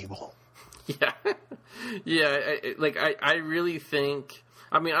on cable. Yeah. Yeah, I really think,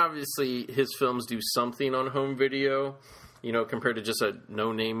 I mean, obviously his films do something on home video, compared to just a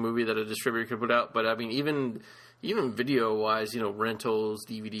no-name movie that a distributor could put out. But, I mean, even video-wise, rentals,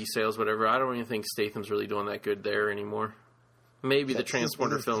 DVD sales, whatever, I don't even think Statham's really doing that good there anymore. Maybe the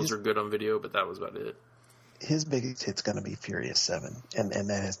Transporter films are good on video, but that was about it. His biggest hit's going to be Furious 7, and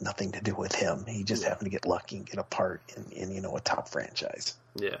that has nothing to do with him. He just happened to get lucky and get a part in a top franchise.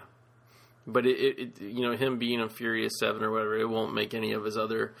 Yeah. But him being on Furious 7 or whatever, it won't make any of his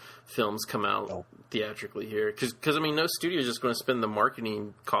other films come out theatrically here. Because, I mean, no studio is just going to spend the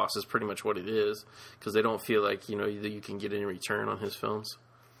marketing cost is pretty much what it is, because they don't feel like, you can get any return on his films.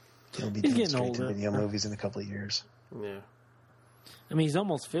 He'll be doing straight-to-video movies in a couple of years. Yeah. I mean, he's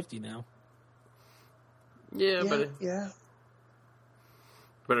almost 50 now. Yeah.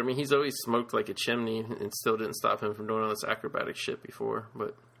 But I mean, he's always smoked like a chimney, and still didn't stop him from doing all this acrobatic shit before.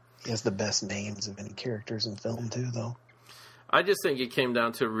 But he has the best names of any characters in film too, though. I just think it came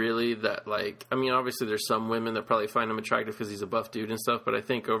down to really that, I mean, obviously there's some women that probably find him attractive because he's a buff dude and stuff, but I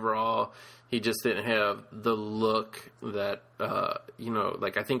think overall he just didn't have the look that,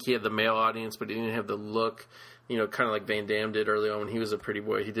 I think he had the male audience, but he didn't have the look, kind of like Van Damme did early on when he was a pretty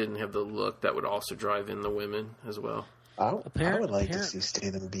boy. He didn't have the look that would also drive in the women as well. I would like to see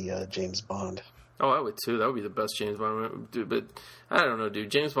Statham be James Bond. Oh, I would too. That would be the best James Bond movie. Dude, but I don't know, dude.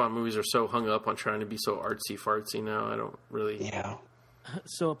 James Bond movies are so hung up on trying to be so artsy-fartsy now. I don't really... Yeah.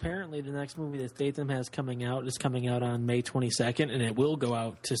 So apparently the next movie that Statham has coming out is coming out on May 22nd, and it will go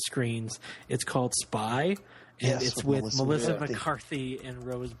out to screens. It's called Spy, and it's with Melissa McCarthy and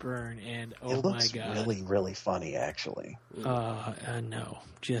Rose Byrne, and my God. It looks really, really funny, actually. No.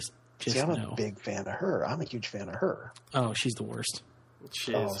 Just See, I'm a big fan of her. I'm a huge fan of her. Oh, she's the worst.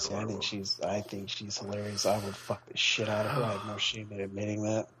 I think she's hilarious. I would fuck the shit out of her. I have no shame in admitting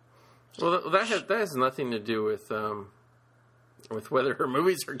that. Well, that has nothing to do with whether her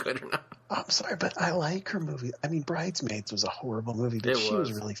movies are good or not. I'm sorry, but I like her movie. I mean, Bridesmaids was a horrible movie, but she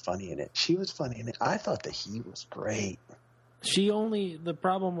was really funny in it. She was funny in it. I thought that he was great. The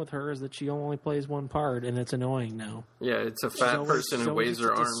problem with her is that she only plays one part, and it's annoying now. Yeah, it's a fat person who waves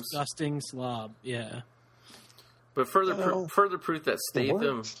her arms. Disgusting slob, yeah. But further proof that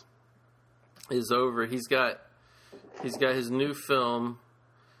Statham is over. He's got his new film,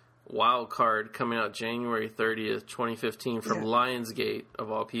 Wild Card, coming out January 30th, 2015, from Lionsgate,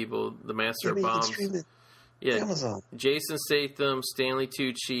 of all people, the master of bombs. Amazon. Jason Statham, Stanley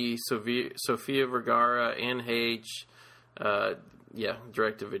Tucci, Sofia Vergara, Anne H.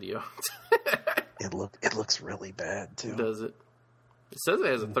 Direct to video. It looks really bad too. Does it? It says it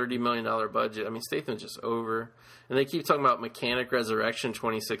has a $30 million budget. I mean, Statham's just over. And they keep talking about Mechanic Resurrection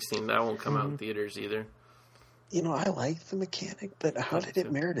 2016. That won't come out in theaters either. I like The Mechanic, but how did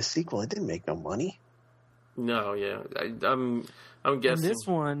it merit a sequel? It didn't make no money. No, yeah. I'm guessing. And this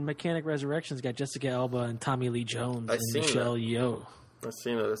one, Mechanic Resurrection's got Jessica Alba and Tommy Lee Jones and Michelle Yeoh. I've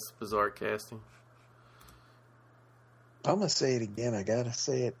seen it. It's bizarre casting. I'm going to say it again. I got to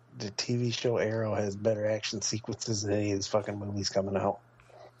say it. The TV show Arrow has better action sequences than any of these fucking movies coming out.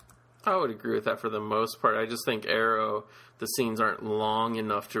 I would agree with that for the most part. I just think Arrow, the scenes aren't long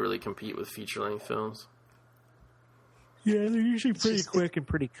enough to really compete with feature-length films. Yeah, they're usually pretty quick and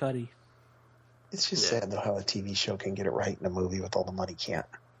pretty cutty. It's just sad, though, how a TV show can get it right in a movie with all the money can't.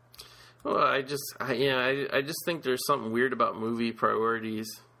 Well, I just think there's something weird about movie priorities.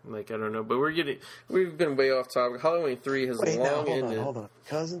 Like, I don't know, but we've been way off topic. Halloween 3 has long ended. Hold on.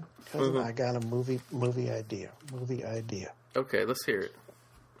 Cousin, I got a movie idea. Okay, let's hear it.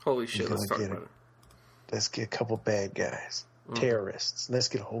 Holy shit, let's talk about it. Let's get a couple bad guys. Terrorists. Let's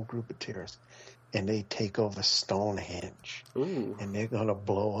get a whole group of terrorists. And they take over Stonehenge. Ooh. And they're going to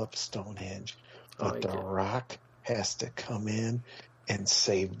blow up Stonehenge. But The Rock has to come in and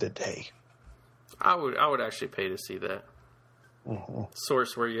save the day. I would actually pay to see that. Mm-hmm.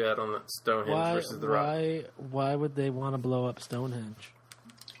 Sorce, where you at on the Stonehenge versus The Rock? Why would they want to blow up Stonehenge?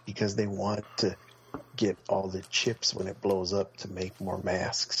 Because they want to get all the chips when it blows up to make more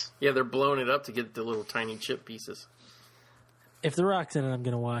masks. Yeah, they're blowing it up to get the little tiny chip pieces. If The Rock's in it, I'm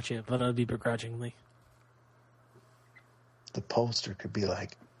going to watch it, but it'll be begrudgingly. The poster could be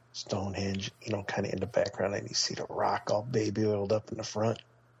like Stonehenge, kind of in the background, and you see The Rock all baby oiled up in the front.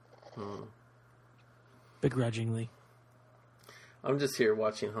 Begrudgingly. I'm just here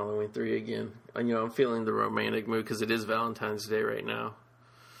watching Halloween 3 again. I'm feeling the romantic mood because it is Valentine's Day right now.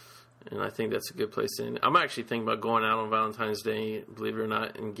 And I think that's a good place to end. I'm actually thinking about going out on Valentine's Day, believe it or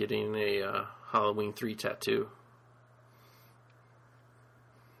not, and getting a Halloween 3 tattoo.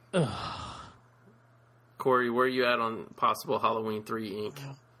 Ugh. Cory, where are you at on possible Halloween 3 ink?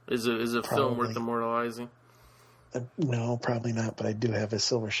 Is a film worth immortalizing? No, probably not, but I do have a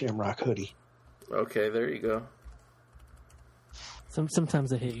Silver Shamrock hoodie. Okay, there you go.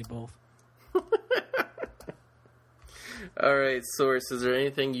 Sometimes I hate you both. All right, Sorce, is there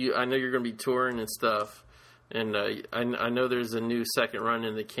anything I know you're going to be touring and stuff, and I know there's a new second run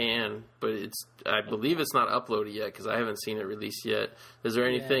in the can, but I believe it's not uploaded yet because I haven't seen it released yet. Is there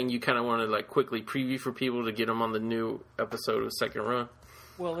anything you kind of want to quickly preview for people to get them on the new episode of Second Run?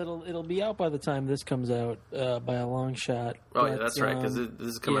 Well, it'll be out by the time this comes out by a long shot. Oh, yeah, that's right, because this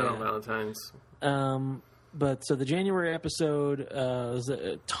is coming out on Valentine's. But so the January episode was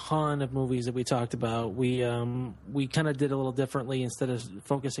a ton of movies that we talked about. We kind of did a little differently. Instead of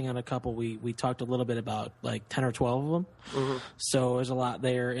focusing on a couple, we talked a little bit about 10 or 12 of them. Mm-hmm. So there's a lot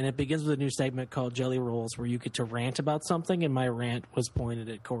there. And it begins with a new segment called Jelly Rolls where you get to rant about something, and my rant was pointed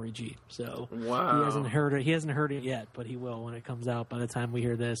at Cory G. So wow. He hasn't heard it yet, but he will when it comes out by the time we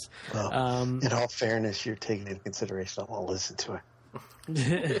hear this. Well, in all fairness, you're taking into consideration I won't listen to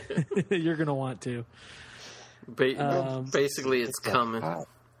it. You're going to want to. Basically, it's coming.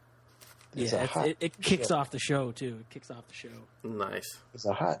 It kicks off the show, too. It kicks off the show. Nice. There's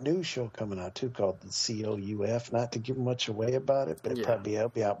a hot news show coming out, too, called the COUF. Not to give much away about it, but it'll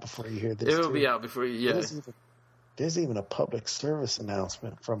be out before you hear this. It'll be out before you, yeah. There's even a public service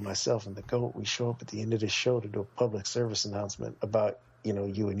announcement from myself and the GOAT. We show up at the end of the show to do a public service announcement about, you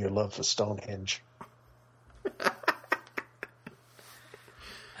and your love for Stonehenge. I'm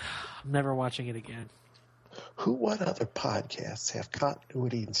never watching it again. What other podcasts have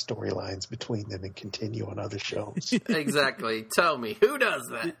continuity and storylines between them and continue on other shows? Exactly. Tell me, who does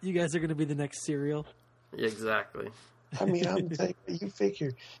that? You guys are going to be the next Serial? Exactly. I mean, I'm saying, you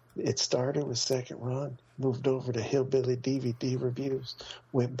figure it started with Second Run, moved over to Hillbilly DVD Reviews,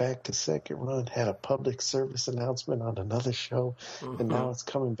 went back to Second Run, had a public service announcement on another show, and now it's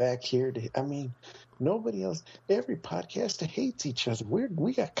coming back here. Nobody else, every podcaster hates each other.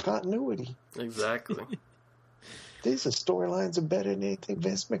 We got continuity. Exactly. These storylines are better than anything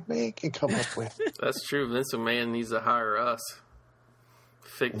Vince McMahon can come up with. That's true. Vince McMahon needs to hire us.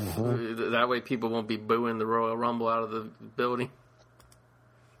 That way people won't be booing the Royal Rumble out of the building.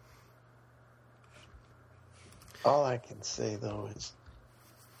 All I can say, though, is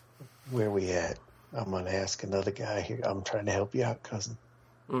where we at. I'm going to ask another guy here. I'm trying to help you out, cousin.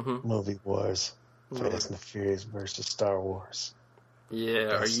 Mm-hmm. Movie Wars. Fast and the Furious versus Star Wars.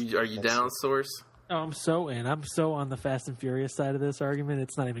 Yeah. Are you down, Sorce? Oh, I'm so in. I'm so on the Fast and Furious side of this argument.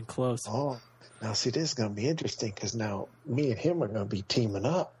 It's not even close. Oh, now see, this is going to be interesting because now me and him are going to be teaming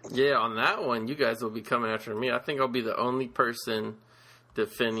up. Yeah, on that one, you guys will be coming after me. I think I'll be the only person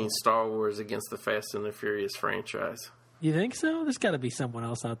defending Star Wars against the Fast and the Furious franchise. You think so? There's got to be someone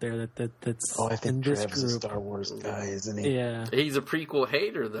else out there that's I think in this Trav's group. a Star Wars guy, isn't he? Yeah. He's a prequel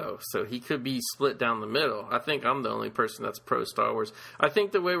hater, though, so he could be split down the middle. I think I'm the only person that's pro-Star Wars. I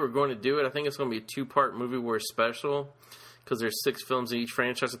think the way we're going to do it, I think it's going to be a 2-part movie War special, because there's 6 films in each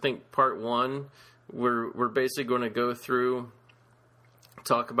franchise. I think part 1, we're basically going to go through,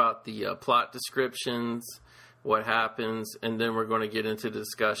 talk about the plot descriptions, what happens, and then we're going to get into the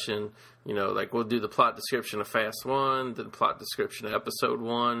discussion. Like we'll do the plot description of Fast 1, then the plot description of Episode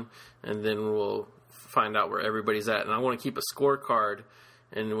 1, and then we'll find out where everybody's at. And I want to keep a scorecard,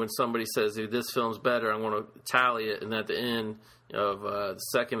 and when somebody says, hey, this film's better, I want to tally it, and at the end of the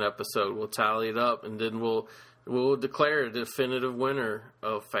second episode, we'll tally it up, and then we'll declare a definitive winner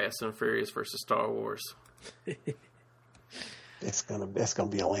of Fast and Furious versus Star Wars. That's gonna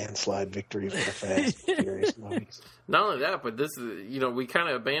be a landslide victory for the Fast and Furious movies. Not only that, but this is, we kind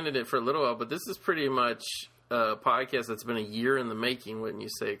of abandoned it for a little while, but this is pretty much a podcast that's been a year in the making, wouldn't you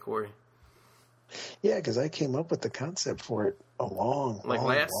say, Corey? Yeah, because I came up with the concept for it long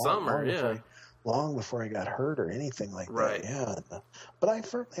summer, long before I got hurt or anything like right. that. Yeah, but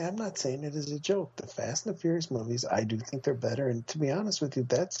I'm not saying it as a joke. The Fast and the Furious movies, I do think they're better, and to be honest with you,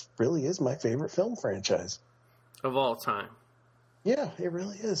 that really is my favorite film franchise of all time. Yeah, it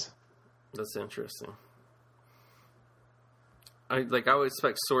really is. That's interesting. I would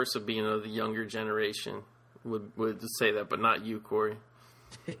expect Sorce of being of the younger generation would say that, but not you, Corey.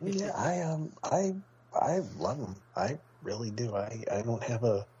 Yeah, I love them. I really do. I don't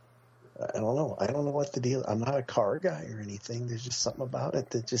know. I don't know what the deal. I'm not a car guy or anything. There's just something about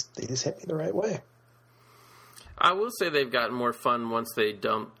it that they just hit me the right way. I will say they've gotten more fun once they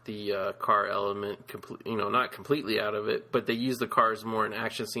dumped the car element, not completely out of it, but they use the cars more in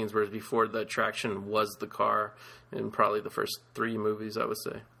action scenes, whereas before the attraction was the car in probably the first 3 movies, I would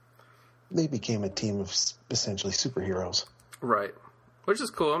say. They became a team of essentially superheroes. Right. Which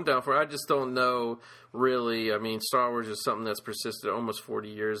is cool. I'm down for it. I just don't know, really. I mean, Star Wars is something that's persisted almost 40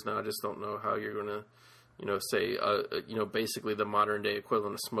 years now. I just don't know how you're going to, say, basically the modern day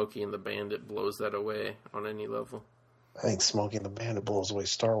equivalent of Smokey and the Bandit blows that away on any level. I think Smokey and the Bandit blows away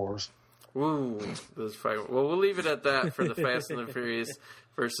Star Wars. Ooh, this fight. Well, we'll leave it at that for the Fast and the Furious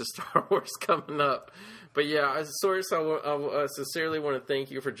versus Star Wars coming up. But yeah, Sorce, I sincerely want to thank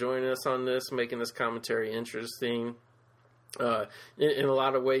you for joining us on this, making this commentary interesting. In a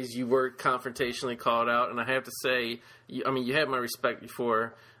lot of ways, you were confrontationally called out, and I have to say, you had my respect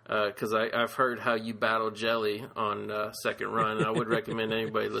before, because I've heard how you battle Jelly on Second Run, and I would recommend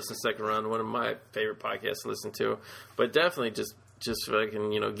anybody listen to Second Run, one of my favorite podcasts to listen to. But definitely just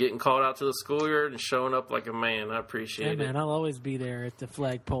fucking, getting called out to the schoolyard and showing up like a man. I appreciate it. Man, I'll always be there at the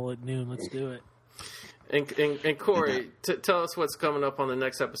flagpole at noon. Let's do it. And Corey, tell us what's coming up on the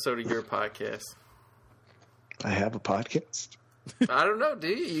next episode of your podcast. I have a podcast. I don't know, do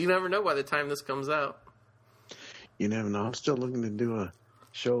you? You never know by the time this comes out. You never know. I'm still looking to do a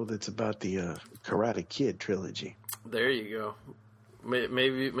show that's about the Karate Kid trilogy. There you go.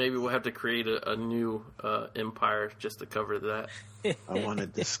 Maybe we'll have to create a new empire just to cover that. I want to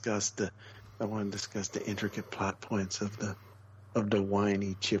discuss the intricate plot points of the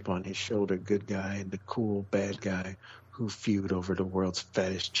whiny chip on his shoulder good guy and the cool bad guy who feud over the world's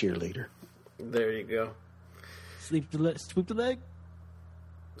fattest cheerleader. There you go. Sweep the leg. Sweep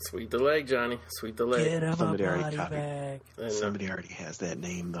the leg, Johnny. Sweep the leg. Get him somebody a body bag. Somebody already has that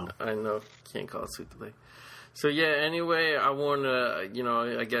name, though. I know. Can't call it Sweep the leg. So, yeah, anyway, I want to,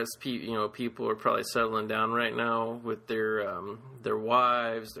 I guess, people are probably settling down right now with their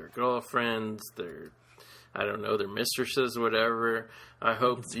wives, their girlfriends, their mistresses, whatever. I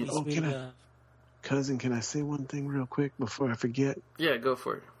hope... Cousin, can I say one thing real quick before I forget? Yeah, go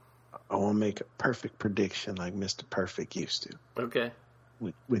for it. I want to make a perfect prediction like Mr. Perfect used to. Okay.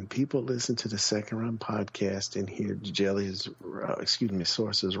 When people listen to the Second Run podcast and hear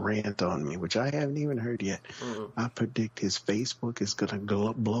Sorce's rant on me, which I haven't even heard yet, I predict his Facebook is going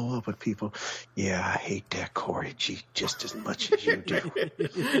to blow up with people. Yeah, I hate that Cory G just as much as you do.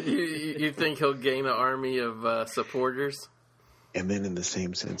 You think he'll gain an army of supporters? And then in the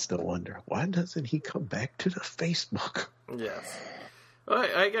same sense, they'll wonder, why doesn't he come back to the Facebook? Yes.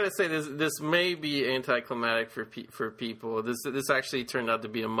 I gotta say, this may be anticlimactic for people. This actually turned out to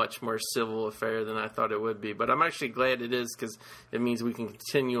be a much more civil affair than I thought it would be. But I'm actually glad it is, because it means we can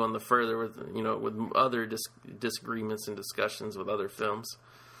continue on the further with other disagreements and discussions with other films.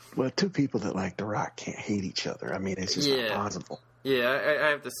 Well, two people that like The Rock can't hate each other. I mean, it's just not possible. Yeah, I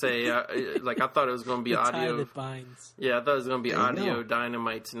have to say, I thought it was going to be audio. That binds. Yeah, I thought it was going to be audio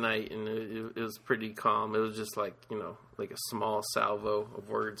dynamite tonight, and it was pretty calm. It was just like a small salvo of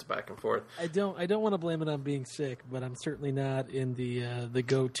words back and forth. I don't want to blame it on being sick, but I'm certainly not in the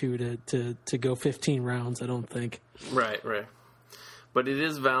go-to to go 15 rounds. I don't think. Right. But it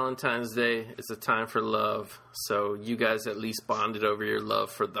is Valentine's Day. It's a time for love. So you guys at least bonded over your love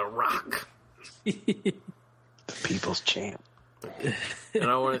for The Rock. The people's champ. And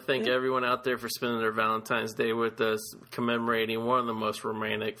I want to thank everyone out there for spending their Valentine's Day with us, commemorating one of the most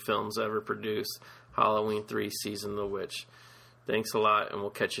romantic films ever produced, Halloween 3: Season of the Witch. Thanks a lot, and we'll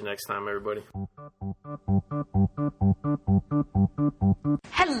catch you next time, everybody.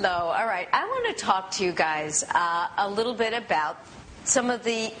 Hello. All right. I want to talk to you guys a little bit about some of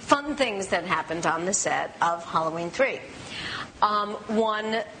the fun things that happened on the set of Halloween 3.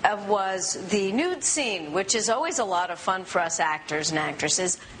 One was the nude scene, which is always a lot of fun for us actors and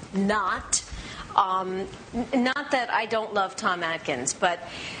actresses. Not that I don't love Tom Atkins, but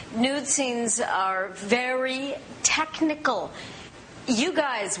nude scenes are very technical. You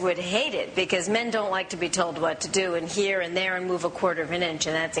guys would hate it because men don't like to be told what to do and here and there and move a quarter of an inch,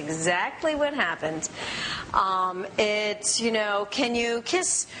 and that's exactly what happened. It's, can you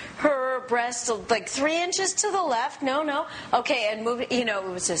kiss her breast like 3 inches to the left? No. Okay, and move it. It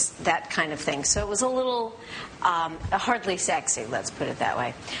was just that kind of thing. So it was a little hardly sexy, let's put it that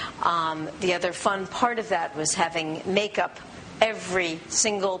way. The other fun part of that was having makeup every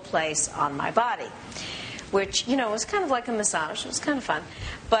single place on my body, which, was kind of like a massage. It was kind of fun.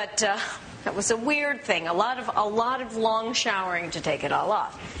 But it was a weird thing. A lot of long showering to take it all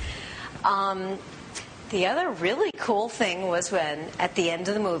off. The other really cool thing was when, at the end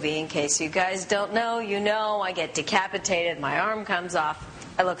of the movie, in case you guys don't know, I get decapitated, my arm comes off,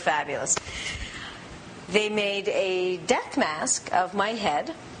 I look fabulous. They made a death mask of my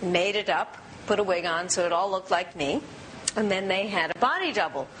head, made it up, put a wig on so it all looked like me. And then they had a body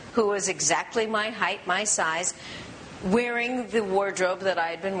double who was exactly my height, my size, wearing the wardrobe that I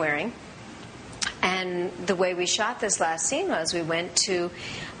had been wearing. And the way we shot this last scene was we went to,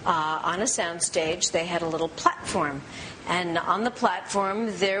 on a soundstage, they had a little platform. And on the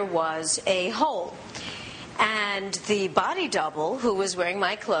platform there was a hole. And the body double, who was wearing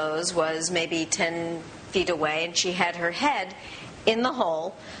my clothes, was maybe 10 feet away, and she had her head in the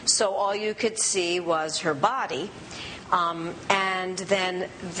hole, so all you could see was her body. And then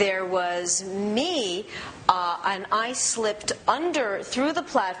there was me, and I slipped through the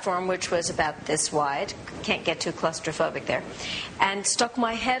platform, which was about this wide, can't get too claustrophobic there, and stuck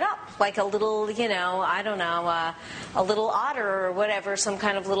my head up like a little, a little otter or whatever, some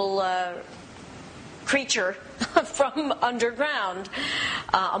kind of little creature from underground,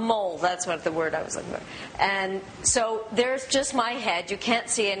 a mole, that's what the word I was looking for. And so there's just my head, you can't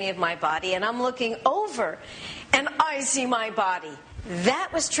see any of my body, and I'm looking over, and I see my body.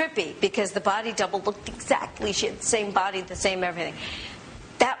 That was trippy, because the body double looked exactly, she had the same body, the same everything.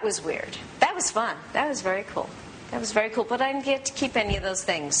 That was weird. That was fun. That was very cool. But I didn't get to keep any of those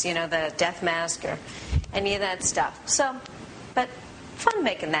things, the death mask or any of that stuff. So, but fun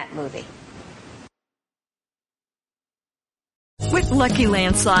making that movie. With Lucky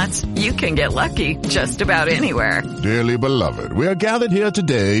Land Slots, you can get lucky just about anywhere. Dearly beloved, we are gathered here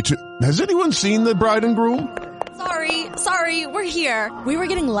today to... Has anyone seen the bride and groom? Sorry, we're here. We were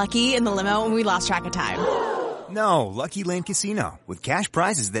getting lucky in the limo and we lost track of time. No, Lucky Land Casino, with cash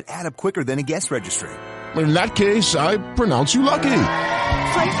prizes that add up quicker than a guest registry. In that case, I pronounce you lucky.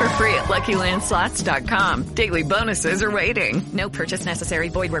 Play for free at LuckyLandSlots.com. Daily bonuses are waiting. No purchase necessary.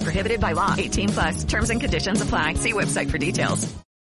 Void where prohibited by law. 18+. Terms and conditions apply. See website for details.